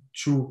patient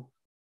to,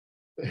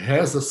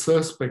 has a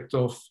suspect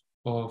of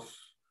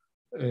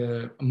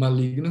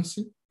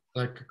malignancy,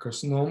 like a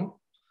carcinoma.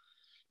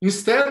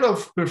 Instead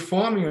of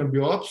performing a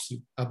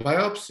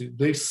biopsy,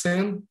 they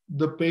send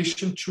the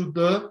patient to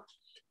the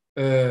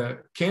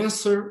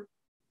cancer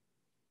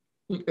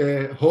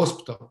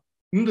hospital.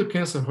 In the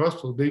cancer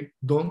hospital, they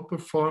don't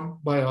perform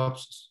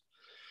biopsies.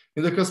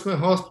 In the cancer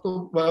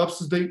hospital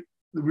biopsies, they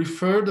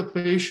refer the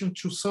patient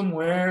to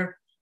somewhere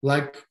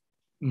like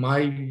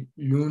my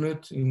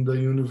unit in the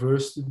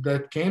university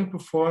that can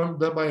perform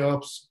the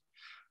biopsy.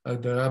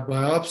 The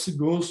biopsy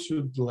goes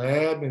to the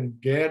lab and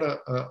get a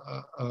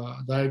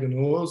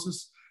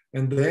diagnosis,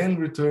 and then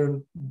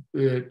return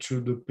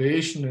to the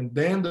patient, and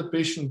then the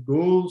patient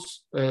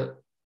goes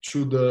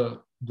to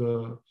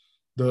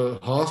the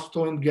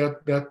hospital and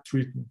get that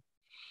treatment.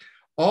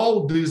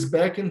 All this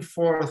back and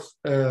forth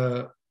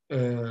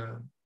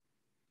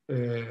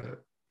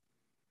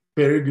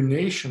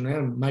peregrination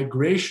and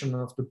migration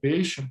of the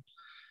patient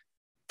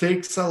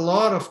takes a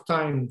lot of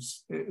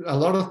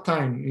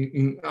time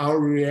in our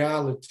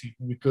reality,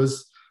 because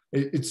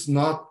it's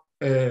not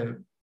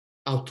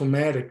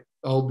automatic.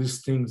 All these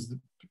things, the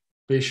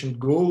patient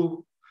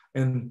go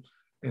and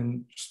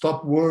stop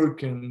work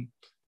and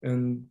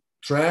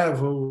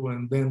travel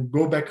and then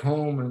go back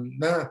home, and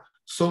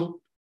so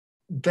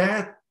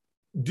that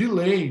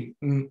delay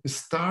in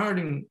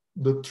starting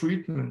the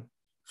treatment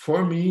for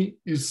me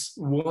is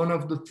one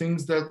of the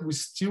things that we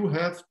still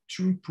have to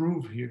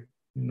improve here,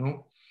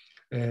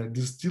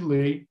 this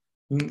delay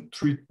in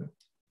treatment.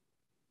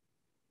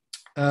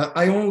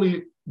 I only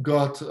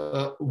got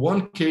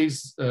one case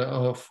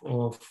of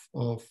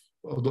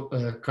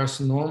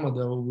carcinoma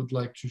that I would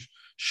like to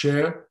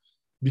share,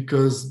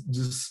 because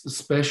this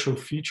special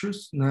features.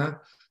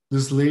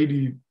 This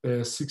lady,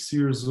 6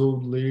 years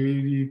old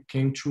lady,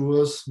 came to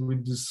us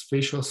with this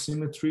facial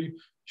asymmetry,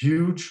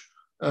 huge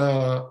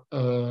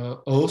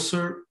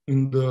ulcer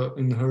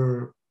in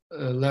her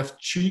left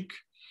cheek,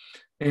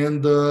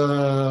 and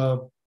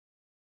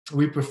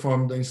we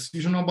performed the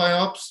incisional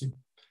biopsy,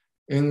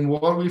 and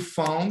what we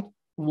found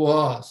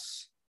was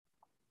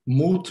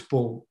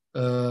multiple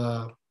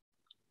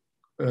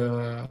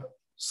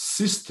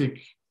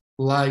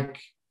cystic-like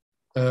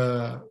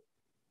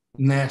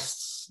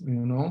nests,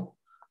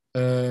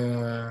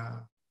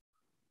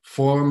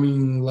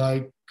 forming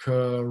like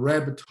a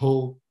rabbit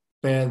hole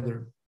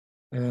pattern,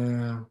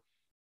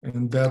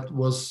 and that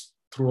was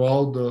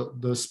throughout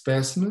the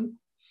specimen.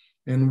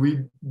 And we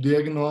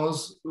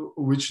diagnosed,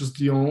 which is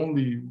the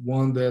only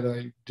one that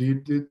I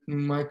did it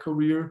in my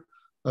career,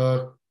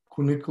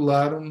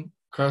 cuniculatum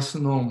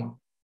carcinoma.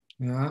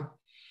 Yeah,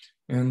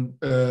 and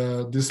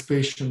this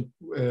patient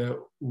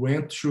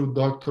went to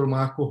Dr.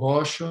 Marco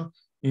Rocha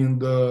in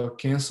the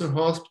cancer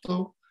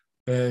hospital.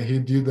 He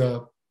did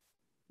a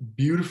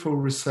beautiful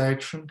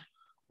resection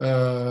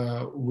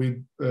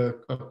with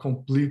a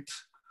complete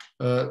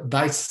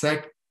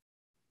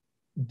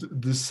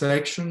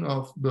dissection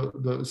of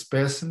the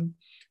specimen,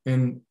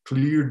 and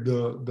cleared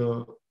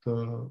the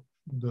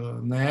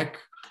neck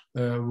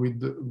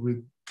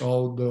with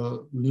all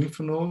the lymph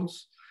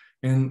nodes.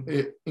 And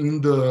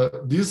in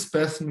this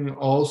specimen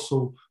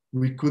also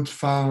we could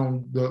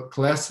find the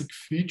classic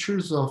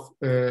features of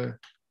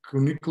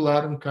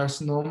cuniculatum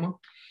carcinoma,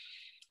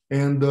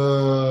 and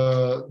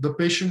the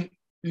patient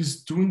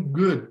is doing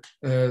good.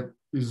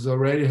 Is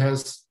already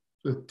has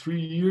 3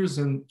 years,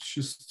 and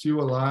she's still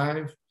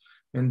alive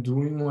and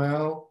doing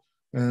well.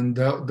 And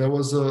that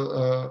was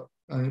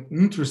an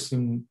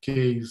interesting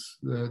case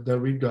that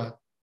we got.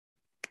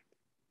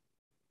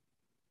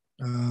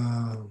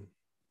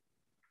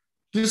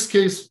 This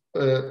case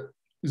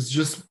is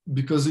just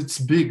because it's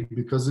big,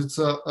 because it's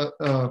a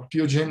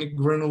pyogenic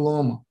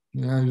granuloma.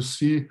 Yeah, you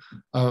see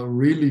a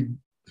really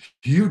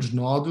huge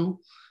nodule.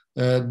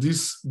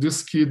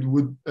 This kid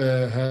would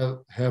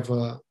have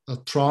a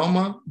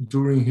trauma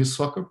during his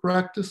soccer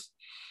practice.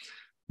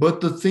 But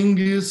the thing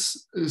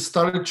is, it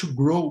started to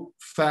grow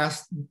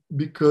fast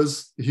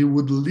because he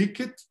would lick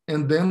it,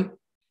 and then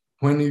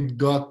when it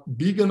got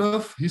big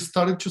enough, he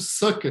started to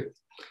suck it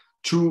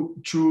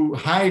to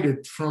hide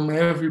it from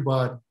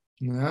everybody.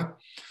 Yeah,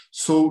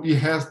 so he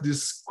has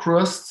this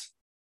crust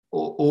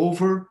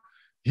over.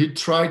 He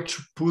tried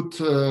to put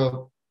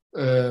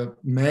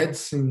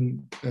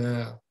medicine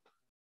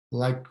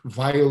like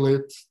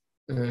violet,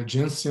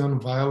 gentian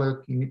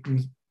violet,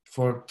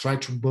 for try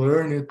to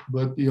burn it,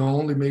 but it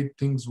only made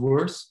things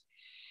worse.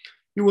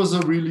 It was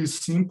a really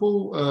simple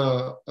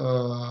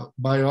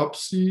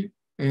biopsy,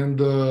 and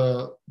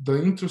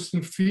the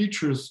interesting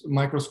features,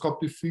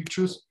 microscopic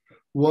features,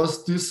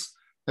 was this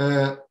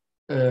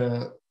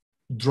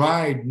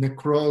dried,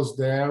 necrosed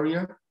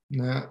area,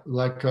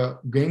 like a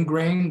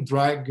gangrene,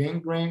 dry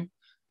gangrene,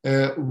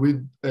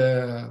 with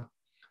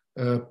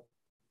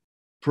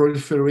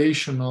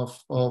proliferation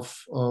of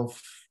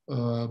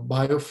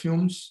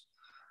biofilms.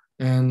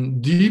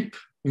 And deep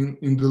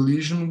in the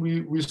lesion,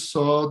 we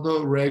saw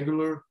the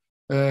regular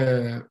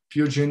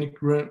pyogenic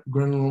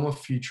granuloma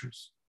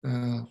features.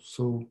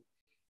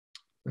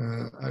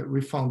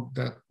 We found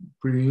that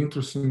pretty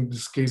interesting.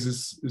 This case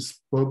is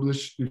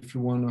published if you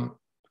want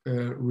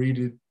to read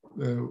it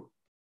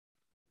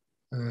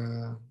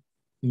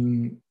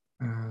in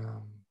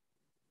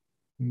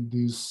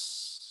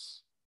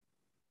this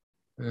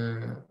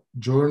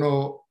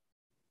Journal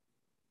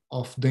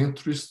of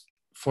Dentistry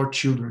for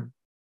Children.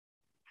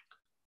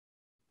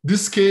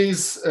 This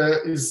case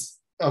is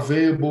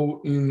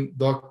available in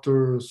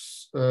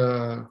Drs.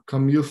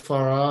 Camille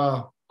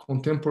Farah,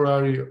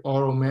 Contemporary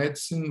Oral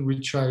Medicine,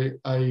 which I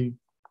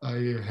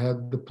had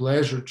the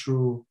pleasure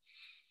to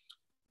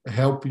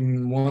help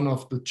in one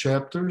of the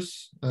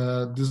chapters.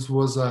 This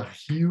was a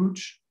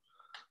huge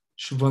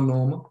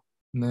schwannoma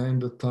in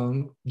the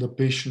tongue. The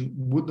patient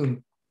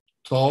wouldn't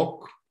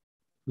talk.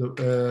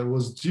 It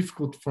was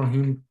difficult for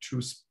him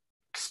to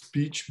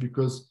speak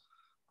because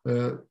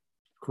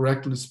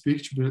correctly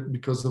speech,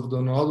 because of the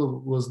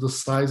nodule was the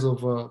size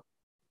of a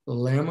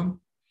lemon,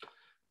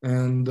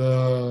 and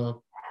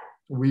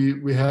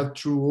we had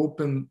to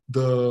open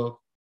the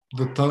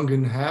tongue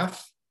in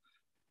half,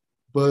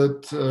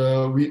 but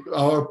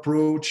our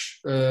approach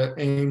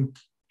aimed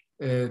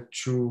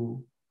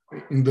to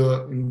in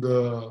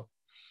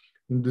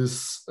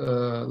this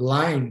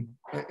line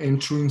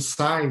and to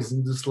incise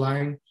in this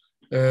line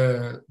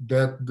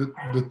that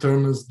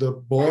determines the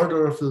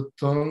border of the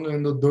tongue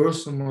and the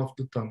dorsum of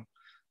the tongue.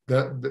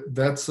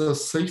 That's a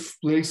safe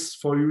place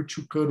for you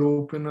to cut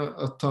open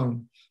a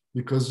tongue,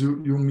 because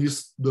you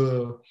miss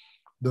the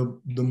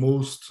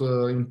most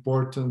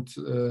important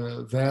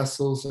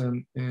vessels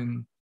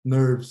and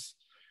nerves.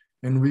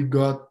 And we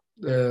got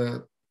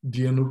the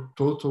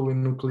total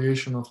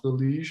enucleation of the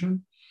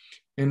lesion.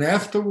 And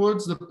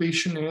afterwards, the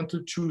patient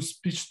entered to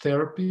speech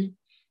therapy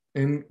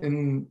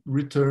and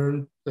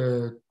returned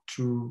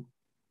to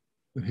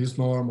his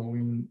normal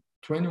in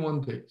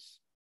 21 days.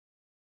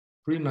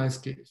 Pretty nice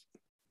case.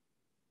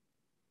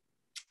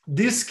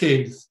 This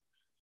case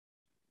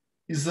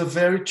is a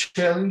very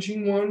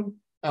challenging one.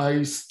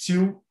 I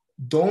still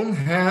don't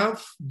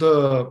have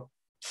the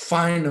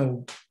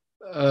final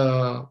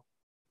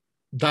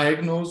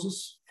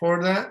diagnosis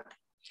for that.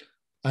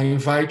 I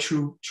invite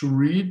you to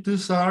read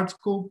this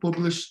article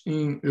published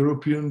in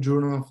European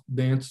Journal of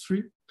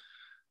Dentistry.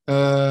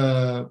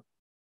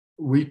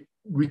 We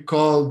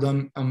call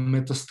them a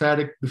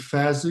metastatic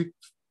biphasic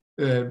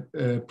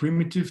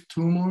primitive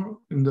tumor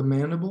in the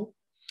mandible.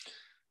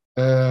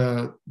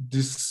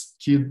 This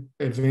kid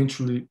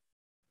eventually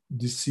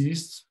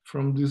deceased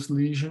from this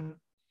lesion.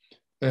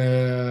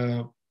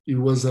 It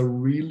was a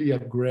really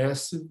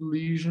aggressive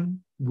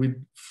lesion with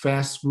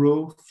fast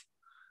growth,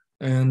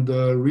 and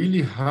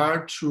really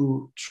hard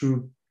to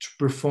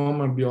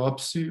perform a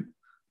biopsy.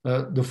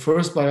 The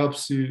first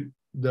biopsy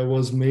that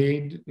was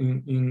made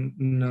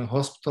in a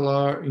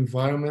hospital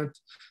environment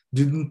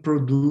didn't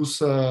produce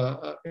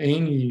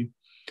any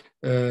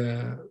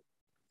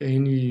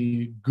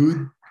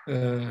good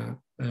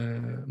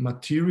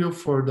material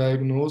for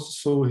diagnosis,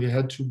 so he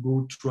had to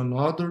go to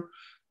another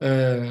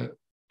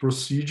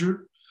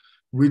procedure,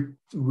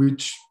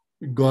 which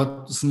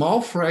got small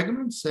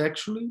fragments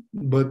actually,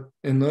 but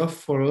enough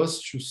for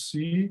us to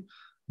see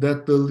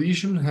that the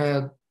lesion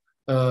had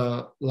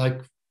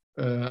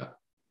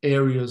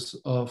areas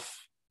of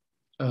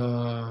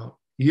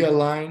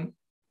hyaline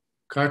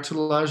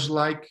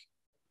cartilage-like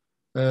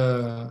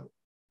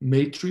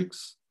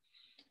matrix.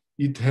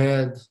 It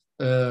had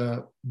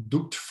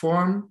duct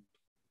form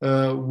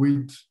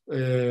with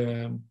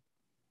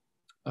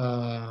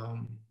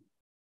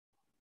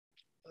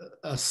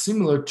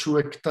similar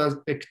to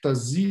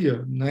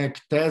ectasia,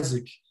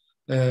 ectasic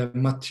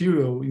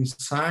material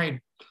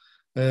inside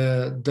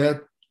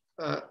that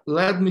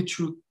led me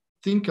to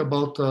think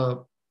about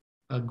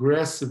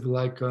aggressive,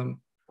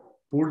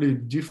 poorly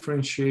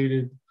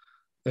differentiated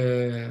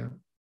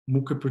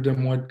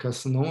mucoepidermoid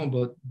carcinoma,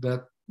 but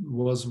that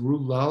was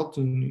ruled out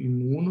in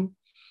immuno.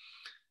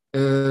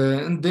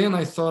 And then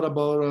I thought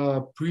about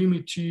a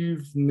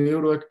primitive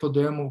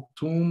neuroectodermal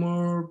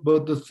tumor,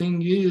 but the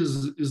thing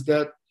is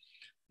that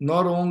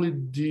not only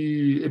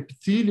the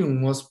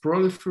epithelium was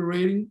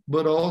proliferating,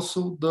 but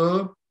also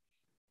the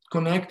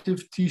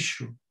connective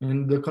tissue.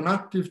 And the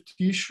connective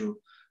tissue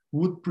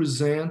would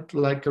present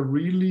like a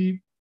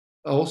really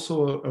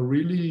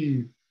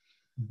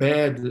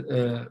bad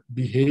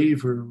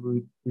behavior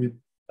with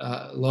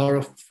a lot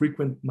of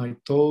frequent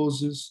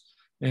mitosis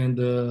and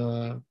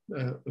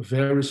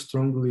very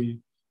strongly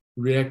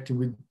reacting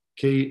with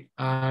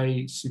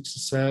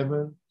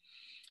Ki-67.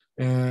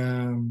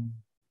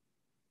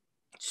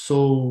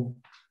 So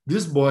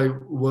this boy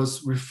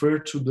was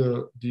referred to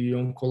the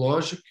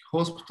oncologic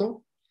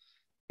hospital,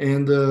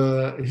 and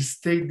he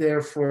stayed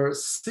there for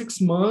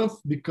 6 months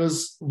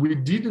because we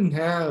didn't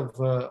have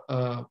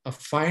a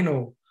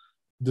final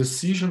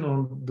decision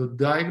on the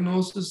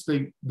diagnosis.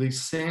 They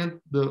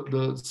sent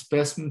the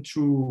specimen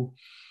to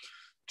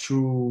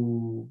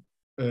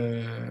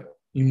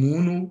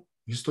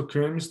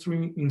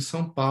immunohistochemistry in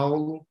São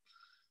Paulo.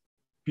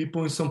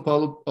 People in São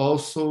Paulo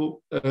also,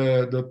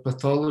 the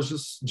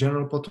pathologists,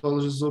 general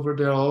pathologists over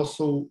there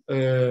also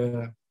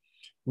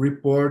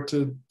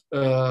reported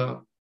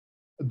the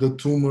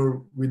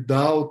tumor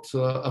without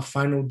a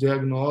final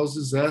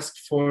diagnosis, asked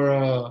for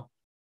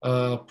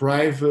a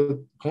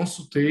private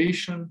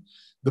consultation.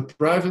 The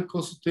private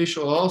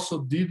consultation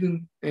also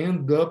didn't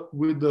end up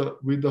with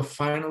a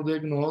final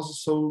diagnosis,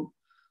 so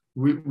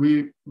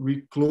we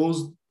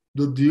closed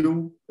the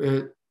deal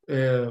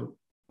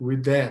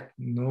with that,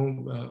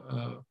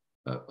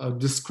 a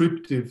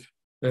descriptive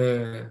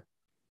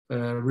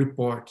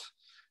report.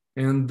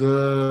 And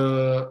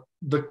the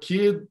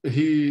kid,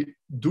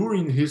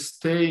 during his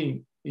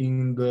stay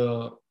in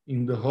the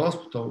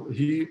hospital,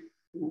 he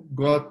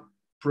got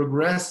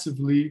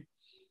progressively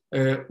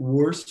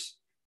worse,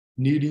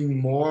 needing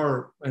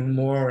more and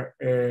more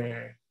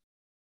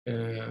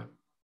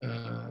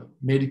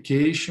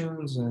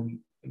medications and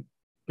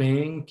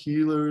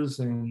painkillers,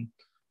 and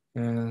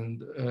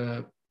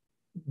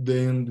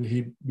then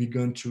he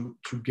began to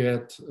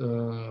get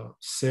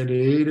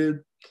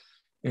sedated,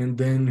 and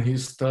then he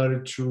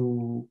started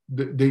to,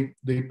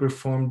 they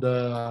performed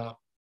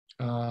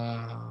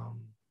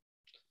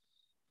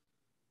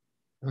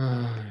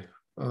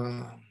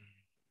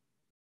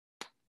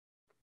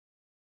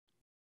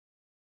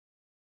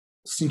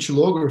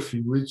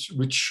Scintillography,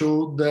 which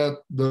showed that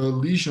the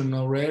lesion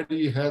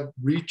already had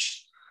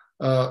reached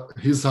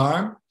his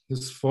arm,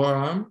 his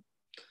forearm,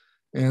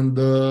 and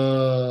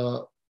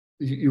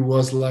it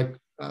was like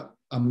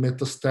a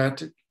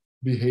metastatic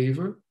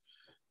behavior.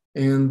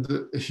 And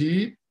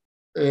he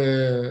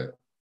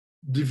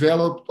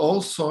developed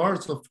all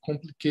sorts of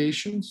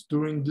complications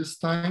during this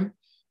time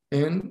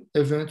and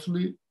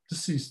eventually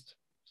deceased.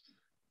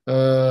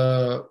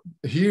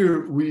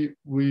 Here we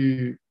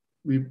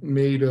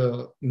made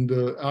in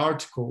the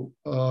article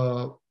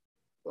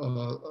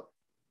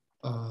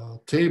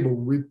table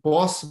with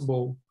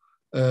possible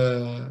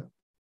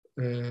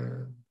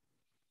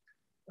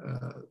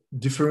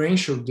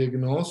differential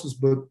diagnosis,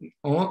 but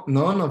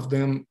none of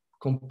them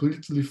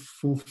completely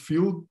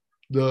fulfilled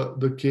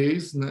the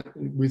case.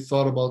 We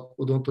thought about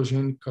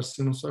odontogenic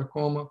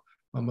carcinosarcoma,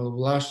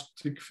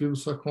 ameloblastic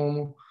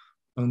fibrosarcoma,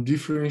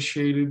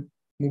 undifferentiated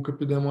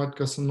mucoepidermoid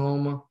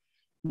carcinoma,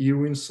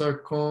 Ewing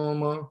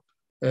sarcoma,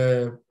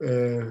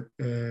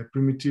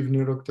 primitive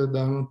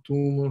neuroectodermal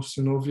tumor,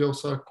 synovial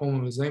sarcoma,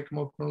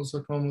 mesenchymal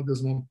chronosarcoma,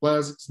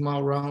 desmoplastic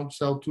small round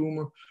cell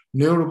tumor,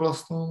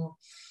 neuroblastoma.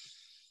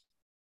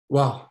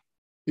 Wow,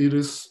 it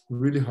is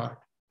really hard.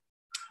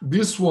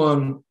 This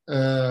one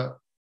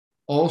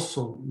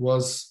also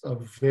was a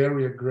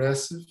very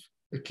aggressive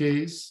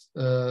case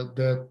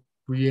that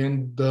we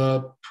end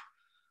up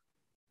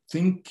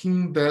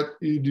thinking that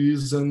it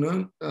is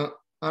an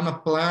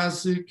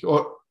anaplastic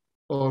or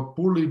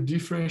poorly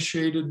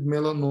differentiated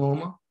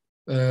melanoma.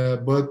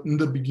 But in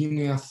the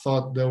beginning, I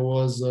thought there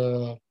was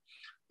a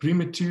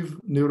primitive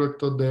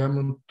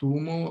neuroectodermal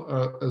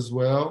tumor as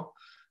well.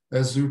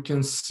 As you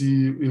can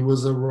see, it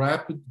was a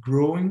rapid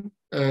growing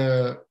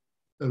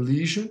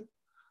lesion.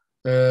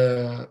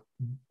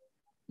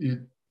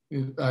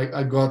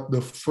 I got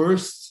the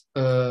first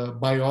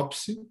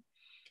biopsy,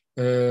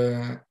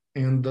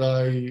 and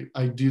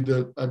I did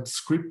a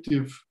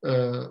descriptive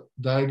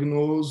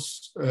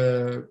diagnosis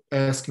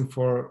asking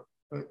for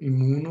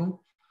immuno,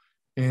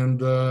 and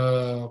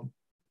the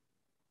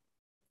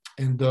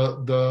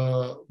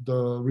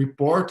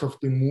report of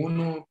the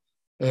immuno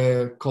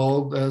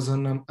called as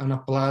an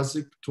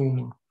anaplastic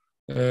tumor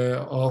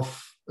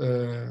of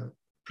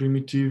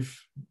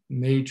primitive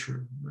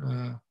nature,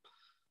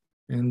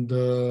 and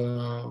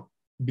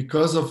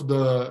because of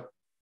the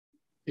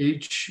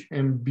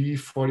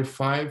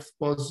HMB45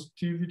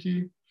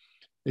 positivity,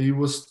 it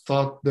was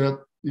thought that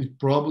it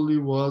probably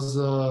was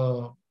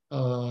a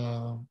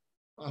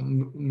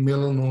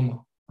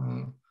melanoma,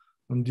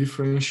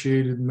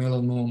 undifferentiated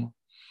melanoma.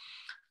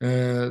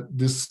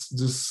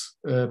 This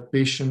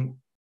patient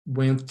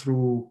went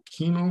through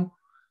chemo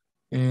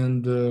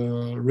and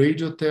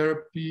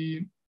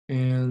radiotherapy,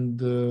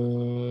 and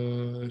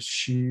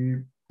she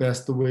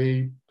passed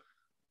away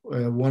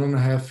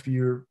 1.5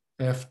 years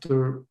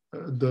after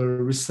the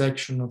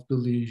resection of the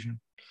lesion.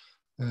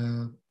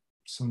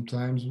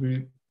 Sometimes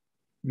we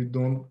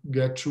don't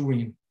get to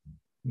win.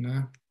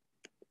 Né?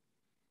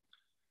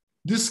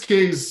 This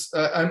case,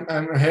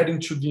 I'm heading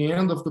to the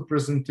end of the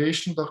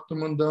presentation, Dr.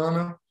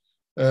 Mandana.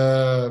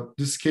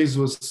 This case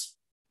was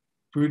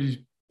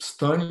pretty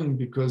stunning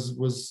because it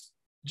was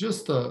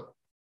just a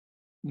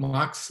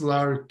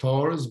maxillary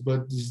torus,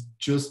 but it's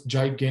just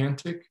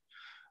gigantic.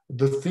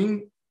 The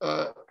thing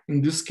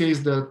in this case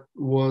that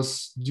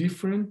was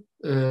different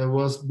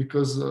was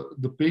because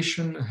the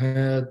patient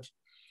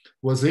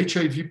was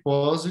HIV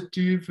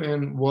positive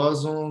and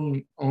was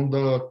on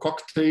the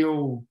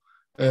cocktail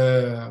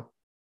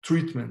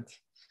treatment,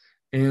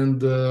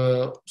 and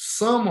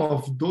some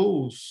of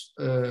those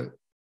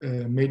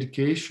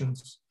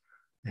medications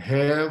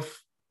have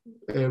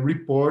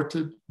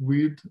reported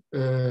with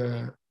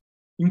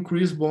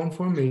increased bone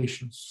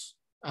formations.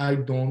 I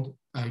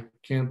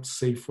can't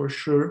say for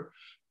sure,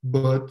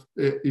 but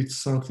it's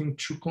something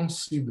to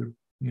consider,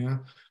 yeah,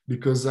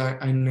 because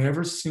I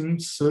never seen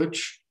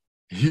such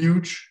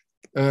huge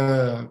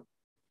torus,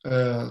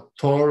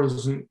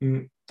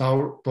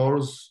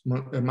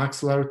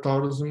 maxillary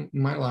torus in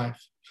my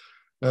life.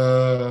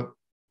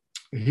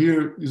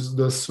 Here is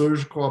the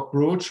surgical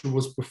approach. It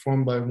was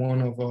performed by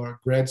one of our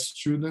grad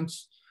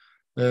students.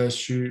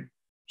 She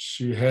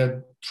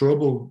had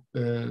trouble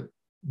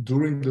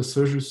during the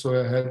surgery, so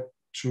I had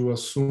to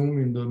assume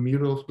in the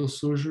middle of the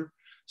surgery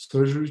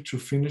to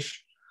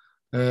finish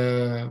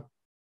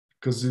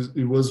because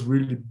it was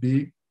really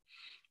big,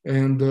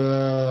 and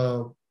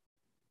the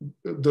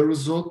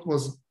result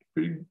was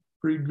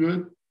pretty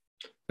good.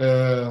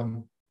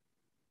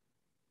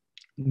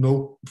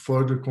 No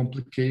further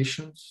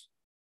complications.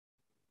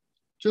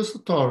 Just a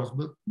torus,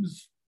 but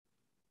it's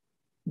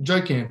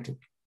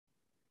gigantic.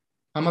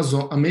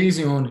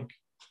 Amazingonic.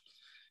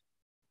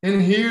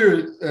 And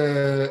here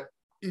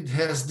it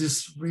has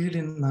this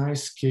really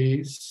nice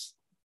case,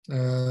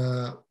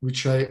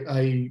 which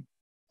I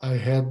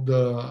had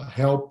the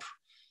help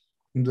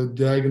in the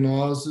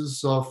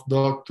diagnosis of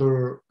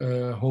Dr.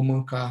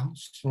 Roman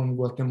Carlos from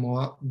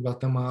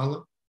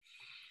Guatemala.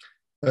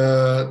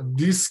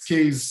 This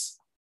case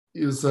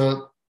is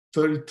a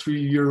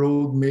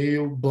 33-year-old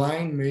male,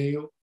 blind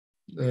male.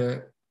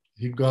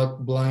 He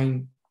got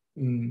blind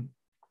in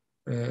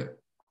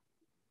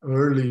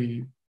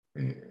early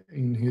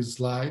in his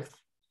life,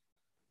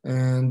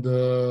 and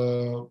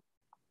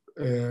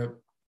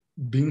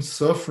been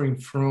suffering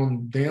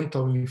from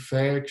dental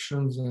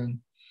infections, and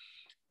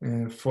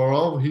for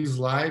all his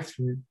life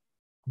he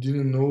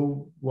didn't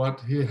know what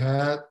he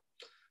had.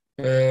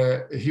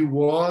 He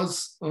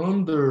was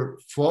under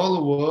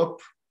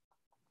follow-up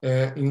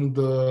in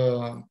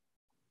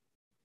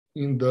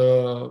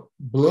the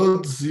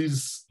blood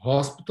disease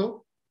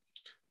hospital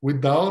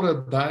without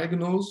a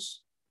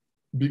diagnosis.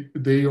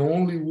 They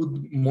only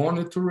would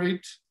monitor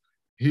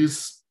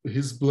his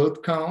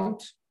blood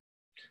count,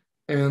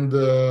 and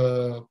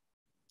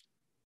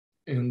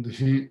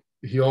he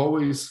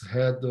always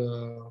had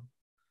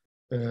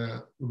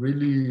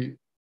really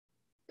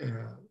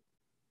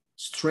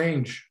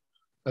strange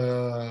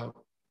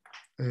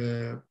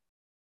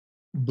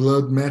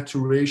blood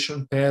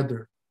maturation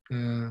pattern,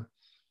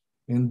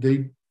 and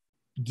they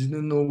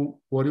didn't know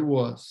what it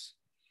was.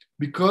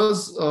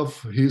 Because of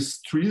his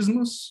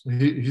trismus,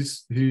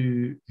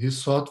 he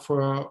sought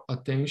for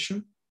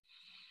attention.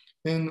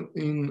 And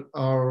in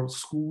our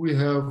school, we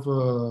have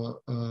a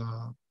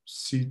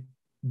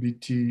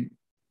CBT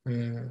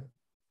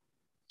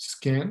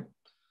scan.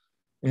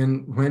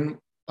 And when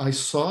I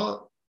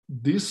saw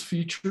this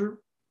feature,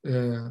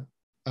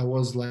 I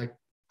was like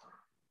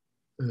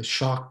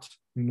shocked,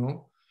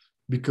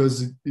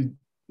 because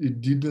it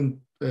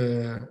didn't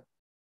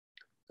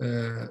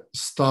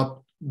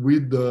stop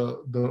with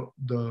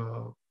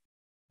the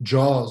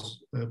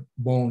jaws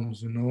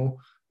bones.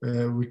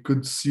 We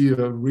could see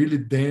a really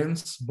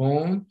dense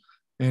bone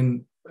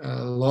and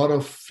a lot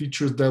of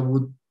features that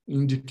would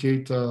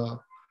indicate a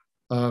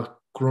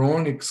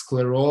chronic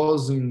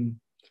sclerosing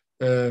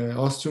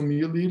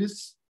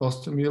osteomyelitis.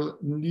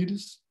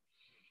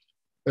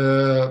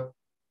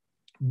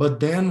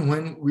 But then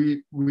when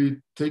we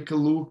take a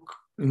look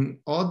in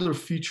other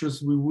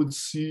features, we would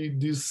see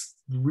this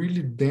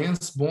really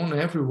dense bone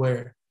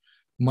everywhere,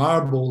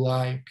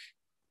 marble-like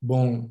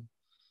bone.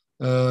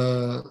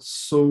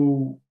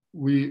 So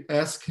we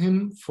asked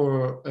him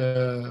for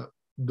the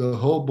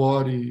whole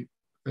body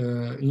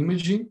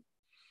imaging,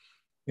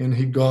 and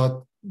he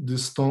got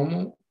this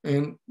tomo,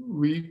 and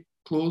we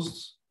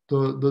closed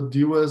the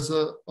deal as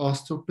a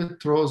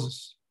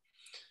osteopetrosis.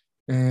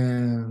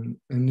 And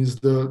is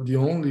the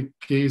only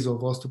case of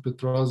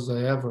osteopetrosis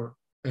I ever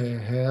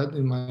had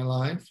in my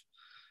life.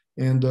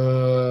 And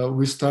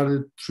we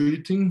started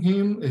treating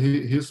him,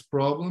 his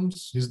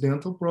problems, his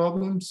dental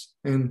problems,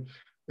 and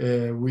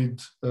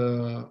with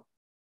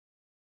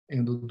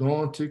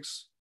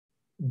endodontics,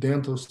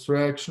 dental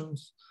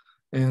extractions,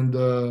 and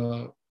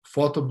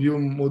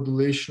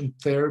photobiomodulation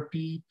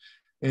therapy,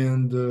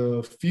 and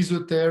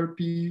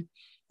physiotherapy.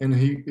 And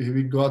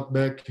we got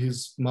back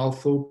his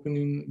mouth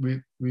opening.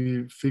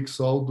 We fixed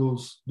all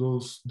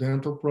those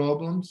dental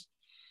problems,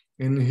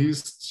 and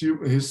he's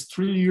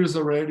 3 years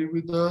already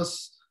with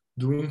us,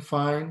 doing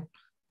fine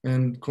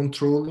and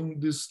controlling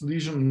this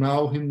lesion.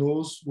 Now he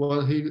knows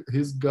what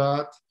he's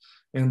got,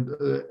 and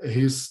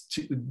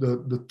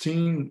the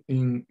team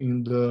in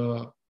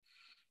the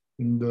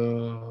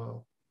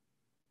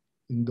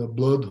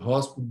blood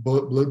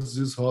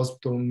disease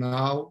hospital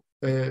now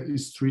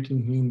is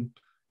treating him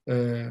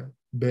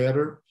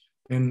better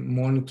and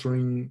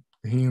monitoring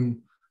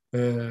him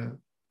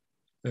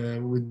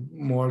with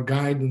more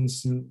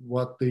guidance in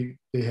what they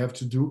have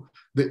to do.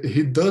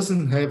 He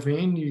doesn't have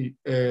any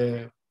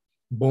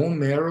bone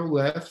marrow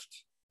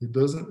left. He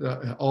doesn't.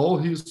 All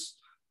his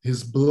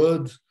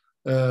blood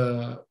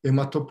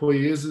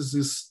hematopoiesis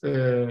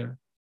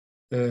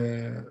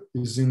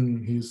is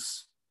in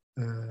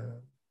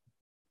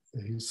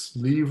his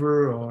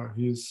liver or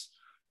his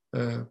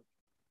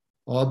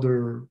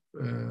other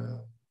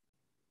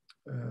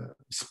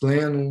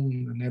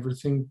splenum and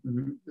everything.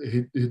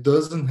 He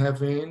doesn't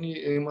have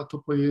any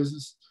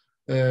hematopoiesis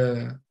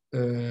in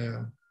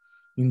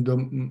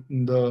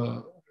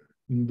the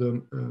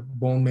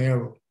bone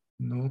marrow,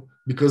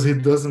 because he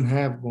doesn't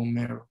have bone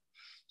marrow.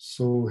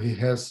 So he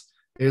has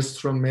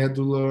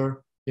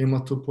extramedular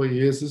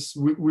hematopoiesis,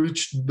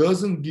 which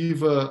doesn't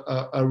give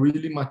a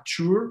really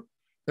mature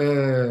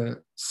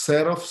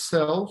set of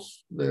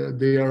cells.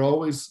 They are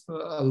always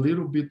a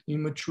little bit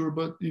immature,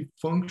 but it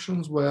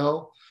functions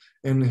well,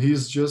 and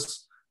he's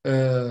just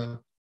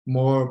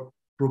more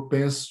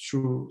propense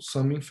to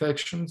some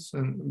infections,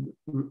 and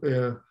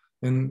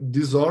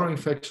these oral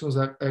infections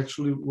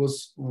actually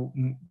was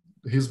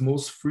his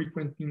most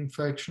frequent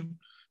infection,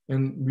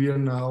 and we are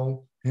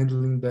now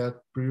handling that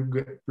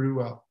pretty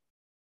well.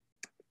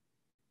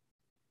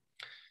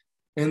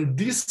 And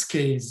this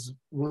case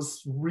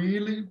was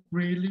really,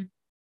 really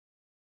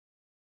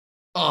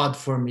odd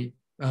for me.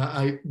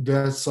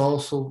 That's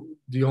also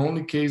the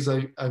only case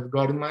I've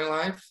got in my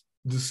life.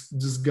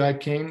 This guy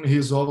came.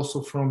 He's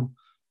also from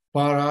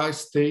Pará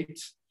State.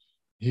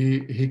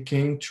 He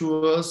came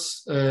to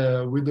us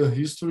with a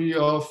history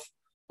of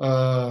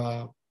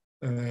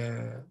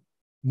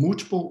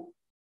multiple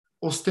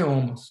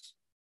osteomas.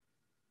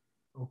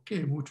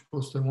 Okay,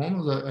 multiple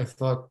osteomas. I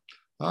thought,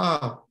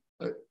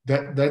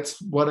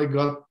 that's what I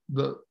got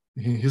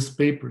his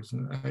papers.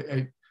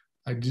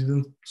 I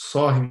didn't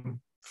saw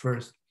him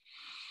first.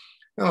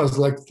 I was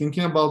like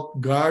thinking about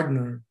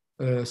Gardner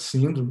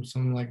syndrome,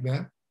 something like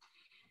that.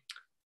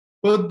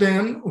 But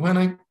then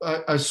when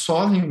I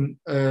saw him,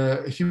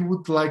 he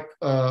would like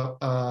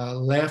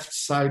left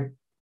side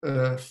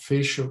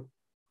facial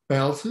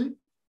palsy,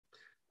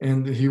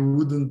 and he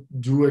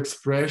wouldn't do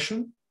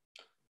expression.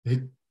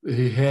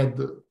 He had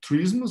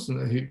trismus,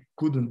 and he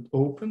couldn't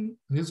open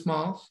his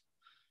mouth.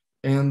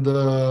 And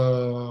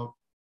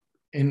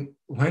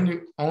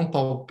when on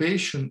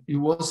palpation, it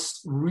was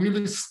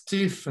really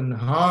stiff and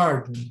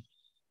hard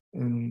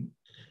and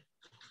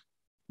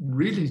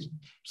really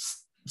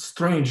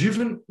strange.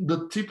 Even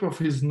the tip of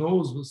his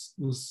nose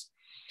was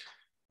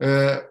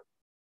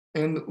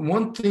and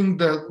one thing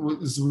that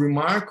was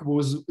remarkable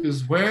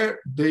is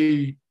where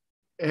they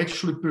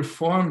actually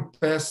performed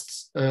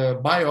tests,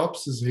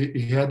 biopsies.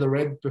 He had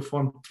already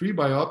performed 3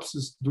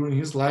 biopsies during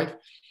his life.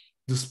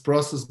 This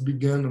process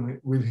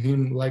began with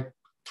him like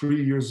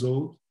 3 years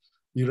old.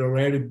 It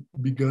already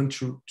began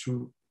to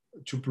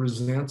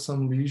present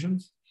some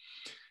lesions.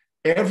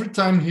 Every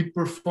time he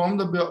performed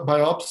a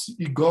biopsy,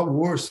 it got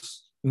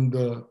worse in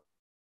the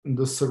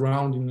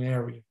surrounding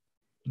area.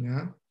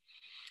 Yeah.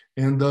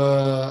 And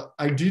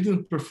I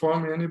didn't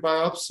perform any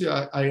biopsy.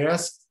 I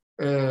asked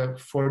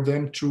for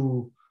them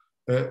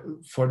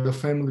for the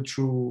family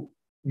to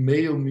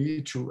mail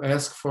me to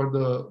ask for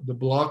the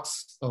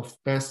blocks of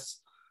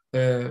past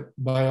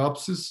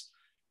biopsies.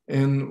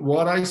 And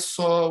what I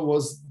saw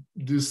was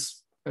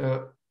this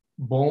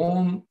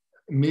bone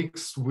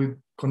mixed with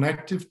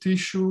connective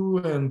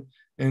tissue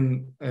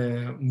and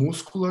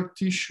muscular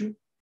tissue.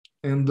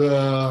 And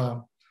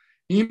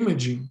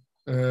imaging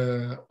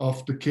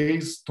of the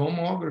case,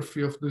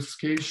 tomography of this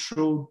case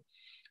showed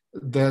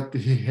that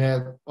he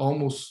had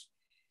almost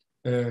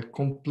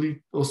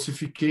complete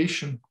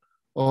ossification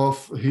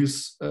of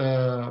his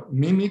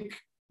mimic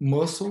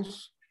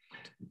muscles.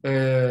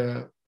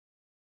 The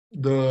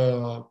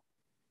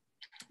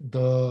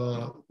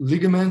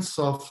ligaments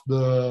of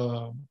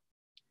the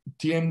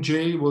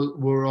TMJ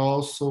were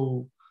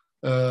also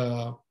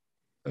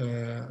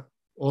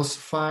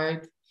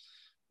ossified,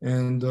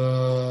 and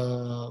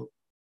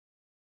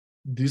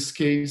this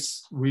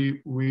case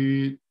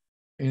we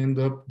end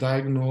up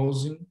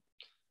diagnosing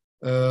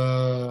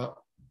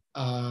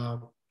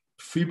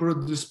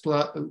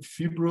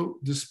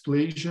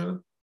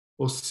fibrodysplasia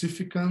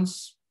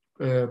ossificans,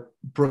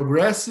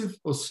 progressive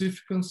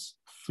ossificans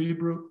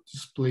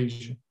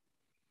fibrodysplasia,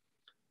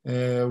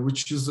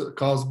 which is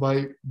caused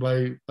by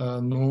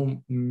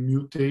known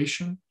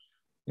mutation,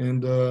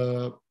 and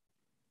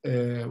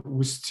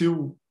we're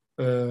still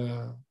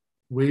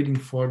waiting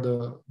for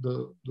the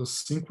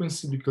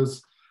sequencing,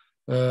 because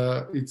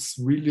it's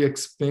really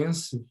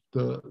expensive,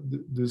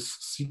 this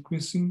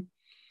sequencing.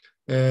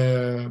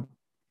 And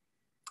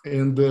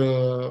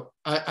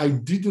I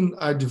didn't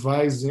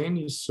advise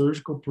any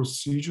surgical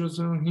procedures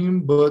on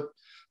him, but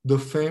the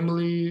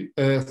family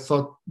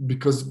thought,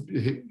 because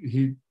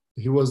he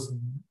was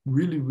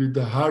really with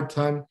a hard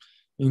time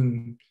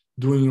in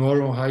doing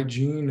oral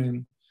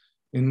hygiene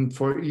and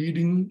for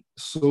eating,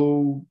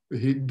 so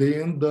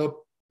they end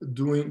up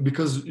doing,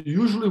 because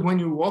usually when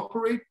you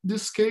operate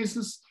these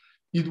cases,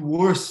 it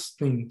worsens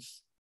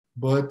things,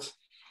 but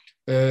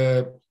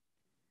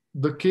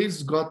the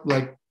case got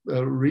like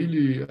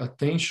really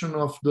attention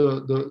of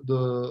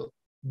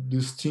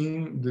this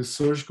team, the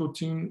surgical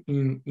team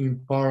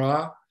in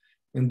Pará,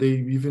 and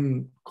they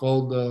even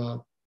called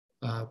a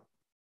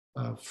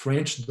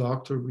French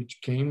doctor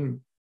which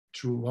came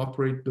to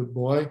operate the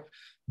boy.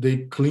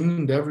 They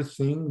cleaned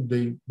everything.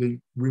 They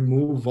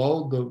removed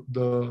all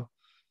the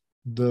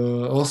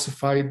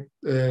ossified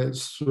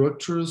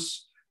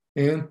structures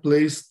and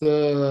placed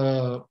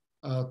the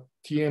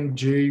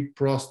TMJ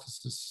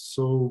prosthesis.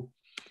 So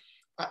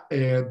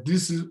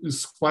this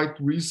is quite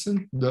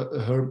recent.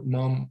 Her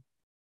mom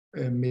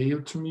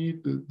mailed to me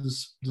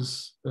this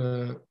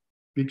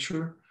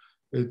picture.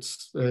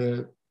 It's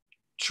 2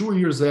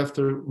 years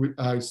after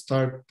I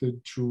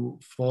started to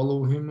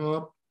follow him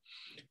up,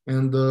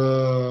 and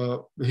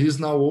he's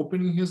now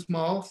opening his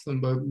mouth,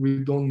 but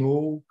we don't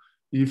know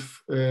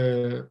if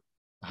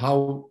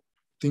how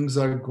things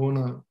are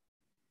gonna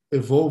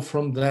evolve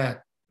from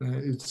that.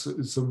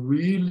 It's a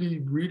really,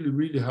 really,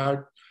 really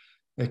hard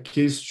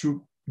case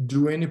to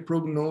do any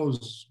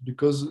prognosis,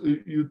 because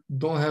you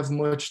don't have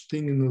much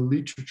thing in the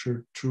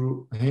literature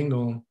to hang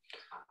on.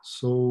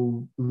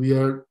 So we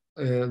are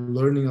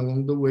learning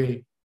along the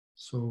way.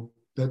 So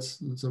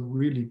it's a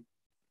really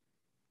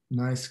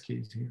nice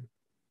case here.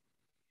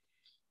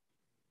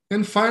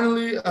 And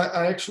finally,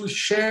 I actually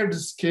shared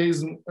this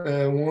case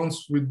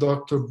once with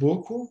Dr.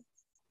 Bocco.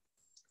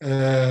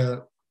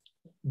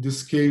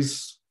 This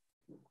case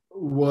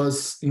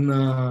was in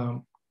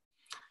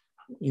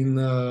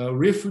a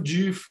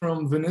refugee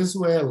from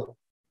Venezuela.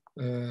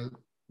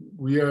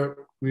 We are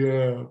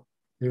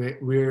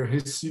We're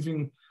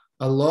receiving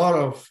a lot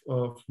of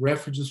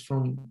refugees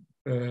from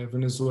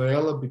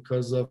Venezuela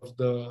because of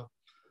the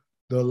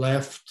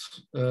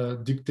left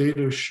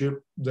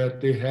dictatorship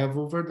that they have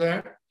over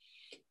there,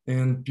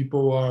 and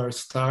people are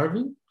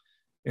starving,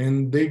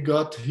 and they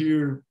got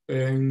here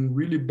in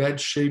really bad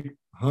shape,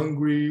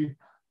 hungry,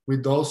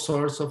 with all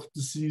sorts of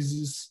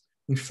diseases,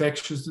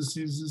 infectious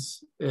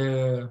diseases.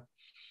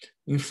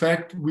 In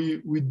fact,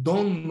 we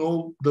don't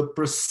know the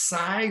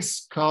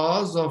precise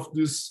cause of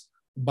this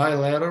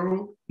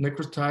bilateral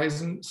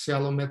necrotizing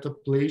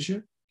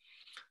cyalometaplasia.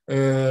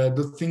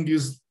 The thing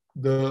is,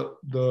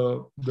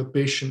 the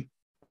patient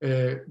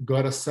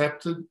got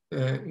accepted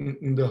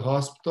in the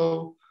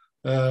hospital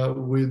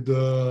with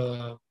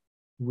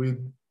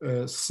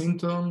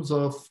symptoms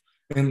of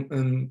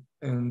and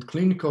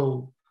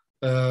clinical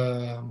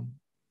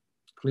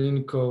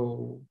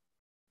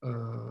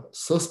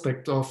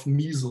suspect of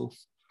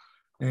measles.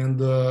 And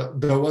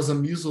there was a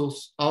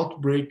measles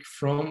outbreak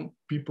from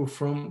people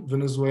from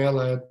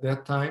Venezuela at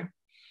that time,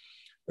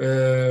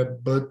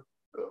 but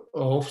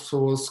also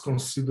was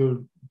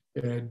considered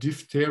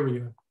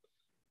diphtheria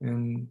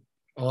and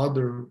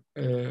other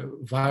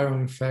viral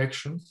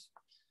infections.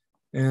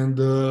 And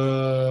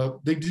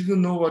they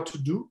didn't know what to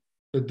do.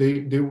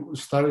 They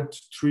started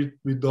to treat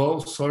with all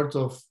sorts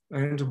of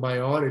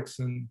antibiotics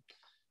and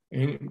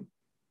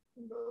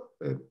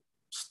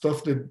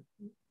stuff that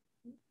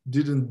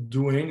didn't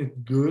do any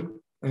good,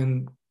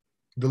 and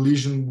the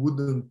lesion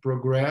wouldn't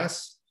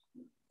progress.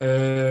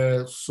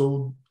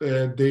 So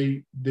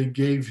they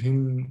gave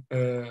him,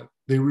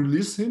 they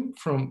released him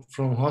from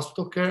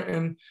hospital care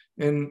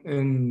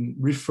and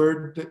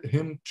referred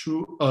him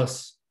to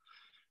us.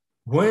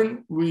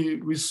 When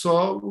we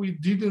saw, we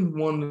didn't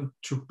want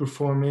to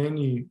perform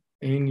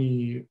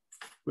any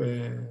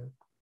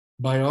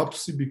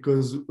biopsy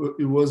because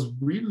it was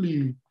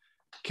really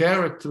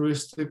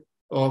characteristic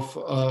of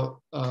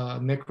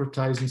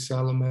necrotizing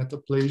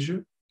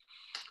cyalometaplasia.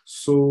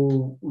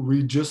 So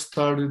we just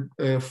started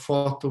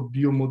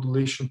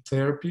photobiomodulation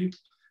therapy,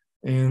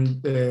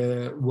 and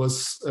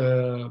was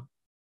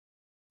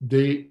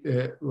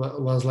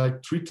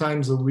like 3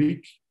 times a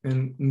week,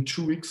 and in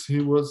 2 weeks he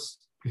was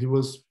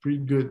pretty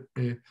good.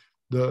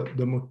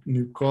 The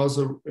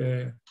mucosa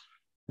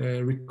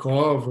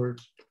recovered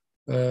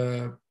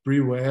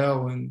pretty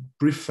well and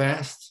pretty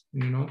fast,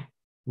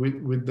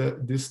 with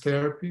this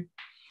therapy.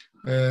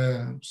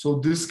 So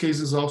this case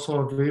is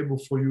also available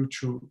for you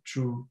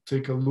to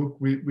take a look.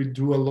 We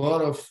do a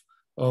lot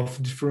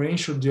of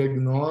differential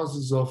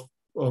diagnosis of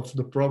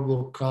the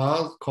probable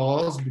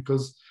cause,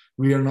 because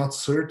we are not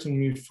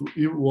certain if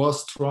it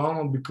was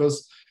trauma,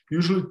 because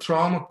usually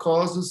trauma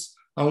causes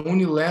a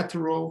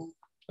unilateral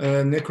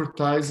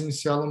necrotizing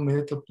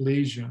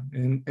cyalometaplasia.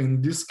 And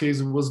in this case,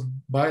 it was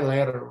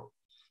bilateral.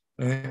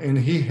 And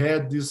he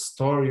had this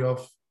story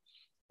of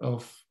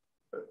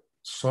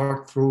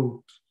sore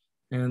throat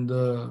and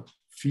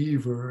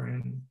fever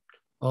and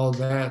all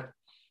that.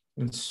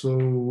 And so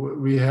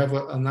we have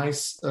a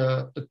nice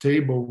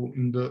table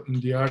in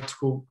the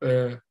article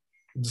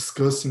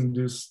discussing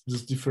this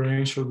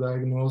differential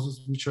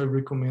diagnosis, which I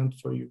recommend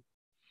for you.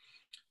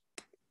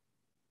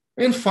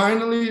 And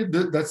finally,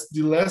 that's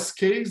the last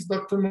case,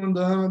 Dr.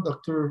 Mandana,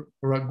 Dr.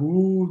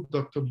 Raghu,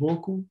 Dr.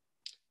 Boku.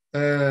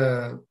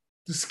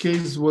 This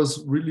case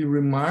was really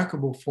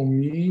remarkable for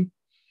me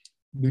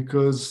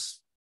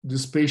because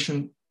this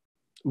patient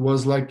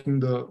was like in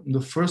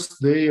the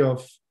first day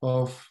of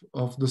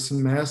the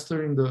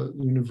semester in the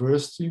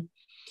university.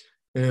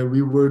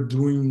 We were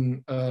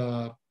doing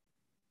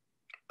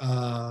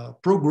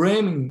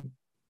programming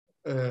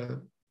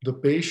the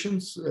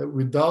patients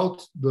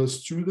without the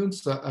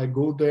students. I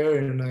go there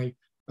and I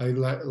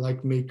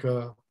like make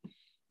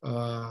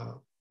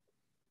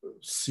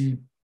see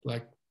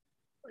like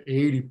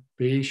 80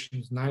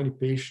 patients, 90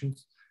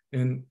 patients,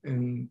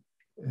 and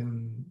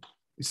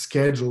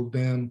schedule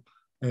them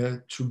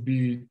to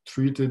be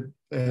treated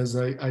as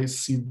I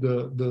see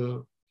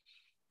the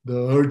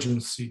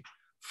urgency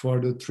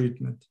for the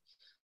treatment.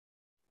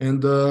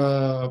 And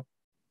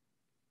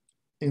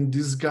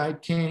this guy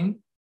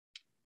came.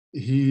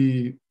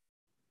 He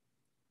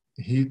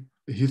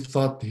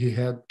thought he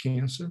had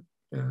cancer.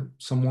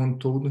 Someone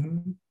told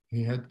him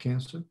he had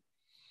cancer,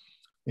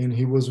 and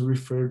he was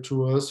referred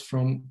to us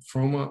from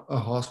a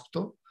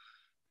hospital.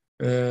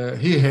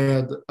 He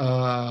had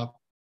a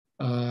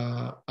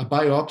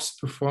biopsy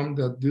performed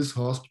at this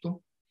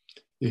hospital.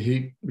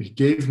 He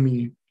gave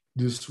me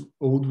this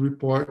old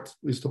report,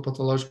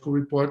 histopathological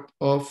report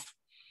of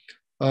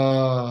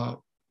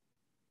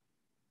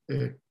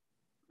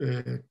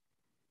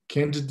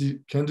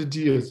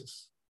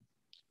candidiasis.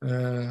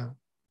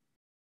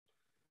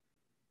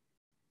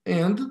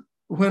 And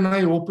when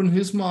I opened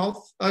his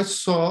mouth, I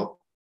saw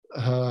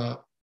a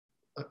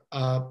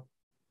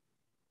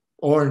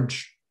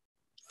orange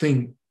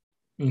thing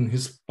in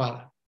his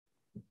palate,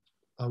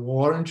 an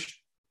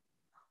orange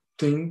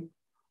thing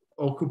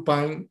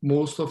occupying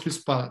most of his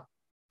palate.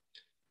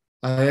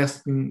 I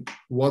asked him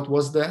what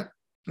was that,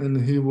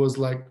 and he was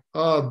like,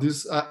 "Oh,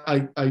 this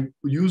I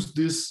used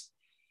this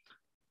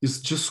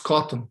is just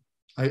cotton.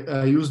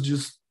 I use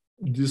just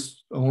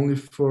this only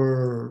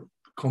for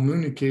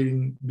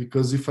communicating,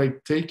 because if I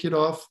take it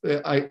off,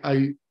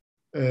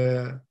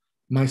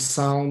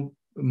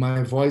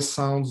 my voice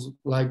sounds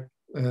like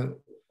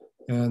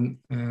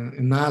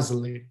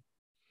nasally.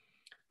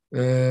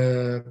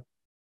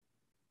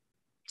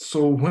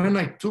 So when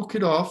I took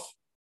it off,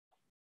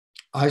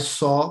 I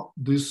saw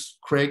this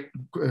creature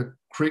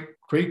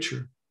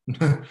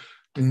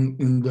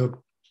in the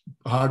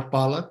hard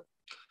palate.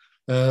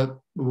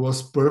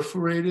 Was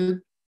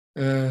perforated.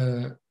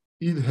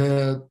 It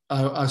had.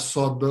 I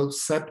saw the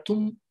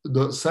septum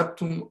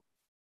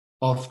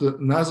of the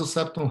nasal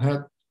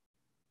septum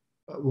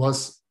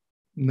was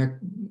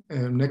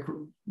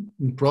in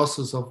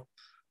process of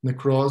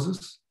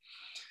necrosis,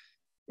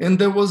 and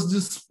there was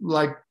this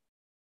like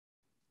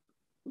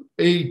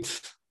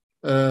 8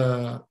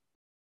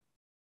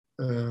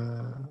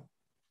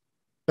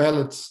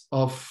 pellets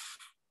of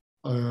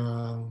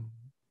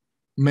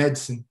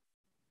medicine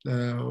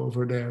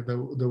over there.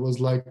 There was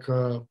like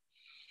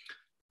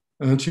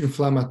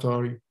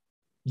anti-inflammatory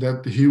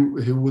that he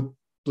would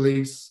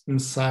place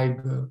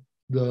inside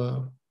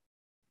the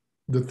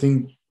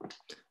thing,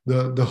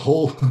 the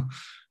hole.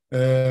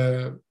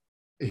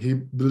 He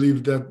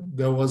believed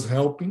that was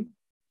helping.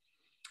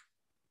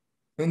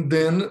 And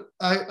then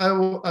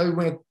I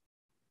went,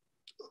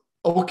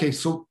 okay,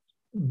 so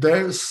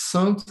there's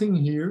something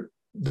here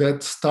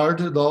that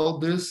started all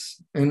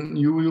this, and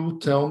you will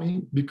tell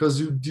me,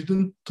 because you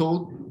didn't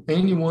told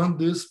anyone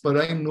this, but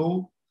I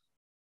know,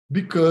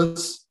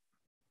 because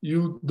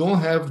you don't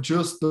have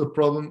just the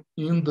problem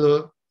in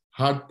the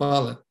hard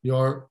palate.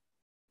 Your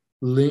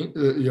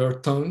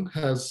tongue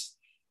has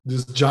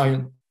this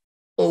giant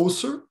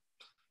ulcer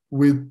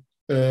with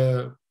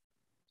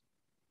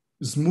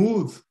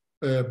smooth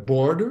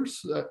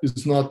borders.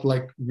 It's not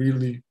like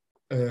really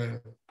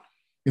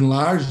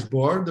enlarged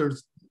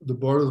borders. The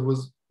border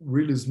was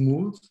really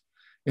smooth,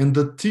 and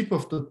the tip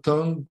of the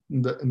tongue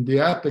and the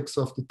apex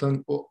of the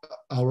tongue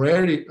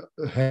already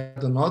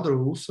had another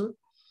ulcer.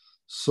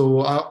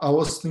 So I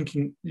was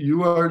thinking,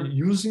 you are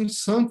using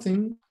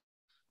something,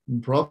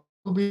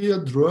 probably a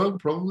drug,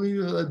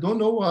 probably I don't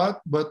know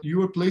what, but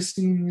you are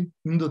placing it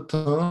in the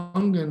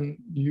tongue, and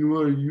you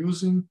are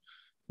using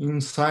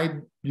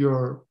inside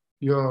your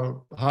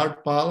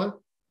hard palate.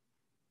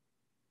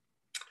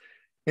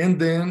 And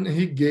then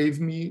he gave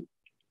me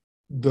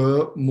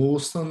the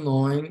most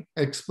annoying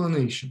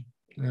explanation,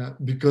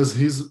 because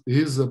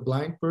he's a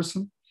blind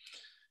person,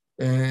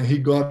 and he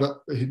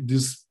got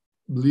this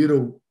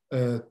little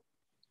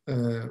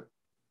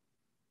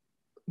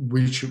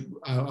which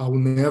I will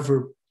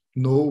never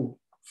know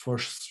for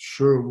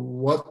sure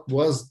what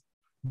was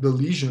the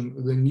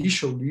lesion, the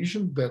initial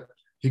lesion that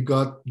he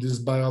got this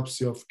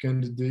biopsy of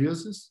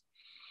candidiasis.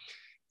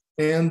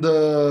 And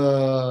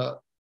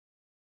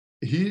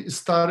he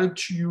started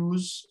to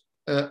use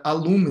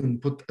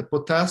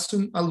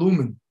potassium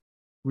aluminum,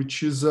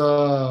 which is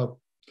a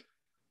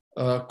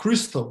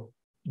crystal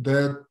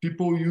that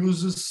people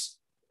uses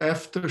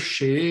after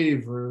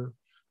shave or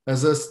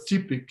as a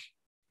typic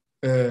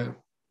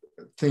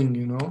thing,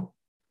 you know.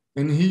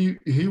 And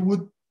he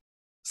would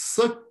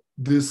suck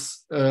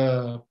this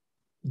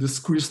this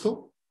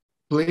crystal,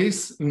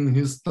 place in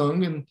his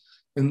tongue,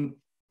 and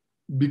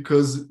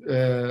because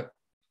it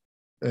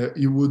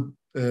would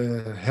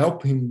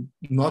help him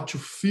not to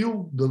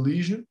feel the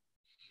lesion,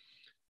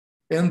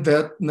 and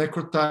that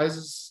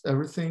necrotizes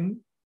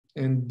everything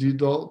and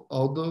did all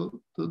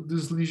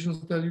these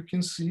lesions that you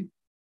can see.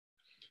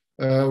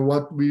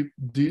 What we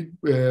did,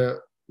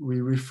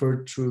 we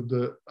referred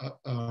to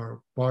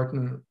our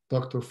partner,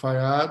 Dr.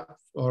 Fayad,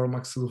 our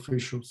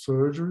maxillofacial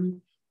surgery.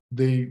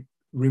 They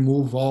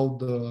remove all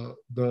the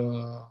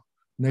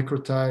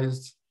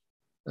necrotized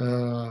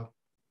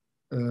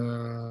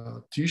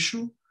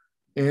tissue,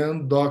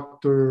 and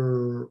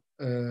Dr.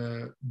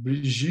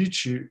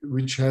 Brigitte,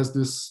 which has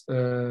this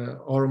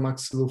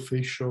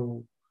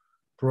oromaxillofacial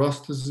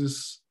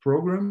prosthesis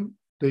program,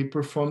 they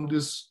perform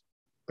this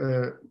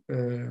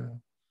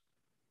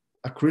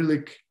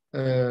acrylic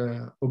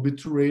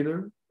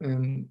obturator,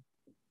 and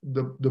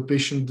the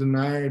patient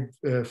denied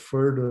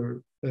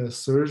further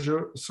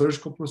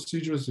surgical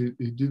procedures.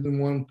 He didn't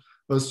want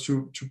us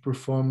to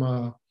perform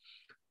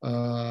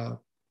a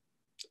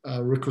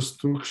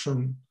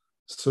reconstruction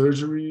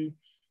surgery.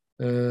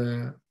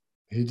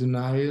 He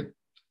denied it,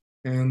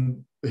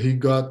 and he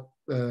got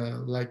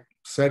like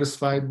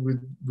satisfied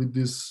with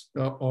this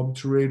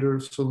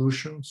obturator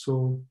solution.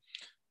 So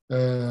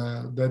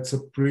that's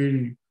a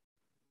pretty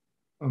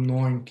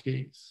annoying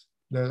case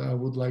that I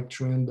would like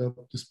to end up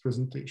this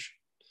presentation.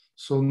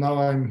 So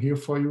now I'm here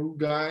for you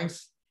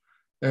guys.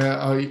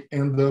 I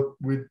end up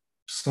with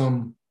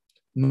some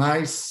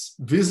nice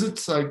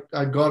visits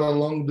I got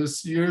along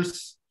these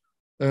years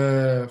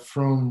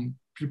from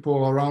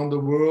people around the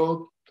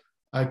world.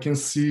 I can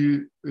see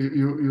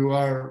you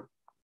are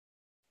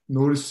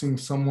noticing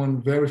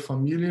someone very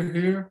familiar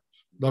here,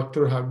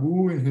 Dr.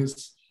 Hagu in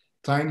his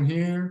time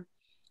here,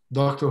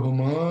 Dr.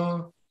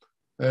 Roman,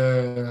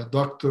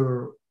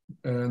 Dr.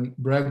 and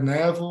Brad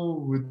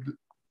Neville with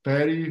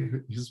Patty,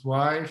 his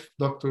wife,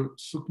 Dr.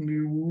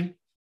 Sukmi Wu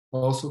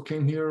also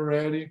came here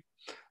already.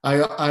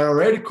 I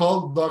already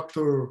called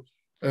Dr.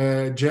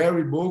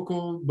 Jerry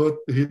Boko, but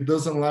he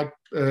doesn't like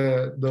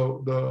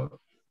the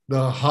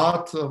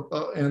hot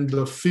and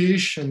the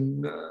fish,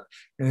 and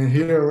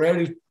he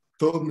already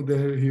told me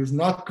that he is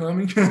not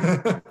coming.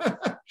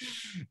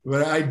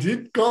 But I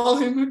did call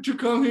him to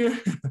come here.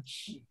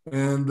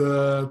 And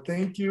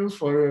thank you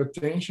for your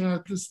attention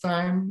at this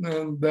time.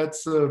 And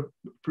that's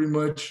pretty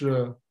much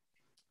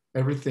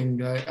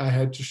everything I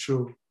had to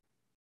show.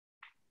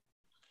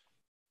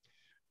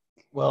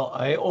 Well,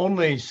 I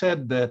only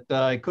said that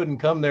I couldn't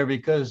come there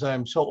because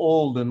I'm so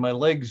old and my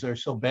legs are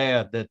so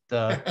bad that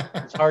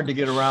it's hard to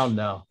get around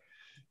now.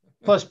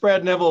 Plus,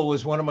 Brad Neville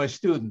was one of my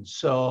students,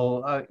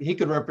 so he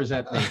could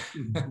represent me.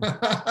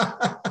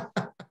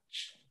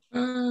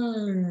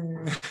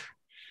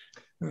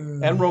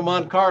 And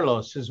Roman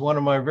Carlos is one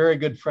of my very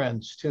good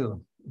friends,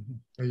 too.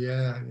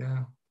 Yeah,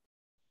 yeah.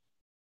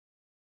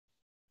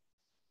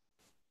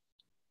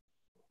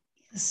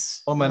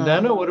 Yes. Oh,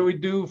 Mandana, what do we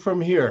do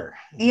from here?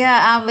 Yeah,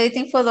 I'm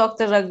waiting for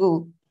Dr.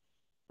 Raghu.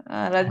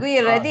 Raghu,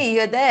 you're ready?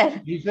 You're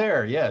there. He's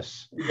there,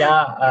 yes.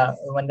 Yeah,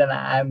 Vandana,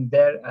 I'm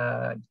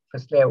there.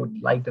 Firstly, I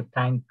would like to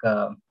thank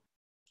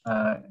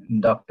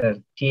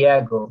Dr.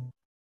 Tiago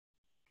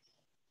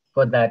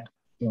for that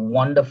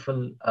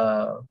wonderful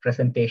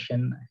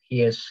presentation. He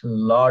has a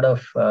lot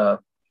of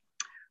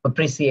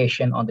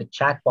appreciation on the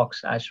chat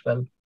box as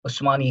well.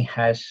 Usmani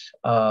has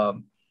a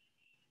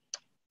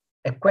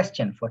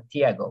question for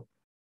Tiago.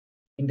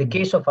 In the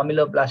case of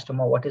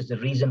ameloblastoma, what is the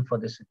reason for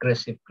this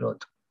aggressive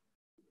growth?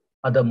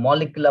 Are the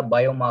molecular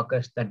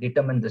biomarkers that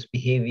determine this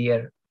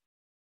behavior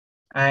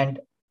and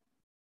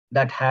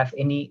that have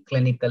any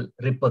clinical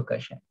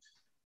repercussions?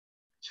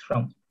 It's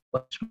from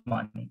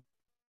Usmani.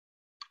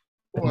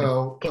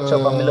 Well, in the case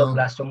of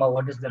ameloblastoma,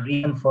 what is the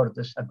reason for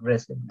this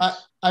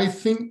aggressiveness? I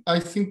think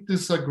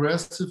this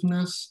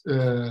aggressiveness,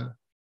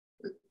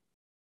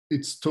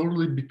 it's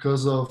totally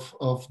because of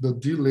the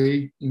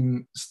delay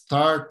in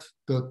start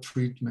the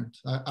treatment.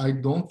 I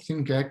don't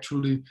think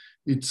actually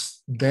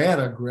it's that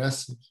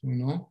aggressive, you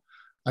know.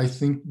 I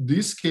think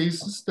these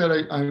cases that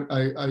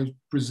I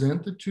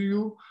presented to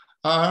you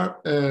are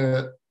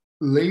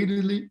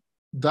lately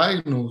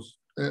diagnosed.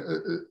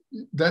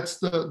 That's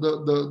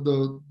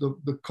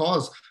the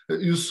cause.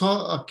 You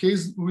saw a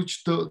case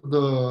which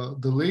the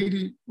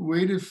lady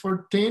waited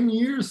for 10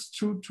 years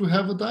to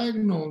have a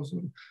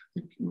diagnosis,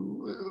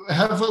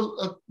 have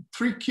a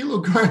 3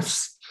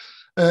 kilograms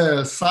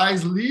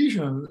size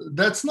lesion.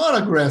 That's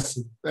not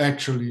aggressive,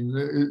 actually.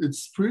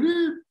 It's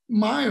pretty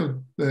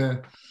mild,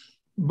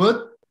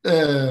 but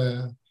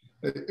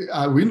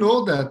we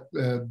know that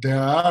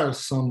there are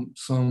some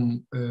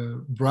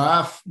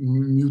BRAF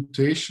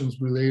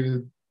mutations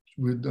related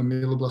with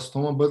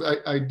ameloblastoma, but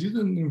I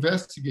didn't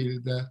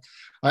investigate that.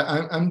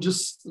 I'm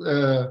just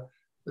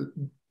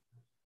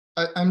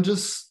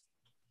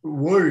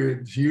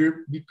worried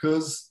here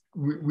because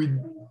we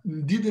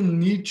didn't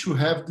need to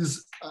have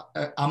these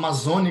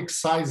Amazonic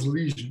size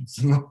lesions,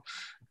 you know.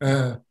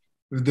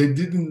 They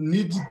didn't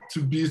need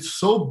to be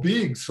so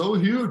big, so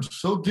huge,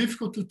 so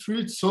difficult to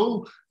treat,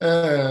 so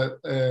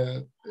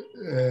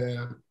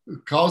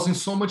causing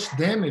so much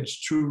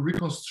damage to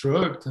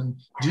reconstruct and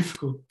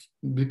difficult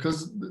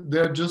because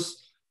they're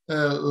just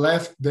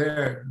left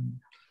there.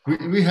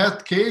 We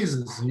had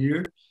cases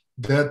here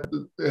that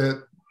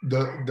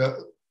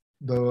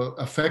the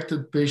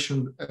affected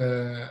patient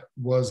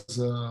was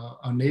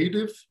a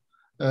native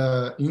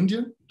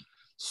Indian,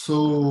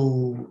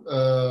 so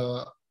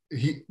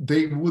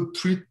they would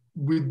treat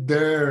with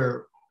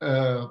their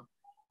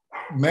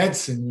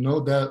medicine, you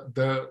know,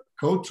 the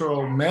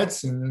cultural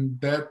medicine,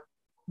 and that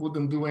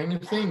wouldn't do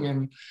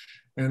anything,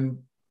 and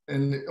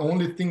the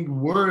only thing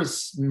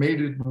worse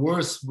made it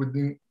worse with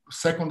the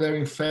secondary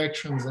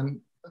infections. And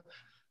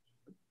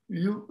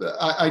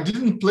I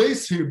didn't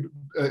place here,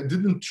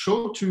 didn't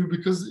show to you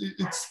because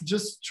it's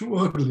just too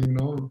ugly, you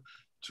know.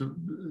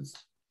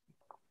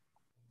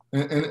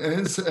 And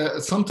it's,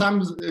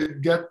 sometimes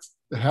it gets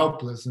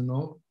helpless, you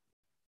know.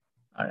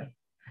 All right.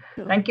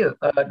 Thank you,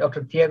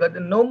 Dr. Tiago.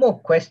 No more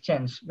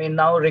questions. May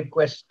now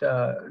request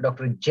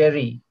Dr.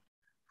 Jerry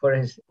for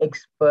his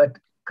expert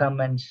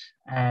comments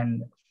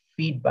and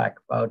feedback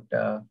about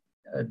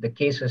the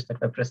cases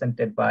that were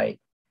presented by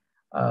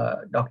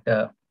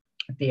Dr.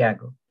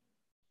 Tiago.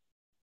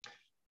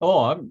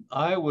 Oh,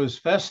 I was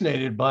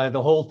fascinated by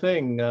the whole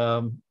thing.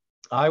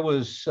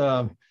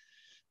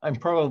 I'm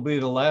probably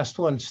the last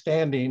one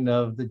standing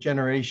of the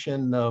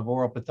generation of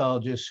oral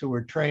pathologists who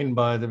were trained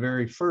by the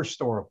very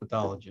first oral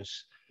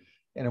pathologists.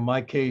 And in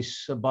my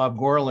case, Bob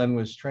Gorlin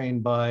was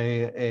trained by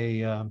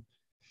a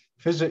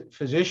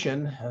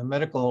physician, a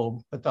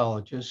medical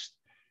pathologist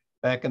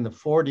back in the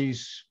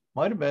 40s,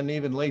 might have been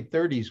even late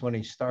 30s when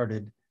he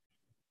started.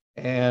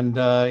 And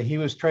he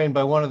was trained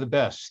by one of the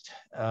best.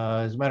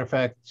 As a matter of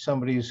fact,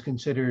 somebody who's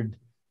considered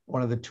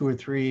one of the 2 or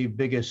 3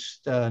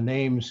 biggest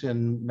names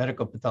in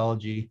medical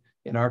pathology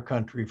in our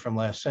country from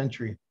last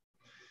century.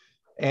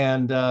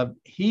 And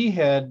he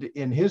had,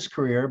 in his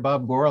career,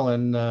 Bob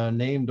Gorlin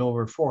named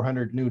over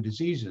 400 new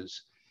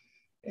diseases.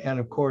 And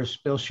of course,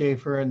 Bill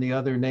Schaefer and the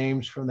other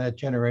names from that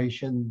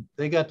generation,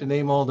 they got to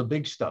name all the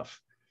big stuff.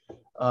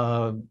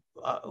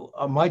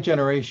 My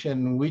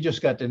generation, we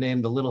just got to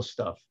name the little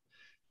stuff.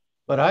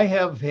 But I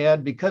have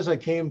had, because I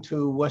came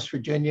to West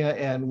Virginia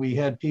and we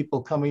had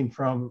people coming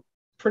from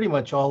pretty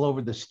much all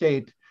over the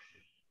state,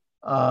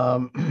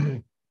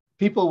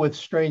 people with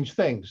strange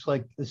things,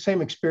 like the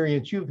same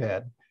experience you've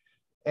had.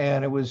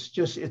 And it was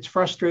just, it's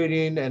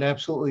frustrating and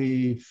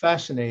absolutely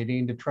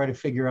fascinating to try to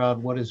figure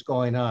out what is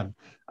going on.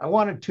 I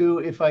wanted to,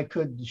 if I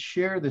could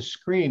share the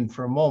screen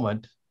for a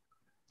moment,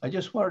 I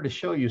just wanted to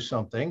show you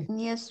something.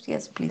 Yes,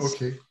 yes, please.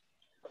 Okay.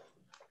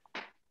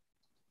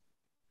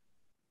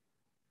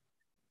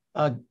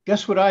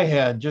 Guess what I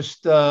had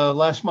just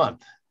last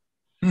month?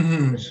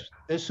 Mm-hmm.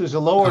 This is a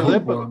lower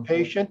lip of a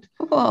patient,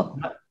 Oh.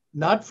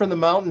 not from the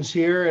mountains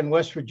here in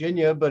West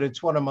Virginia, but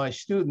it's one of my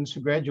students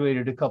who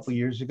graduated a couple of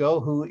years ago,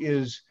 who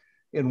is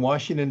in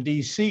Washington,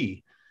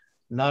 D.C.,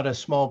 not a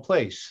small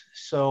place.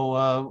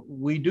 So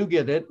we do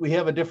get it. We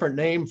have a different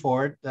name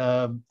for it.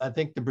 I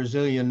think the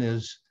Brazilian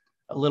is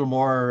a little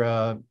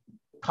more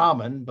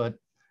common, but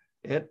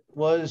it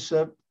was,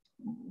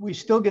 we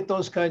still get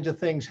those kinds of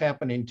things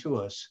happening to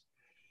us.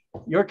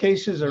 Your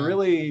cases are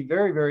really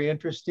very, very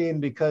interesting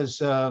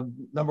because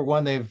number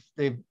one,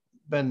 they've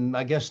been,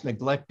 I guess,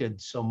 neglected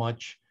so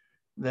much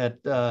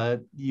that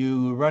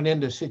you run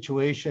into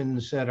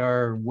situations that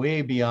are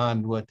way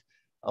beyond what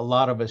a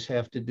lot of us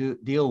have to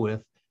deal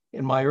with.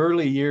 In my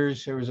early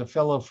years, there was a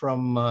fellow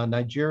from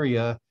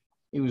Nigeria.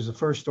 He was the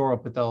first oral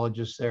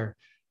pathologist there.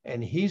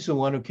 And he's the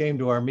one who came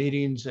to our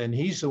meetings, and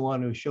he's the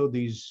one who showed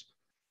these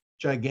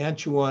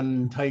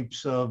gigantuan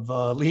types of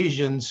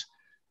lesions.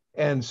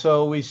 And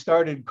so we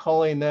started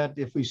calling that,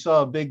 if we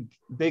saw a big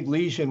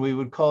lesion, we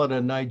would call it a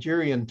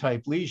Nigerian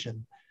type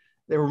lesion.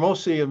 They were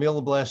mostly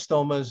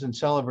ameloblastoma and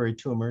salivary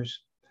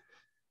tumors.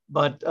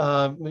 But,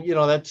 you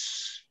know,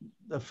 that's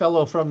a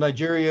fellow from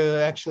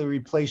Nigeria actually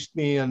replaced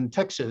me in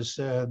Texas.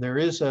 There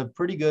is a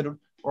pretty good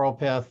oral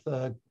path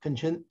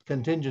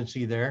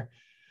contingency there.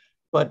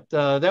 But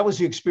that was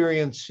the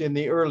experience in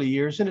the early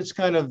years. And it's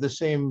kind of the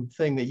same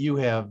thing that you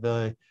have.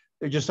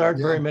 There just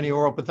aren't very many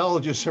oral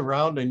pathologists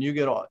around, and you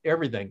get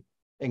everything,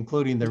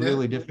 including the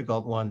really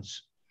difficult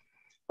ones.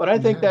 But I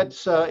think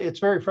that's, it's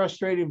very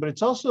frustrating, but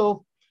it's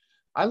also,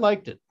 I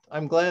liked it.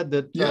 I'm glad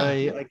that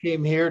I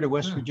came here to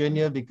West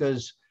Virginia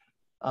because,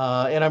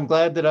 and I'm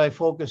glad that I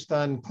focused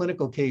on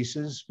clinical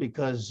cases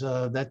because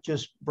that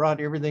just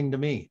brought everything to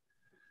me.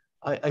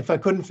 If I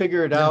couldn't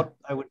figure it out,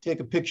 I would take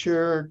a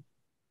picture,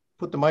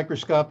 put the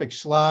microscopic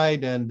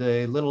slide and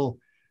a little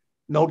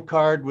note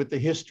card with the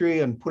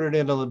history and put it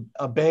in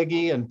a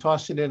baggie and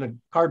toss it in a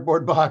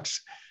cardboard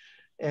box.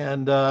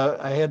 And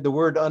I had the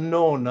word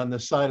unknown on the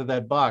side of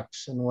that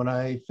box. And when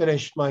I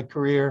finished my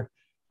career,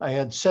 I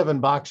had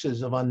 7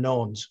 boxes of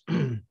unknowns.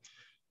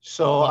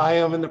 So I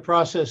am in the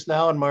process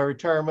now in my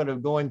retirement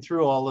of going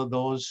through all of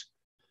those.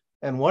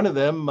 And one of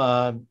them,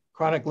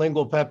 chronic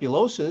lingual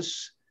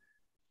papulosis,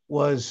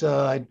 was,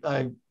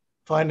 I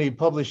finally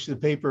published the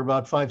paper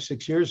about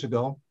 5-6 years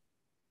ago.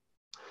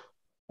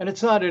 And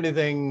it's not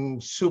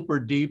anything super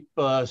deep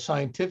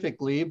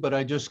scientifically, but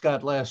I just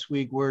got last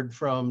week word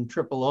from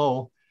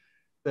OOO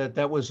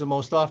that was the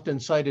most often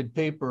cited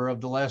paper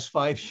of the last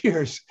 5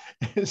 years.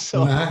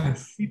 So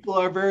people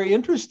are very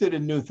interested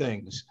in new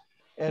things.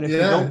 And if you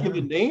don't give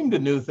a name to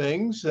new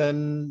things,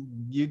 then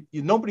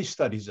nobody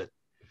studies it.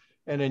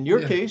 And in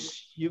your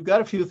case, you've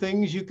got a few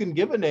things you can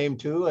give a name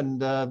to,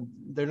 and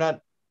they're not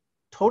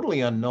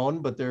totally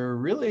unknown, but they're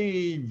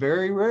really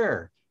very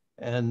rare.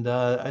 And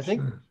I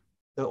think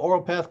the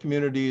oral path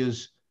community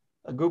is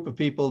a group of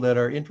people that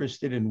are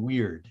interested in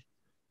weird.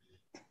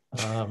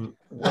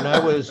 When I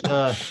was,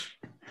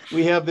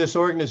 we have this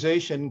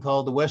organization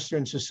called the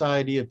Western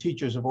Society of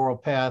Teachers of Oral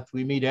Path.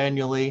 We meet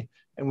annually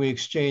and we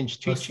exchange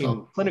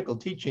clinical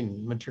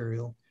teaching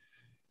material.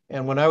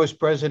 And when I was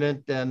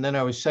president and then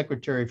I was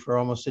secretary for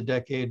almost a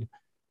decade,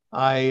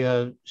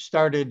 I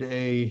started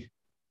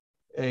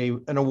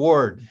an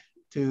award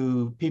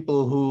to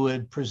people who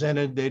had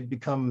presented. They'd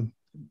become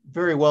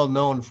very well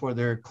known for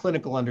their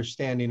clinical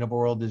understanding of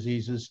oral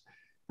diseases.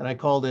 And I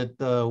called it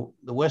the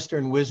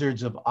Western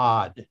Wizards of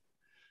Odd.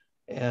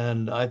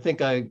 And I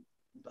think I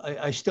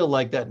still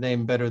like that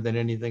name better than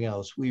anything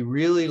else. We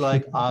really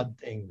like odd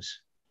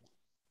things.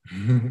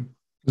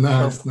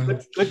 Nice, so,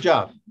 nice. Good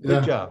job.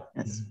 Good job.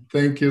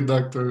 Thank you,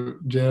 Dr.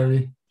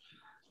 Jerry.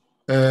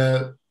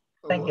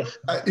 Thank you.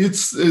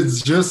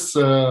 It's just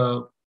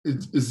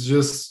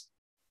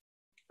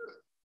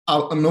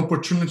an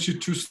opportunity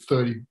to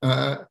study.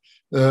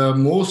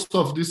 Most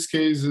of these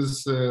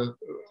cases,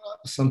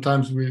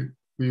 sometimes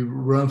we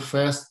run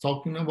fast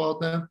talking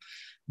about them,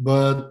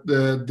 but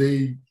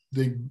they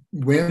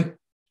went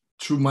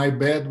to my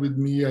bed with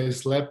me. I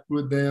slept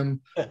with them.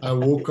 I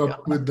woke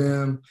up with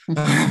them.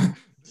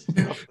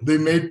 They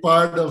made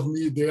part of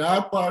me. They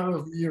are part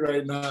of me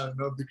right now,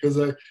 because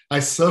I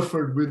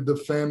suffered with the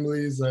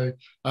families.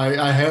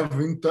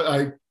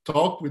 I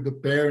talk with the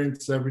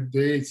parents every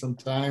day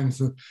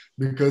sometimes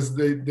because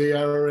they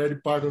are already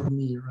part of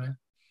me, right?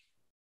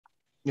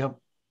 Yep.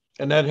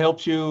 And that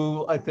helps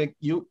you, I think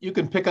you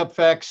can pick up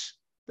facts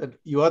that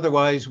you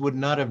otherwise would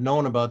not have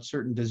known about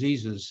certain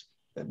diseases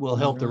that will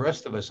help the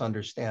rest of us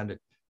understand it,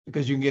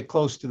 because you can get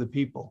close to the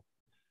people.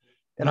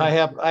 And I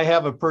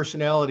have a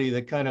personality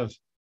that kind of,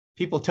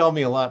 people tell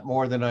me a lot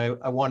more than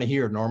I want to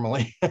hear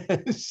normally.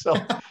 So,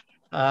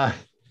 but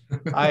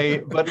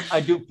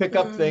I do pick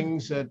up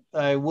things that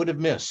I would have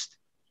missed.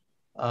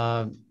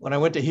 When I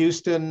went to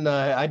Houston,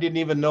 I didn't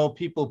even know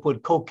people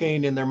put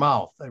cocaine in their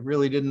mouth. I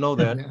really didn't know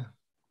that. Yeah.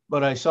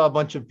 But I saw a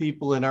bunch of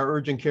people in our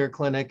urgent care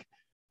clinic,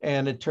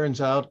 and it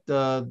turns out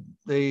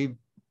they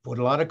put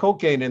a lot of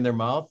cocaine in their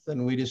mouth,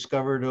 and we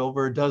discovered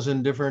over a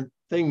dozen different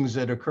things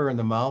that occur in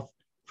the mouth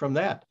from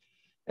that.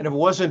 And if it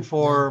wasn't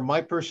for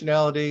my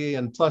personality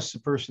and plus the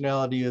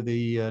personality of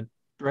the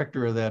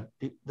director of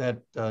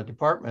that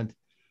department,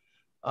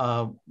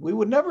 we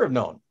would never have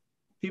known.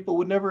 People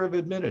would never have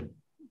admitted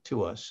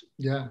to us.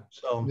 Yeah.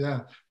 So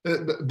yeah,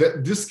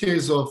 this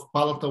case of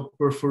palatal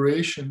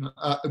perforation,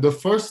 the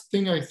first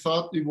thing I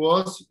thought it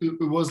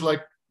was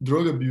like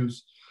drug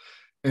abuse,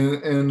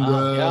 and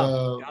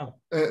that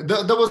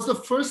was the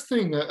first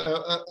thing.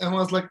 I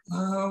was like,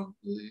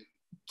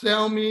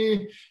 tell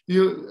me,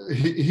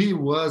 he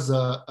was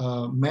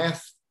a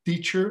math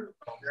teacher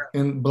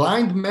and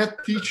blind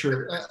math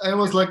teacher. I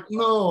was like,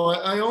 no,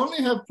 I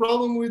only have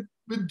problem with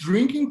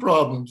drinking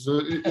problems.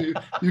 You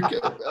can,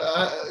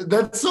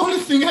 that's the only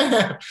thing I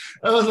have.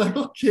 I was like,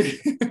 okay.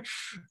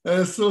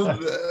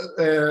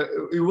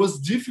 It was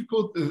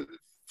difficult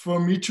for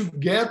me to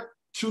get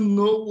to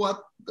know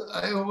what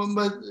I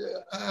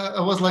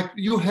was like,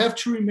 you have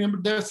to remember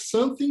there's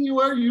something you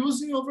are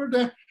using over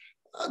there.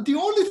 The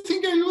only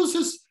thing I use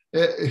is,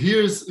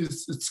 here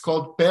it's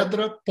called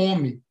pedra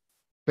pome.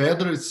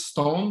 Pedra is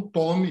stone,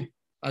 pome,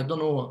 I don't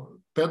know,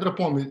 pedra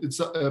pome,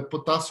 it's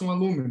potassium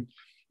aluminum.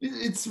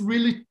 It's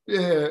really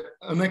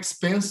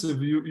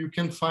inexpensive. You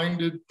can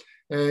find it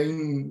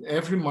in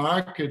every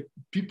market.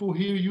 People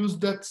here use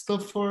that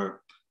stuff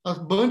for a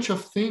bunch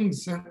of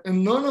things,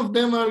 and none of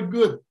them are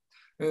good.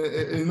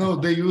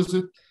 They use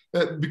it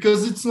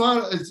because it's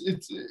not.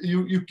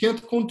 You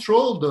can't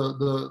control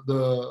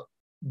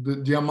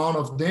the amount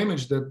of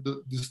damage that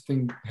this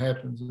thing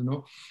happens.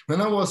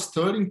 When I was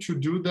studying to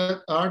do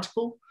that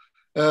article,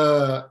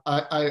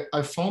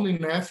 I found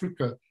in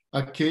Africa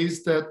a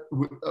case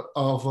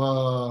of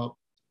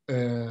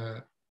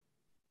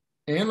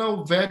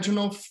anal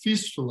vaginal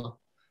fistula,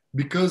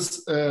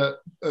 because the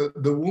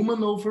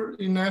woman over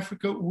in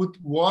Africa would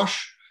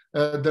wash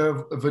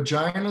their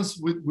vaginas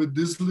with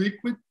this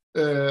liquid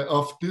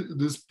of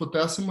this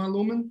potassium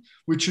aluminum,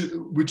 which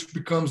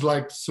becomes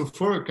like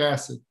sulfuric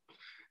acid,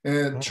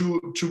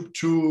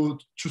 to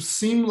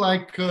seem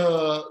like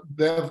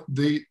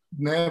they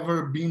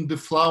never been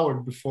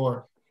deflowered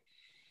before.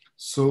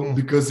 So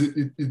because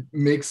it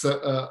makes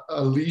a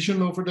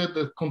lesion over there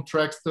that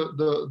contracts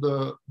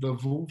the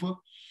vulva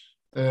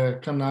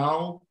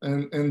canal,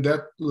 and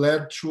that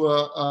led to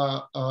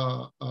a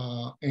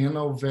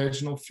anal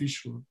vaginal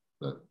fissure,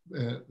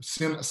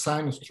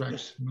 sinus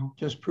tract.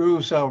 Just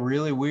proves how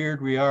really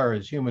weird we are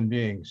as human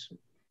beings.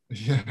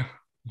 Yeah.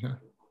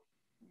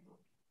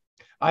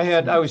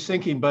 I was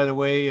thinking, by the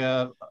way,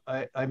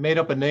 I made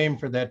up a name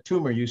for that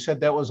tumor. You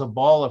said that was a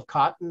ball of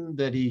cotton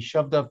that he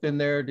shoved up in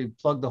there to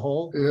plug the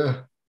hole?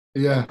 Yeah.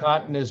 And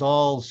cotton is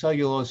all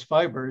cellulose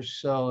fibers,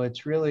 so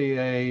it's really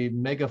a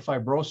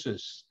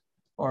megafibrosis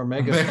or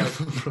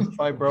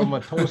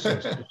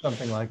megafibromatosis or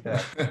something like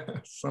that.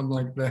 Something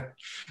like that.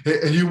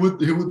 He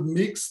would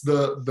mix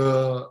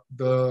the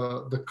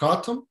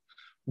cotton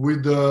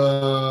with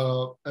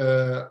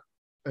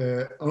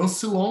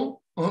Ancilon.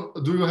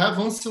 Do you have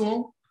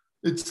Ancilon?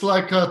 It's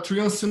like a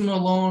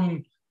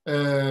triamcinolone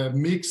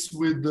mixed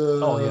with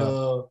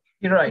You're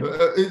right.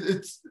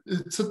 It's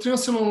a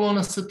triamcinolone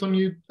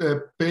acetonide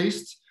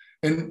paste,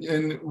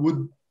 and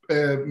would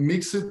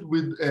mix it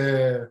with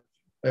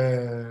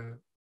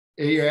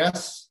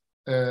AS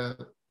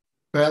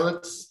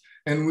pellets,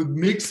 and would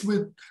mix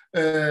with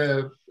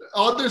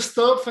other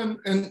stuff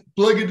and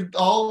plug it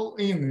all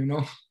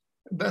in.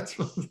 That's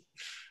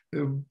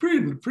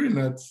pretty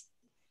nuts.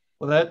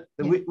 Well,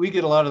 we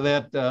get a lot of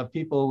that.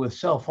 People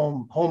with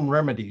home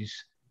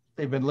remedies.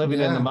 They've been living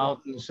in the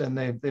mountains, and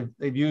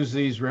they've used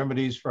these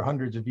remedies for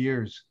hundreds of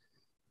years.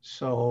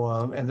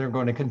 So and they're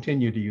going to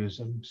continue to use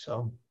them.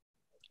 So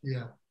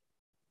yeah.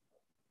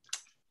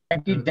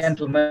 Thank you,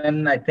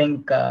 gentlemen. I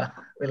think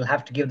we'll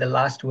have to give the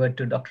last word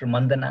to Dr.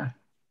 Mandana.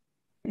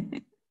 All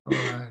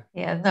right.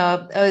 Yeah,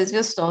 no, I was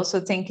just also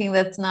thinking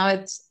that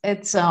now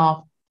it's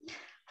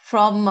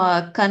from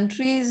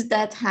countries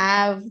that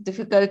have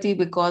difficulty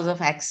because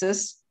of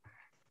access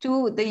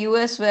to the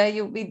US,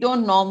 where we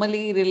don't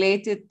normally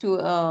relate it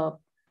to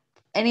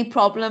any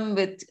problem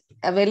with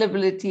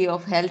availability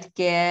of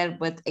healthcare,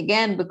 but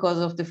again, because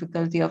of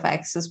difficulty of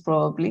access,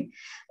 probably.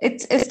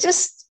 It's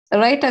just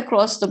right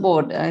across the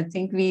board. I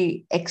think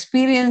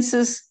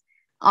experiences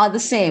are the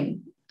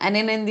same. And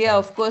in India,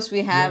 of course,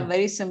 we have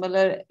very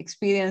similar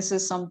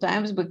experiences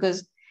sometimes,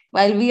 because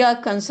while we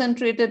are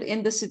concentrated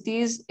in the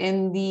cities,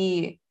 in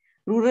the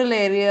rural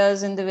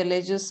areas, in the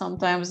villages,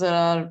 sometimes there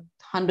are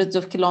hundreds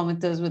of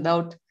kilometers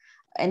without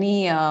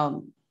any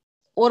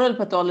oral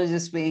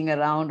pathologists being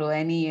around, or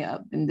any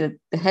in the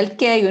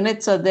healthcare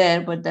units are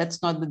there, but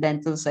that's not the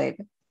dental side.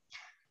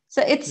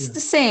 So it's the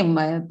same,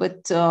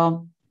 but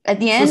at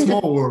the end, it's a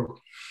small world.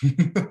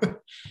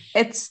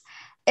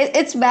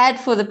 it's bad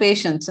for the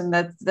patients, and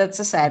that's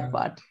a sad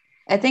part.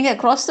 I think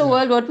across the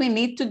world, what we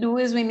need to do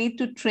is we need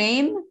to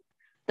train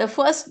the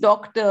first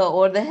doctor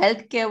or the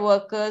healthcare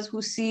workers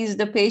who sees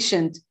the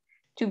patient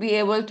to be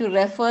able to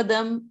refer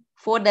them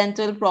for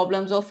dental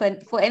problems or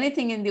for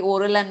anything in the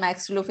oral and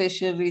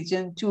maxillofacial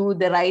region to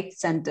the right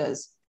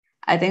centers.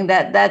 I think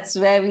that's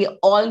where we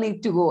all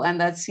need to go,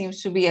 and that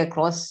seems to be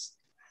across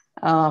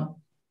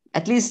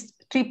at least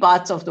 3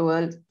 parts of the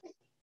world.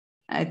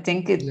 I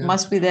think it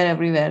must be there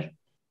everywhere.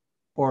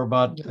 For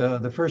about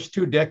the first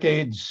 2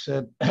 decades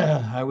that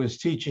I was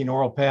teaching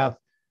oral path,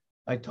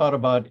 I taught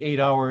about 8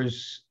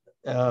 hours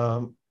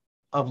of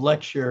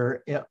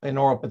lecture in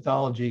oral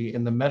pathology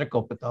in the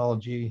medical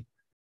pathology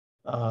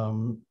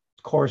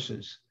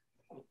courses.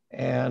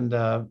 And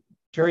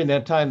during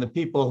that time, the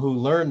people who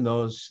learned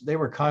those, they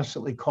were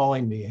constantly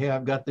calling me, hey,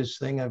 I've got this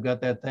thing, I've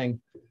got that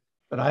thing.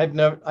 But I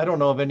don't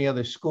know of any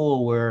other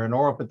school where an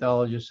oral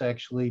pathologist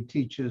actually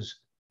teaches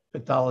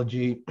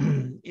pathology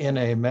in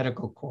a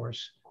medical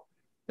course.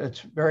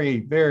 That's very,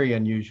 very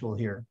unusual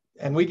here.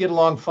 And we get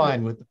along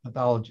fine with the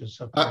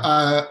pathologists up there.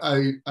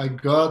 I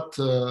got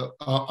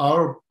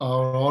our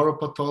oral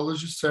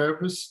pathology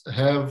service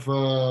have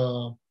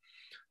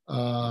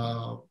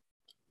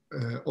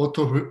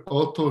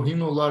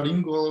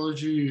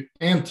otorhinolaryngology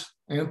and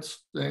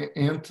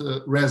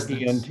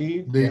residents. They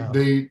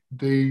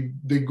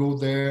go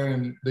there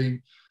and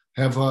they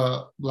have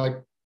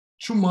like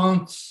 2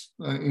 months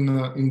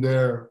in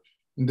their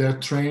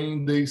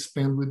training they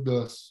spend with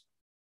us.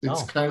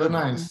 It's kind of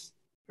nice.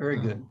 Very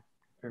good.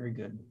 Very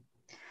good.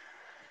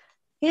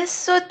 Yes,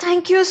 so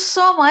thank you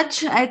so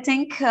much. I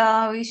think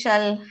we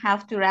shall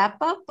have to wrap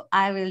up.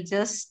 I will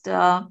just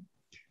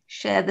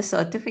share the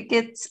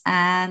certificates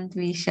and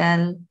we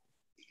shall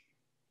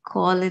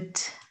call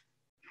it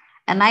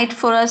a night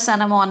for us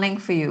and a morning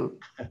for you.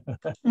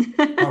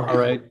 All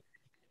right.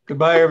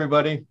 Goodbye,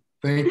 everybody.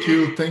 Thank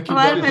you. Thank you.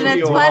 1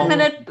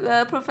 minute,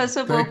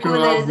 Professor Boku.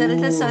 There is a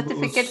little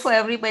certificate for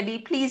everybody.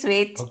 Please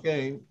wait.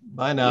 Okay.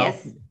 Bye now.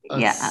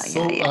 Yes.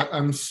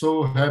 I'm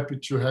so happy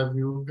to have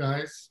you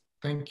guys.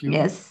 Thank you.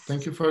 Yes.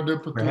 Thank you for the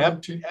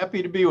opportunity. We're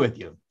happy to be with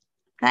you.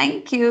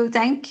 Thank you.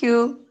 Thank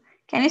you.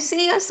 Can you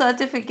see your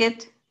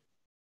certificate?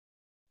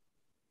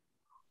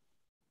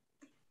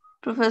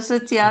 Professor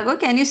Tiago,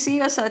 can you see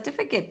your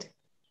certificate?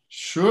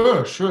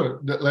 Sure.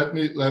 Let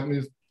me.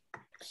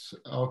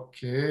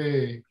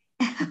 Okay.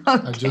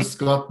 I just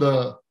got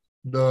I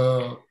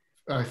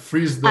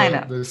freeze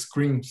the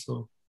screen.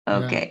 So.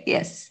 Okay.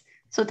 Yes.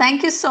 So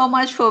thank you so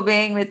much for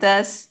being with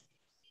us.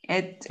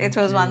 It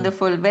was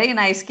wonderful. Very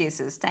nice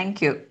cases.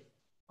 Thank you.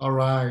 All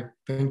right.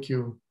 Thank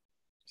you.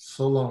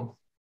 So long.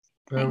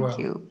 Thank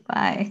you.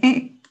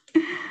 Bye.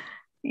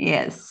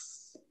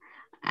 Yes.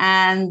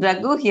 And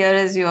Raghu, here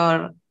is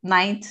your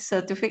 9th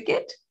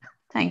certificate.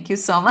 Thank you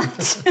so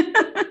much.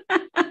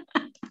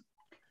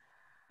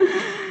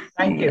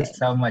 Thank you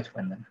so much,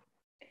 Vandan.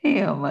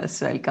 You're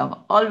most welcome.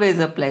 Always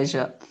a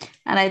pleasure.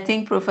 And I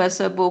think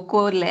Professor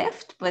Boko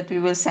left, but we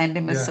will send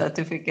him a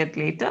certificate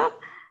later.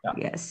 Yeah.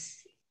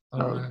 Yes.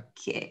 All right.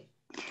 Okay.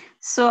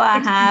 So I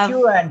have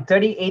 62 and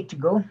 38 to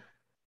go.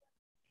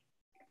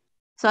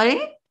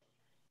 Sorry?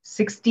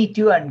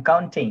 62 and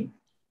counting.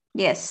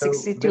 Yes, so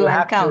 62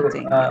 and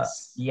counting.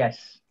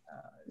 Yes.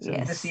 So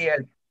this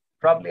year,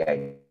 probably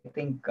I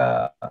think,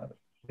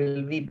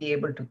 will we be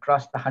able to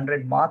cross the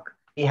 100 mark?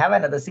 We have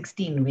another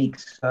 16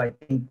 weeks. So I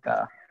think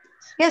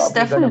yes,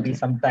 definitely going to be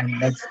sometime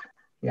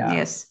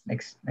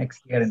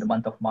next year in the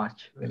month of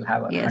March. We'll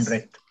have a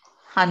 100.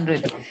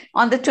 100.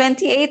 On the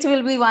 28th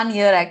will be 1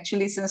 year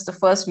actually, since the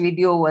first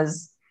video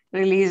was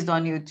released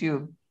on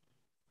YouTube.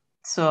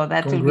 So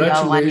that will be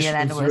our 1 year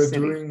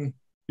anniversary.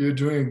 You're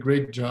doing a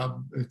great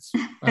job.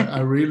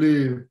 I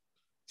really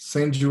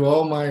send you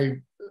all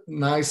my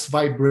nice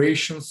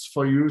vibrations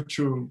for you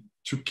to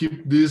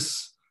keep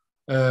this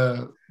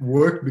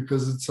work,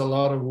 because it's a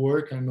lot of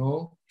work, I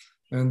know.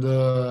 And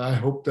I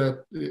hope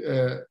that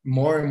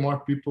more and more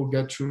people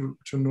get to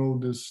know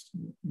this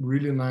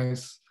really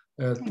nice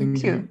thing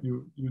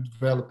you're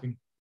developing.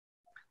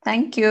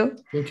 Thank you.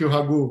 Thank you,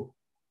 Raghu.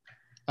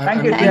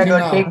 Thank you,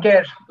 Tiago. Take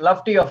care.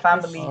 Love to your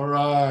family. All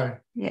right.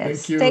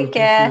 Yes. Thank you. Take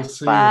care.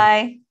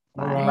 Bye.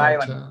 Bye.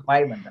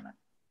 Bye, Vandana.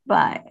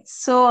 Bye.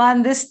 So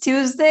on this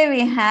Tuesday,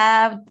 we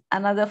have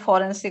another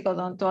forensic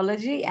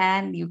odontology,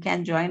 and you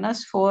can join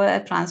us for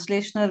a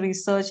translational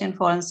research in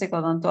forensic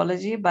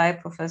odontology by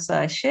Professor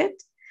Ashit.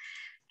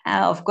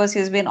 Of course,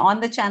 he's been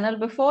on the channel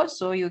before,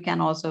 so you can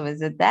also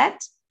visit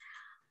that.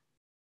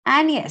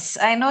 And yes,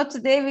 I know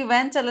today we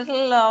went a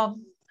little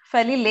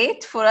fairly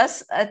late for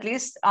us, at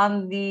least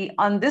on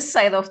this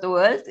side of the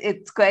world.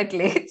 It's quite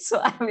late, so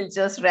I will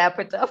just wrap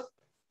it up.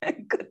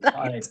 Good night.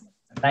 All right.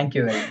 Thank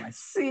you very much.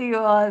 See you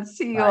all.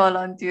 See you Bye. all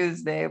on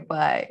Tuesday.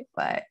 Bye.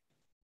 Bye.